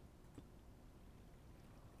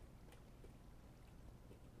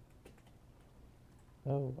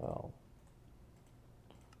oh well.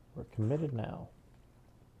 We're committed now.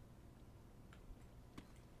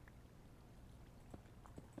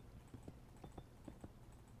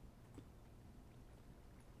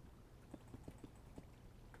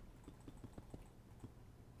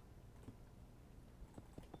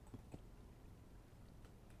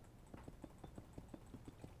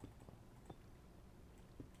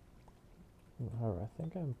 However, I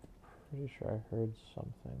think I'm pretty sure I heard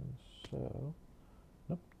something, so...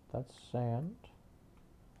 Nope, that's sand.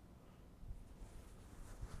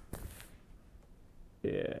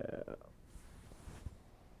 Yeah.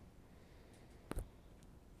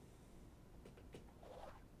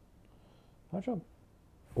 How'd you...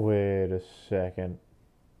 Wait a second.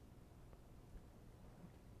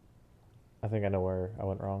 I think I know where I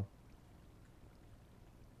went wrong.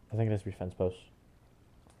 I think it has to be fence posts.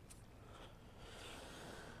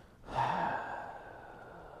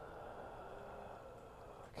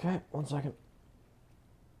 Okay, 1 second.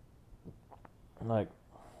 Like,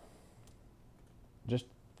 just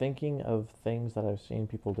thinking of things that I've seen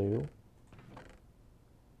people do,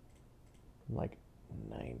 I'm like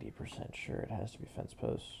 90% sure it has to be fence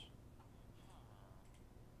posts.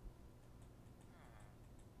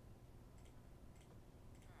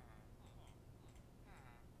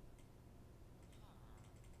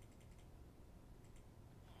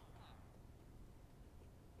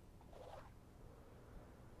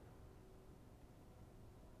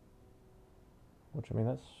 Which, I mean,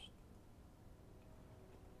 it's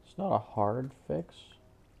not a hard fix.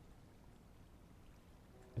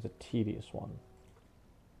 It's a tedious one.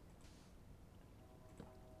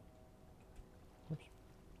 Oops.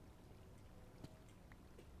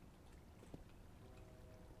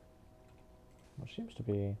 Which seems to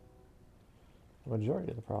be the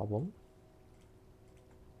majority of the problem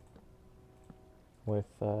with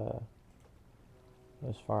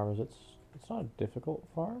this farm is it's not a difficult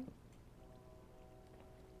farm.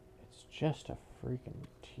 It's just a freaking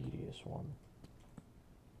tedious one.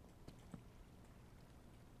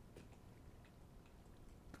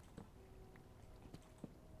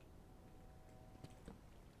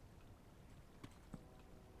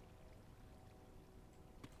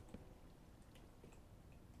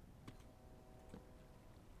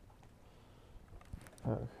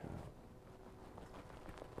 Okay.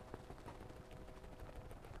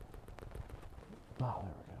 Oh,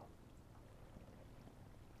 there we go.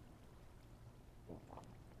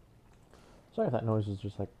 Sorry if that noise is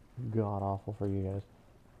just like god awful for you guys.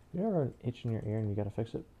 You ever an itch in your ear and you gotta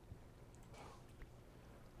fix it?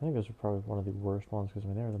 I think those are probably one of the worst ones because I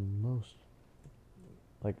mean they're the most,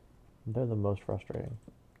 like, they're the most frustrating.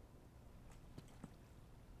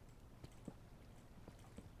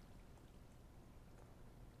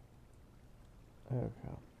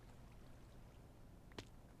 Okay.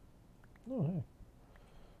 Oh hey.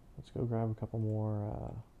 Let's go grab a couple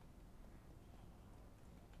more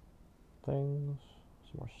things,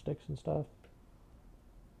 some more sticks and stuff.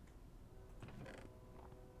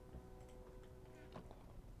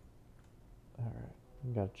 Alright,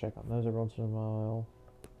 you gotta check on those every once in a while.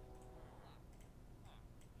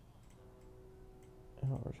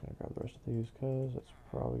 And we're just gonna grab the rest of these because it's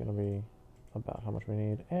probably gonna be about how much we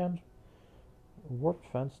need. And warped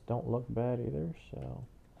fence don't look bad either, so.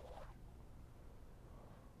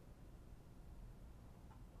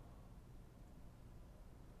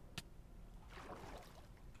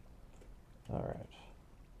 Alright.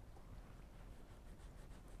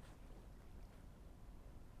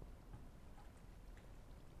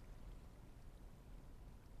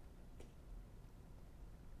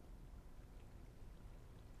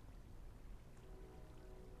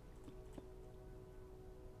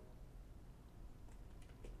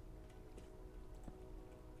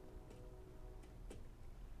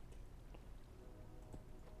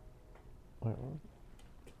 Wait,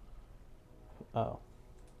 oh.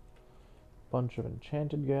 Bunch of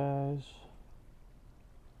enchanted guys.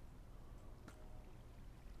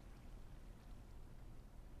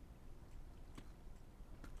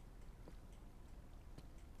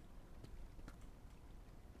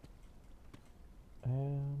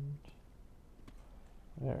 And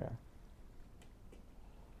there we are.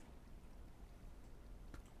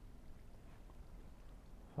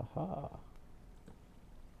 Haha.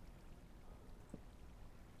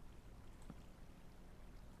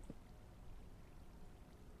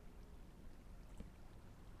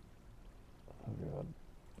 Oh god.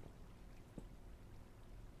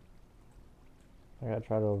 I gotta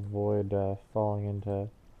try to avoid falling into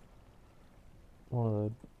one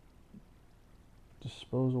of the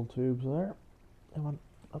disposal tubes there. Come on,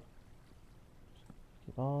 up.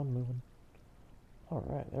 Keep on moving.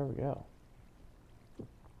 Alright, there we go.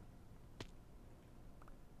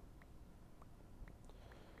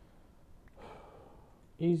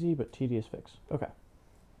 Easy but tedious fix. Okay.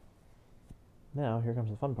 Now, here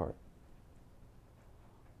comes the fun part.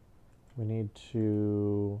 We need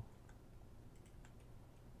to...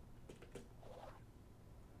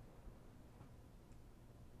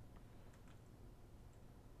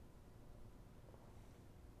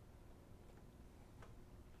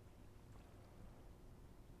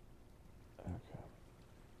 Okay.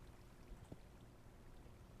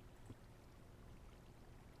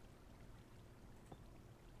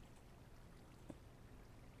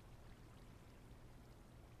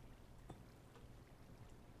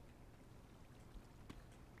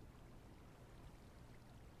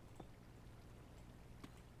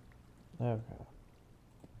 Okay.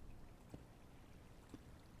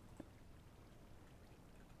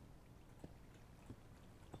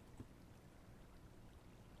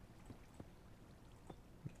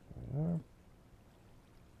 There we are.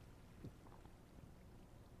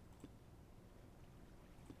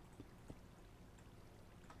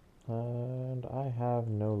 And I have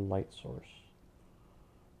no light source.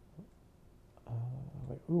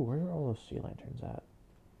 Wait, ooh, where are all those sea lanterns at?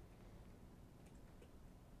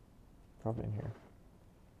 Probably in here.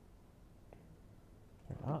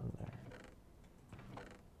 They're not in there.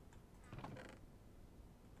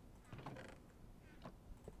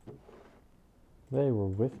 They were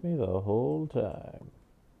with me the whole time.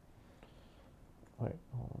 Wait,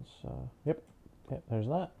 let's, yep, there's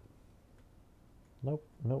that. Nope,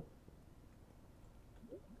 nope.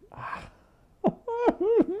 Ah.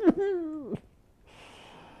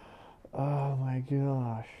 Oh my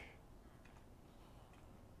gosh.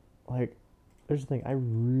 Like, there's the thing, I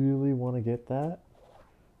really want to get that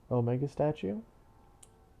Omega statue.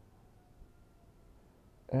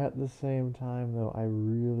 At the same time, though, I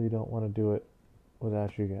really don't want to do it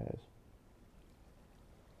without you guys.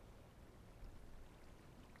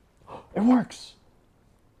 It works!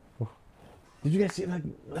 Did you guys see that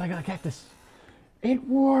I got a cactus? It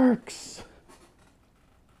works!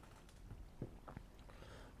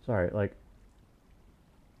 Sorry, like,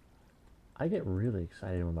 I get really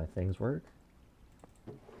excited when my things work.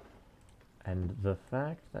 And the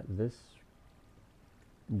fact that this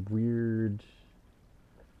weird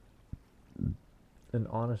and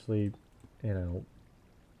honestly, you know,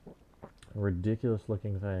 ridiculous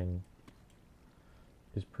looking thing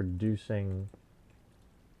is producing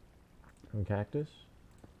a cactus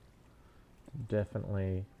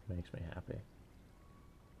definitely makes me happy.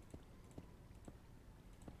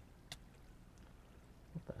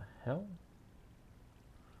 What the hell?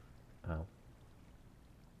 Oh.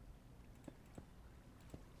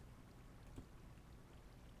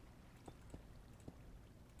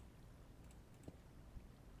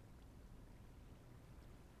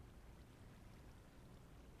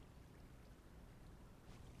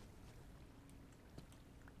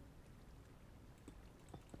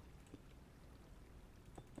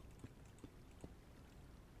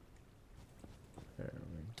 There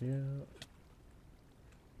we go.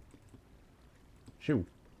 Shoo.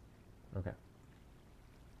 Okay.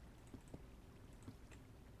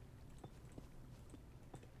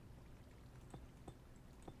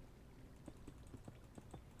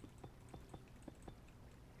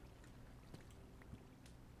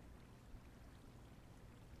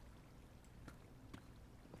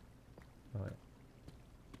 All right.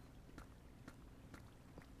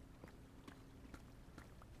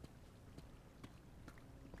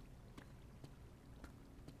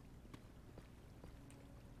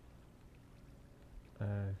 Okay.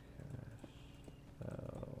 So.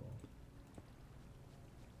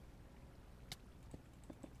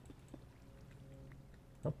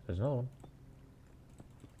 Oh, there's another one.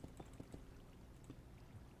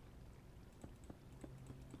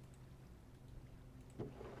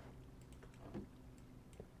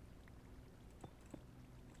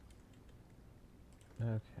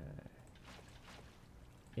 Okay.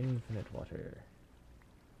 Infinite water.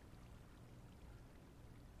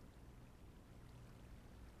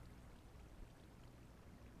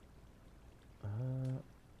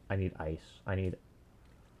 I need ice.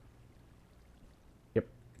 Yep,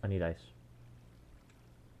 I need ice.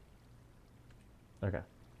 Okay.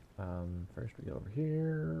 First we go over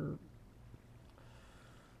here.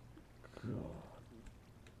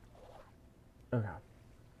 Okay.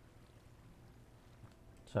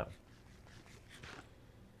 So.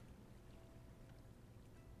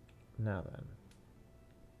 Now then.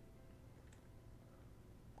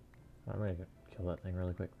 I'm gonna kill that thing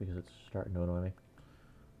really quick because it's starting to annoy me.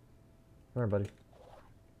 Come here, buddy.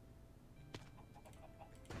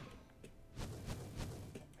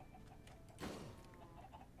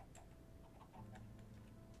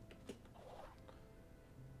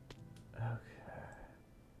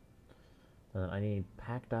 I need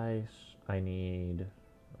packed ice. I need...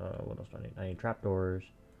 what else do I need? I need trapdoors.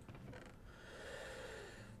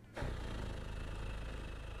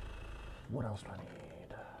 What else do I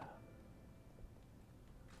need?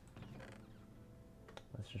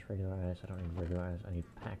 That's just regular ice. I don't need regular ice. I need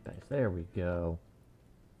packed ice. There we go.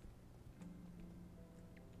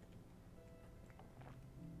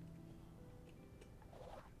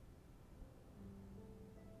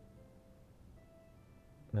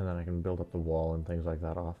 And then I can build up the wall and things like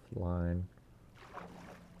that offline.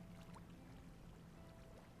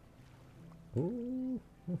 Ooh,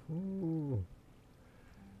 ooh.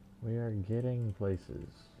 We are getting places.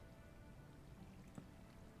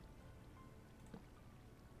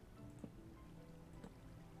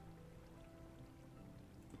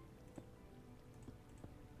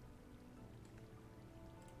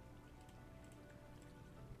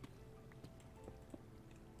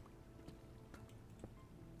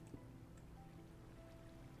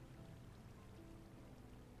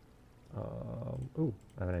 Ooh,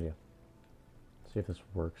 I have an idea. See if this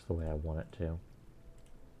works the way I want it to.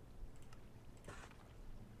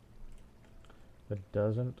 If it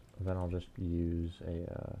doesn't, then I'll just use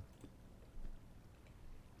a,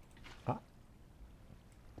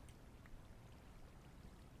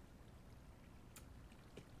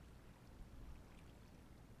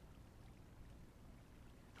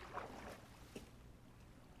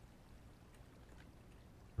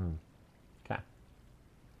 Okay.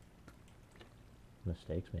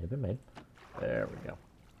 Mistakes may have been made. There we go.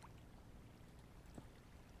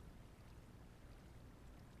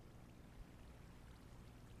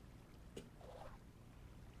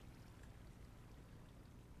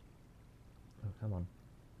 Oh, come on.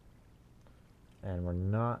 And we're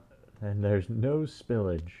not... And there's no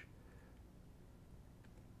spillage.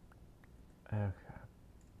 Okay.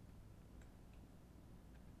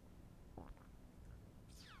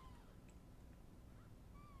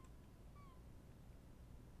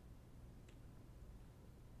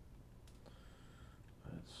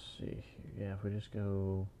 Let's see here. Yeah, if we just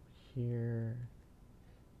go here.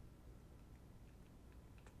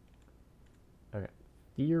 Okay.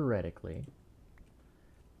 Theoretically,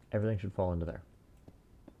 everything should fall into there.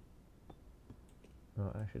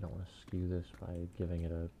 Oh, I actually don't want to skew this by giving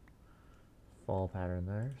it a fall pattern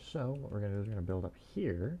there. So what we're going to do is we're going to build up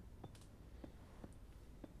here.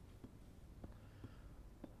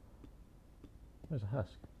 There's a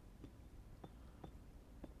husk.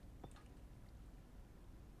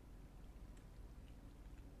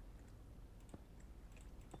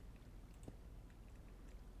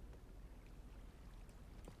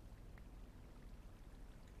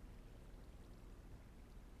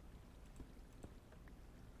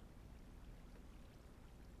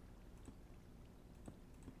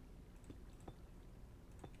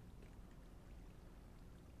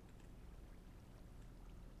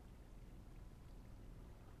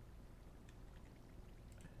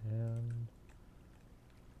 And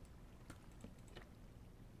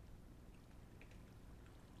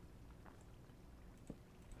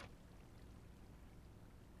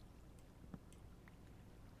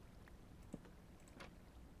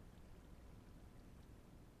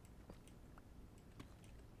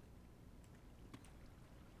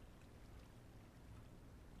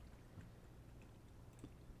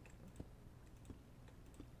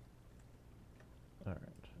all right,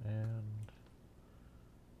 and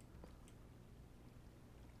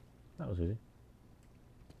that was easy.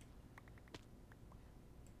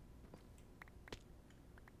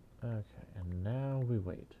 Okay, and now we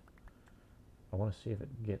wait. I want to see if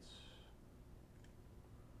it gets...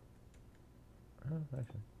 Oh,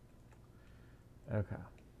 actually. Okay.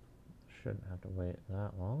 Shouldn't have to wait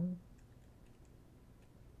that long.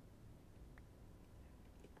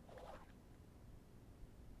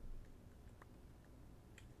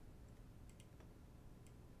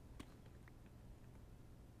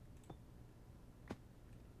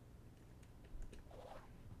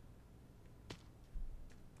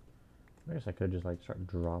 I guess I could just like start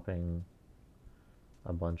dropping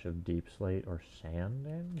a bunch of deep slate or sand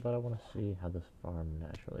in, but I want to see how this farm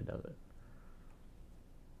naturally does it.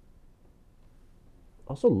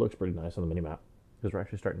 Also looks pretty nice on the minimap because we're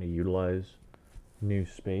actually starting to utilize new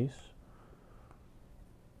space.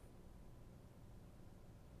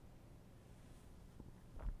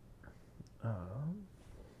 Um,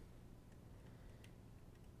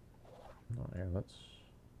 oh, here, let's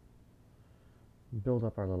build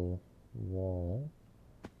up our little wall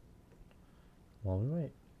while we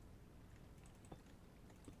wait.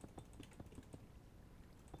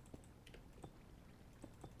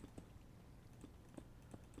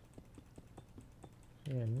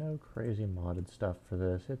 Yeah, no crazy modded stuff for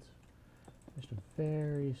this. It's just a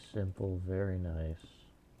very simple, very nice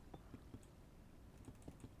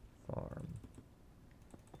farm.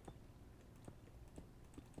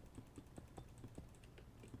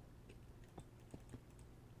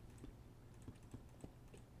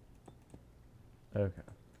 Okay,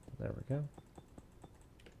 there we go.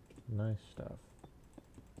 Nice stuff.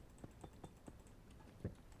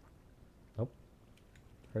 Oh,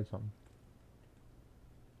 heard something.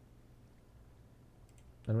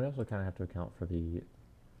 And we also kind of have to account for the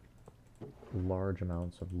large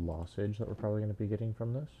amounts of lossage that we're probably going to be getting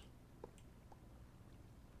from this.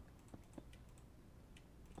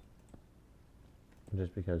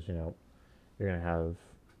 Just because, you know, you're going to have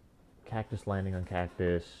cactus landing on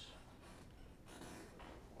cactus.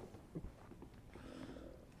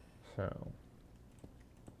 So,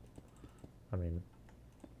 I mean,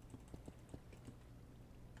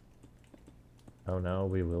 oh no,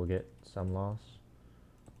 we will get some loss.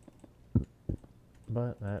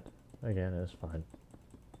 But that, again, is fine.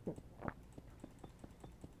 Okay.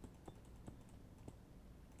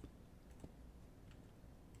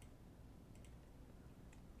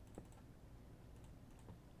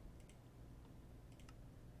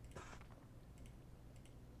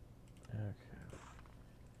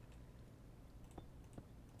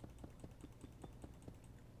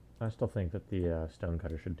 I still think that the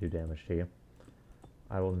stonecutter should do damage to you.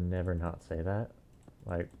 I will never not say that.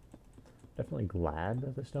 Like, definitely glad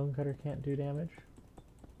that the stonecutter can't do damage.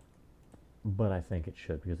 But I think it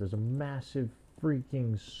should, because there's a massive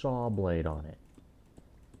freaking saw blade on it.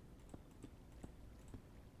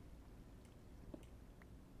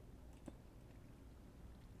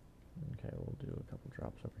 Okay, we'll do a couple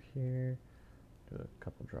drops over here. Do a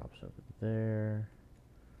couple drops over there.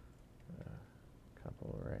 A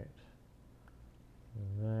couple right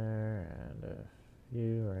there, and a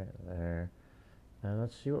few right there. And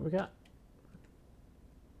let's see what we got.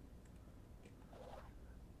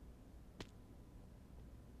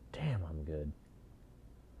 Damn, I'm good.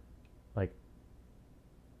 Like,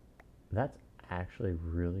 that's actually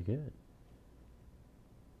really good.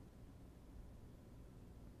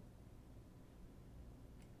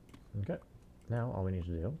 Okay, now all we need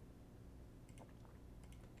to do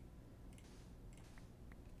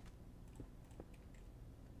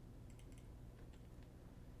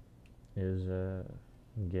is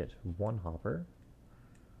get one hopper,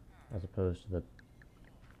 as opposed to the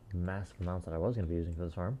massive amounts that I was going to be using for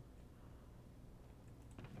this farm.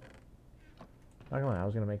 Not gonna lie, I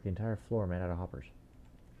was going to make the entire floor made out of hoppers.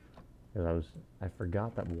 Because I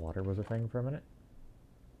forgot that water was a thing for a minute.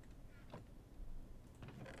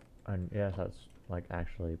 And yes, that's like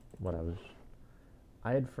actually what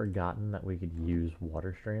I had forgotten that we could use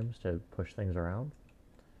water streams to push things around.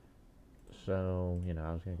 So, you know,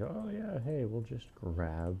 I was going to go, oh yeah, hey, we'll just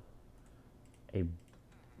grab a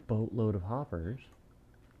boatload of hoppers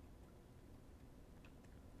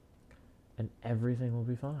and everything will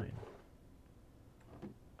be fine.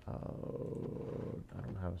 Oh, I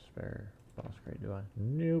don't have a spare boss crate, do I?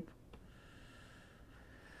 Nope.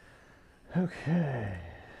 Okay.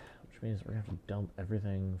 Which means we're going to have to dump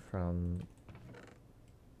everything from...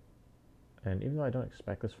 And even though I don't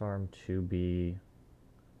expect this farm to be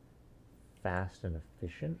fast and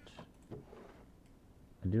efficient,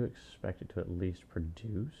 I do expect it to at least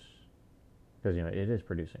produce. Because, you know, it is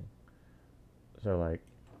producing. So, like,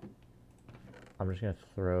 I'm just going to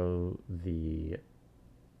throw the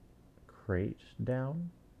crate down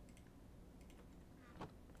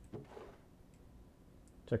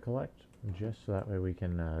to collect, just so that way we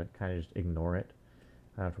can kind of just ignore it.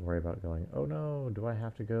 I don't have to worry about going, oh no, do I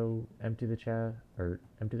have to go empty the chest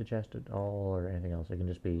at all or anything else. It can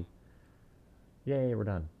just be, yay, we're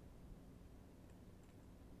done.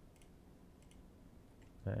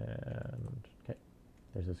 And, okay,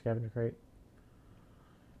 there's the scavenger crate.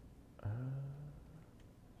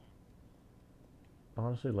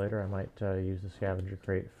 Honestly, later I might use the scavenger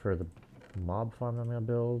crate for the mob farm I'm going to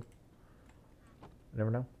build. Never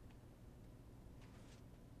know.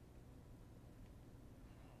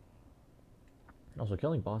 Also,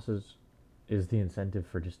 killing bosses is the incentive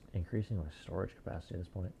for just increasing my storage capacity at this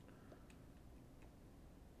point.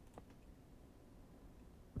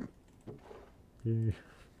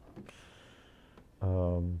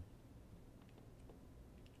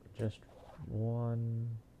 Just one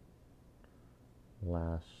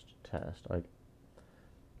last test. Like,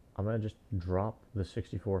 I'm gonna just drop the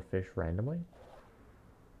 64 fish randomly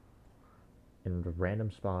in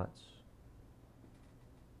random spots.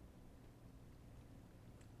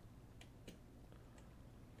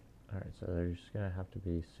 Alright, so there's just gonna have to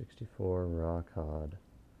be 64 raw cod.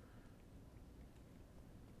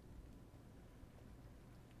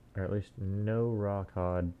 Or at least no raw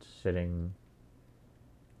cod sitting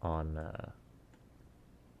on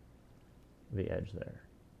the edge there.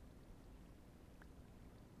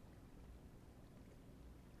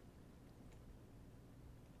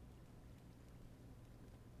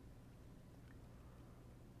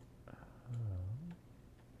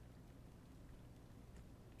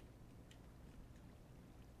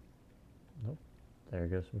 Nope. There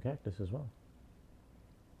goes some cactus as well.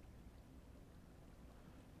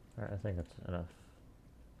 Alright, I think that's enough.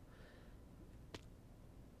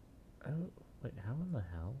 Oh, wait, how in the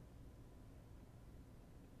hell?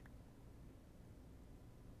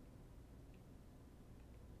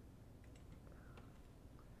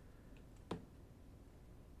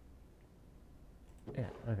 Yeah,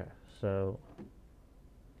 okay, so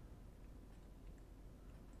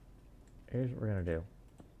here's what we're gonna do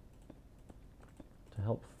to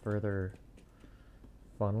help further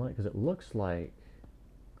funnel it, because it looks like,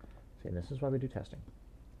 see, and this is why we do testing.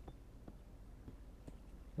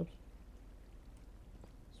 Oops.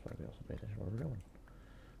 That's why we also pay attention to where we're going.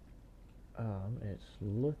 It's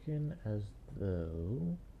looking as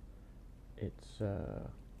though it's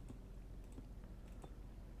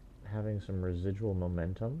having some residual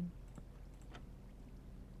momentum.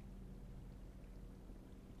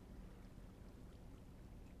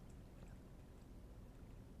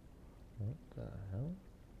 What the hell?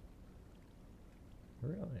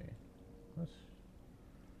 Really? That's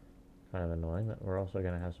kind of annoying that we're also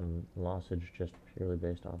going to have some lossage just purely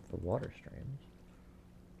based off the water streams.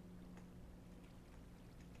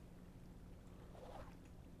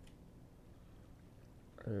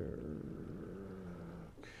 Okay.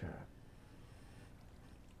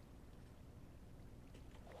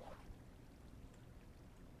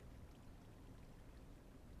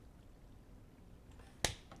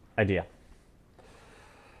 Idea.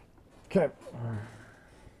 Okay.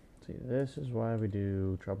 See, this is why we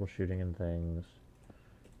do troubleshooting and things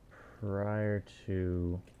prior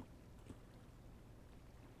to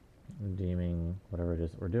deeming whatever it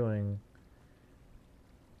is that we're doing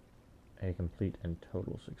a complete and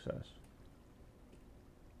total success.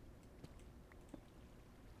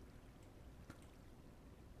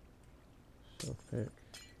 So pick.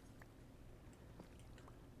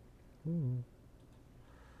 Ooh.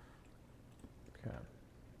 Okay.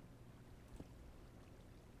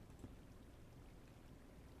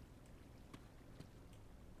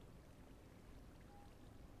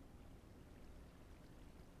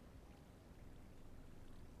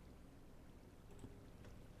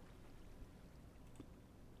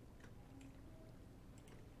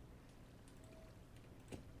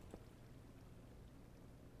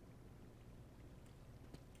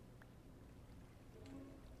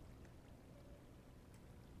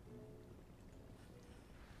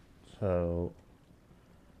 So,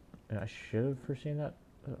 I should have foreseen that.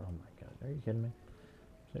 Oh my god, are you kidding me?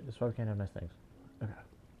 This is why we can't have nice things. Okay.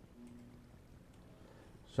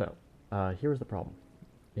 So, here was the problem.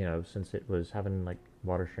 You know, since it was having like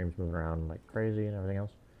water streams moving around like crazy and everything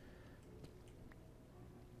else,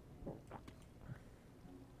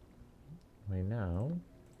 we now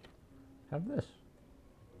have this.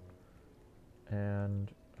 And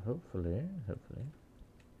hopefully,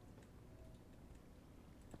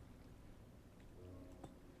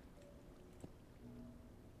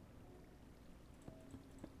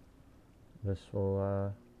 this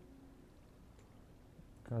will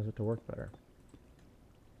cause it to work better.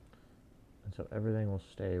 And so everything will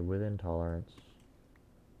stay within tolerance.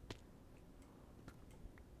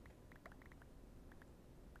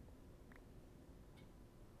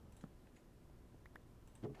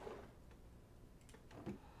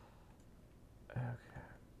 Okay.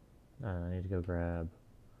 Now I need to go grab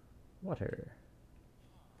water.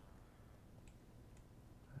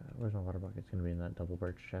 Where's my water bucket? It's going to be in that double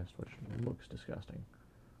birch chest, which looks disgusting.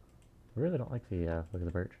 I really don't like the look of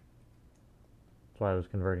the birch. That's why I was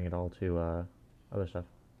converting it all to other stuff.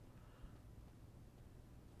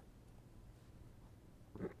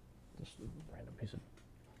 Just a random piece of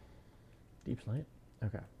deep slate.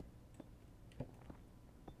 Okay.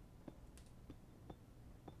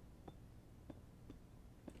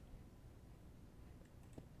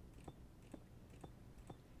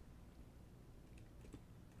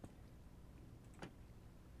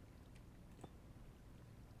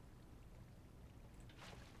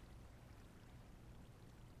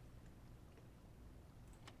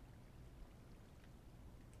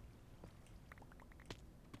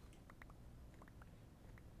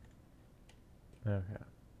 Okay.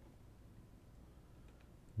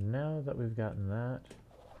 Now that we've gotten that,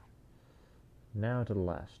 now to the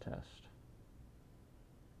last test.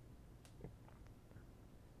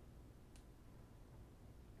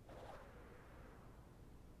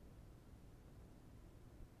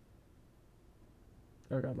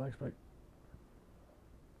 Oh god, black spike.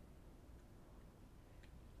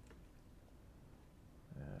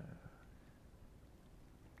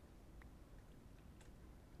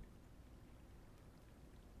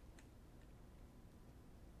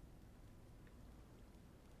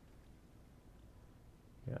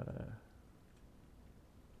 Gotta...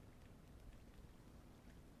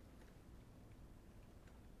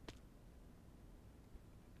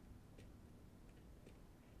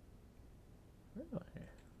 Really?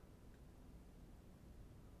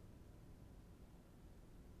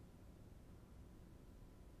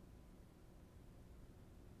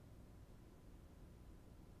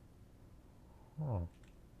 Oh.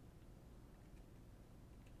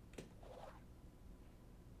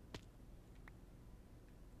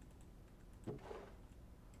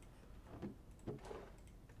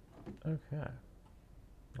 Okay.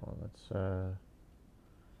 Well, let's, are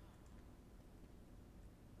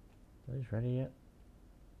these ready yet?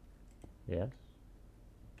 Yes.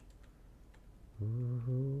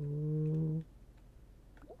 Ooh.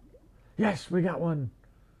 Yes, we got one!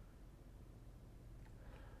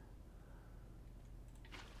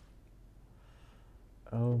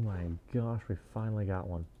 Oh my gosh, we finally got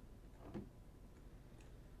one.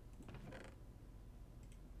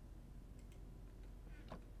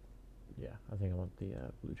 Yeah, I think I want the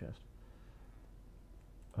blue chest.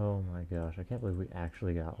 Oh my gosh, I can't believe we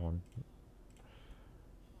actually got one.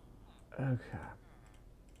 Okay.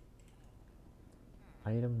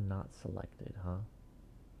 Item not selected, huh?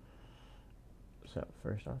 So,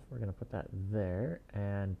 first off, we're going to put that there.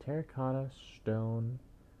 And terracotta, stone,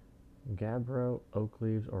 gabbro, oak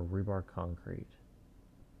leaves, or rebar concrete.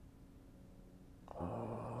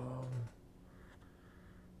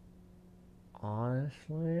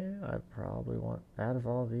 Honestly, I probably want, out of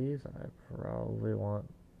all these, I probably want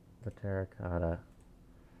the terracotta.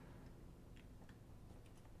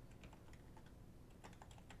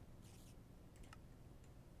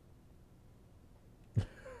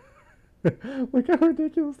 Look how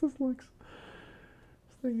ridiculous this looks.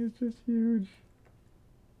 This thing is just huge.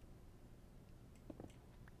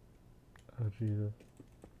 Oh, Jesus.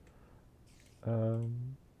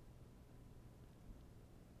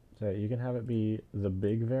 So you can have it be the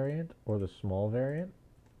big variant or the small variant.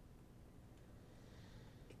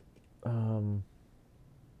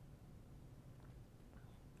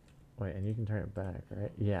 Wait, and you can turn it back,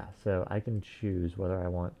 right? Yeah, so I can choose whether I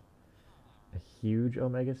want a huge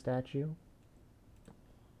Omega statue.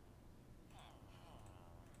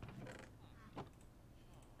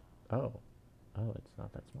 Oh. Oh, it's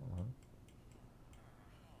not that small, huh?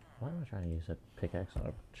 Why am I trying to use a pickaxe on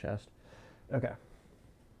a chest? Okay.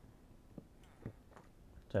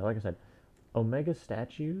 So, like I said, Omega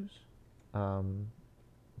statues, I'm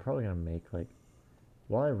probably going to make, like,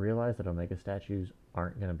 while I realize that Omega statues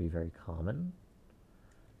aren't going to be very common,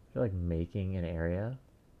 I feel like making an area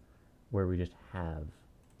where we just have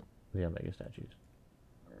the Omega statues.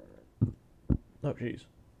 Oh, jeez.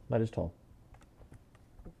 That is tall.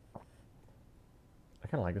 I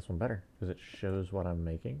kind of like this one better because it shows what I'm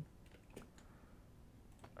making.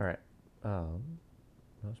 Alright.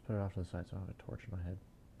 Let's put it off to the side so I don't have a torch in my head.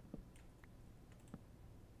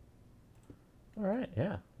 Alright,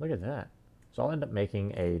 yeah. Look at that. So I'll end up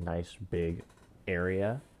making a nice big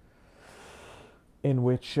area in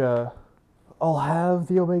which I'll have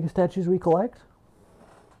the Omega statues we collect.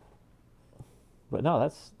 But no,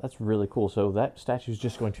 that's really cool. So that statue is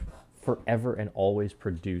just going to forever and always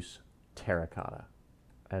produce terracotta.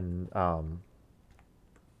 And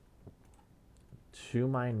to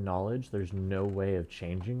my knowledge, there's no way of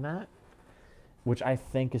changing that, which I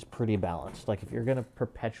think is pretty balanced. Like, if you're going to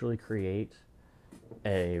perpetually create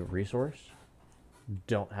a resource,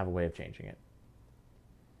 don't have a way of changing it.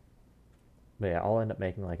 But yeah, I'll end up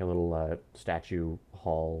making like a little statue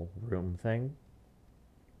hall room thing.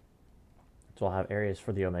 So I'll have areas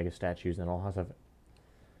for the Omega statues, and I'll have...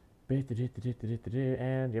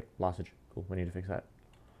 And, yep, lossage. Cool, we need to fix that.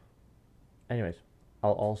 Anyways,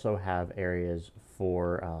 I'll also have areas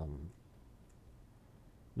for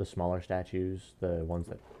the smaller statues, the ones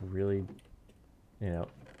that really, you know,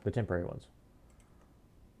 the temporary ones.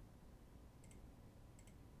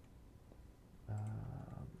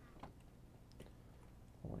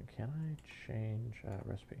 Can I change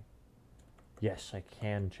recipe? Yes, I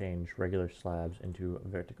can change regular slabs into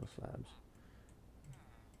vertical slabs.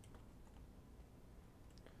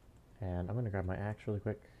 And I'm going to grab my axe really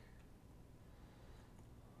quick.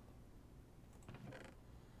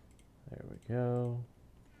 There we go.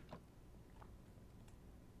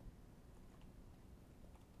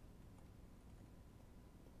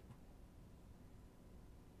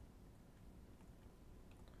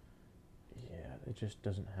 Yeah, it just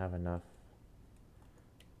doesn't have enough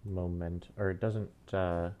moment, or it doesn't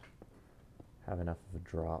have enough of a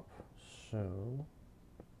drop. So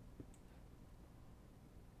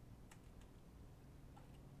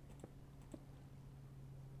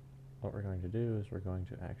what we're going to do is we're going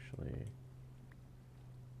to actually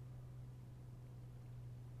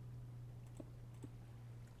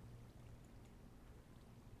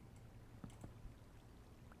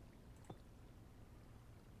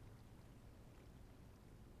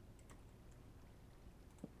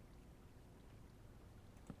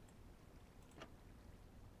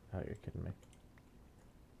oh, you're kidding me.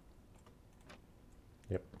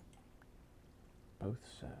 Yep. Both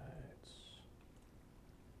sides.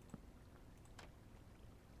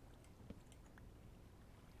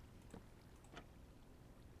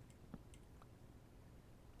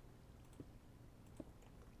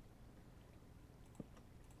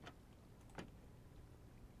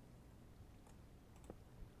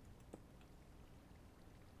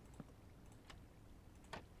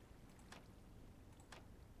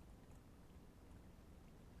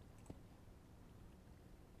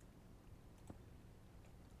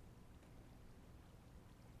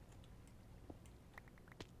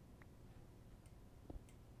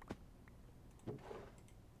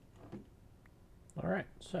 All right,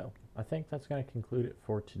 so I think that's going to conclude it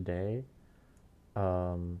for today.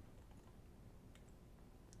 Honestly,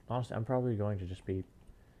 I'm probably going to just be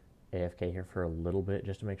AFK here for a little bit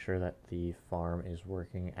just to make sure that the farm is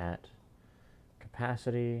working at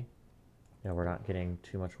capacity. You know, we're not getting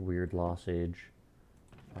too much weird lossage.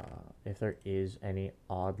 If there is any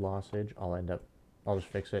odd lossage, I'll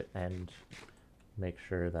just fix it and make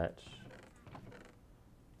sure that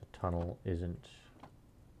the tunnel isn't.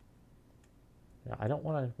 Yeah, I don't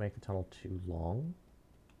want to make the tunnel too long.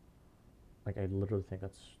 Like, I literally think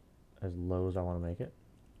that's as low as I want to make it.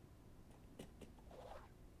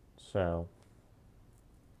 So,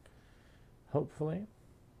 hopefully,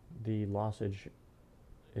 the lossage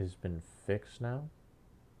has been fixed now.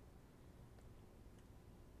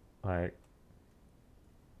 I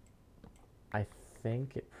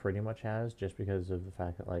think it pretty much has, just because of the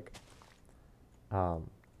fact that, like,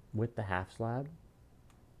 with the half slab,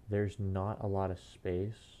 there's not a lot of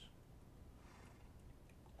space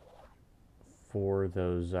for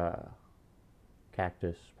those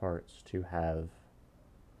cactus parts to have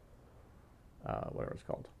whatever it's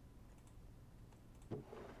called. All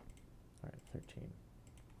right, 13.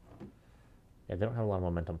 Yeah, they don't have a lot of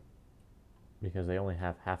momentum because they only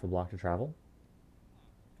have half a block to travel.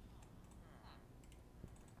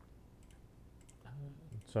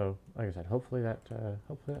 So, like I said, hopefully that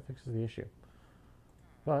fixes the issue.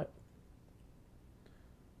 But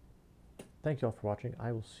thank you all for watching.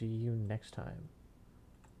 I will see you next time.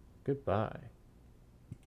 Goodbye.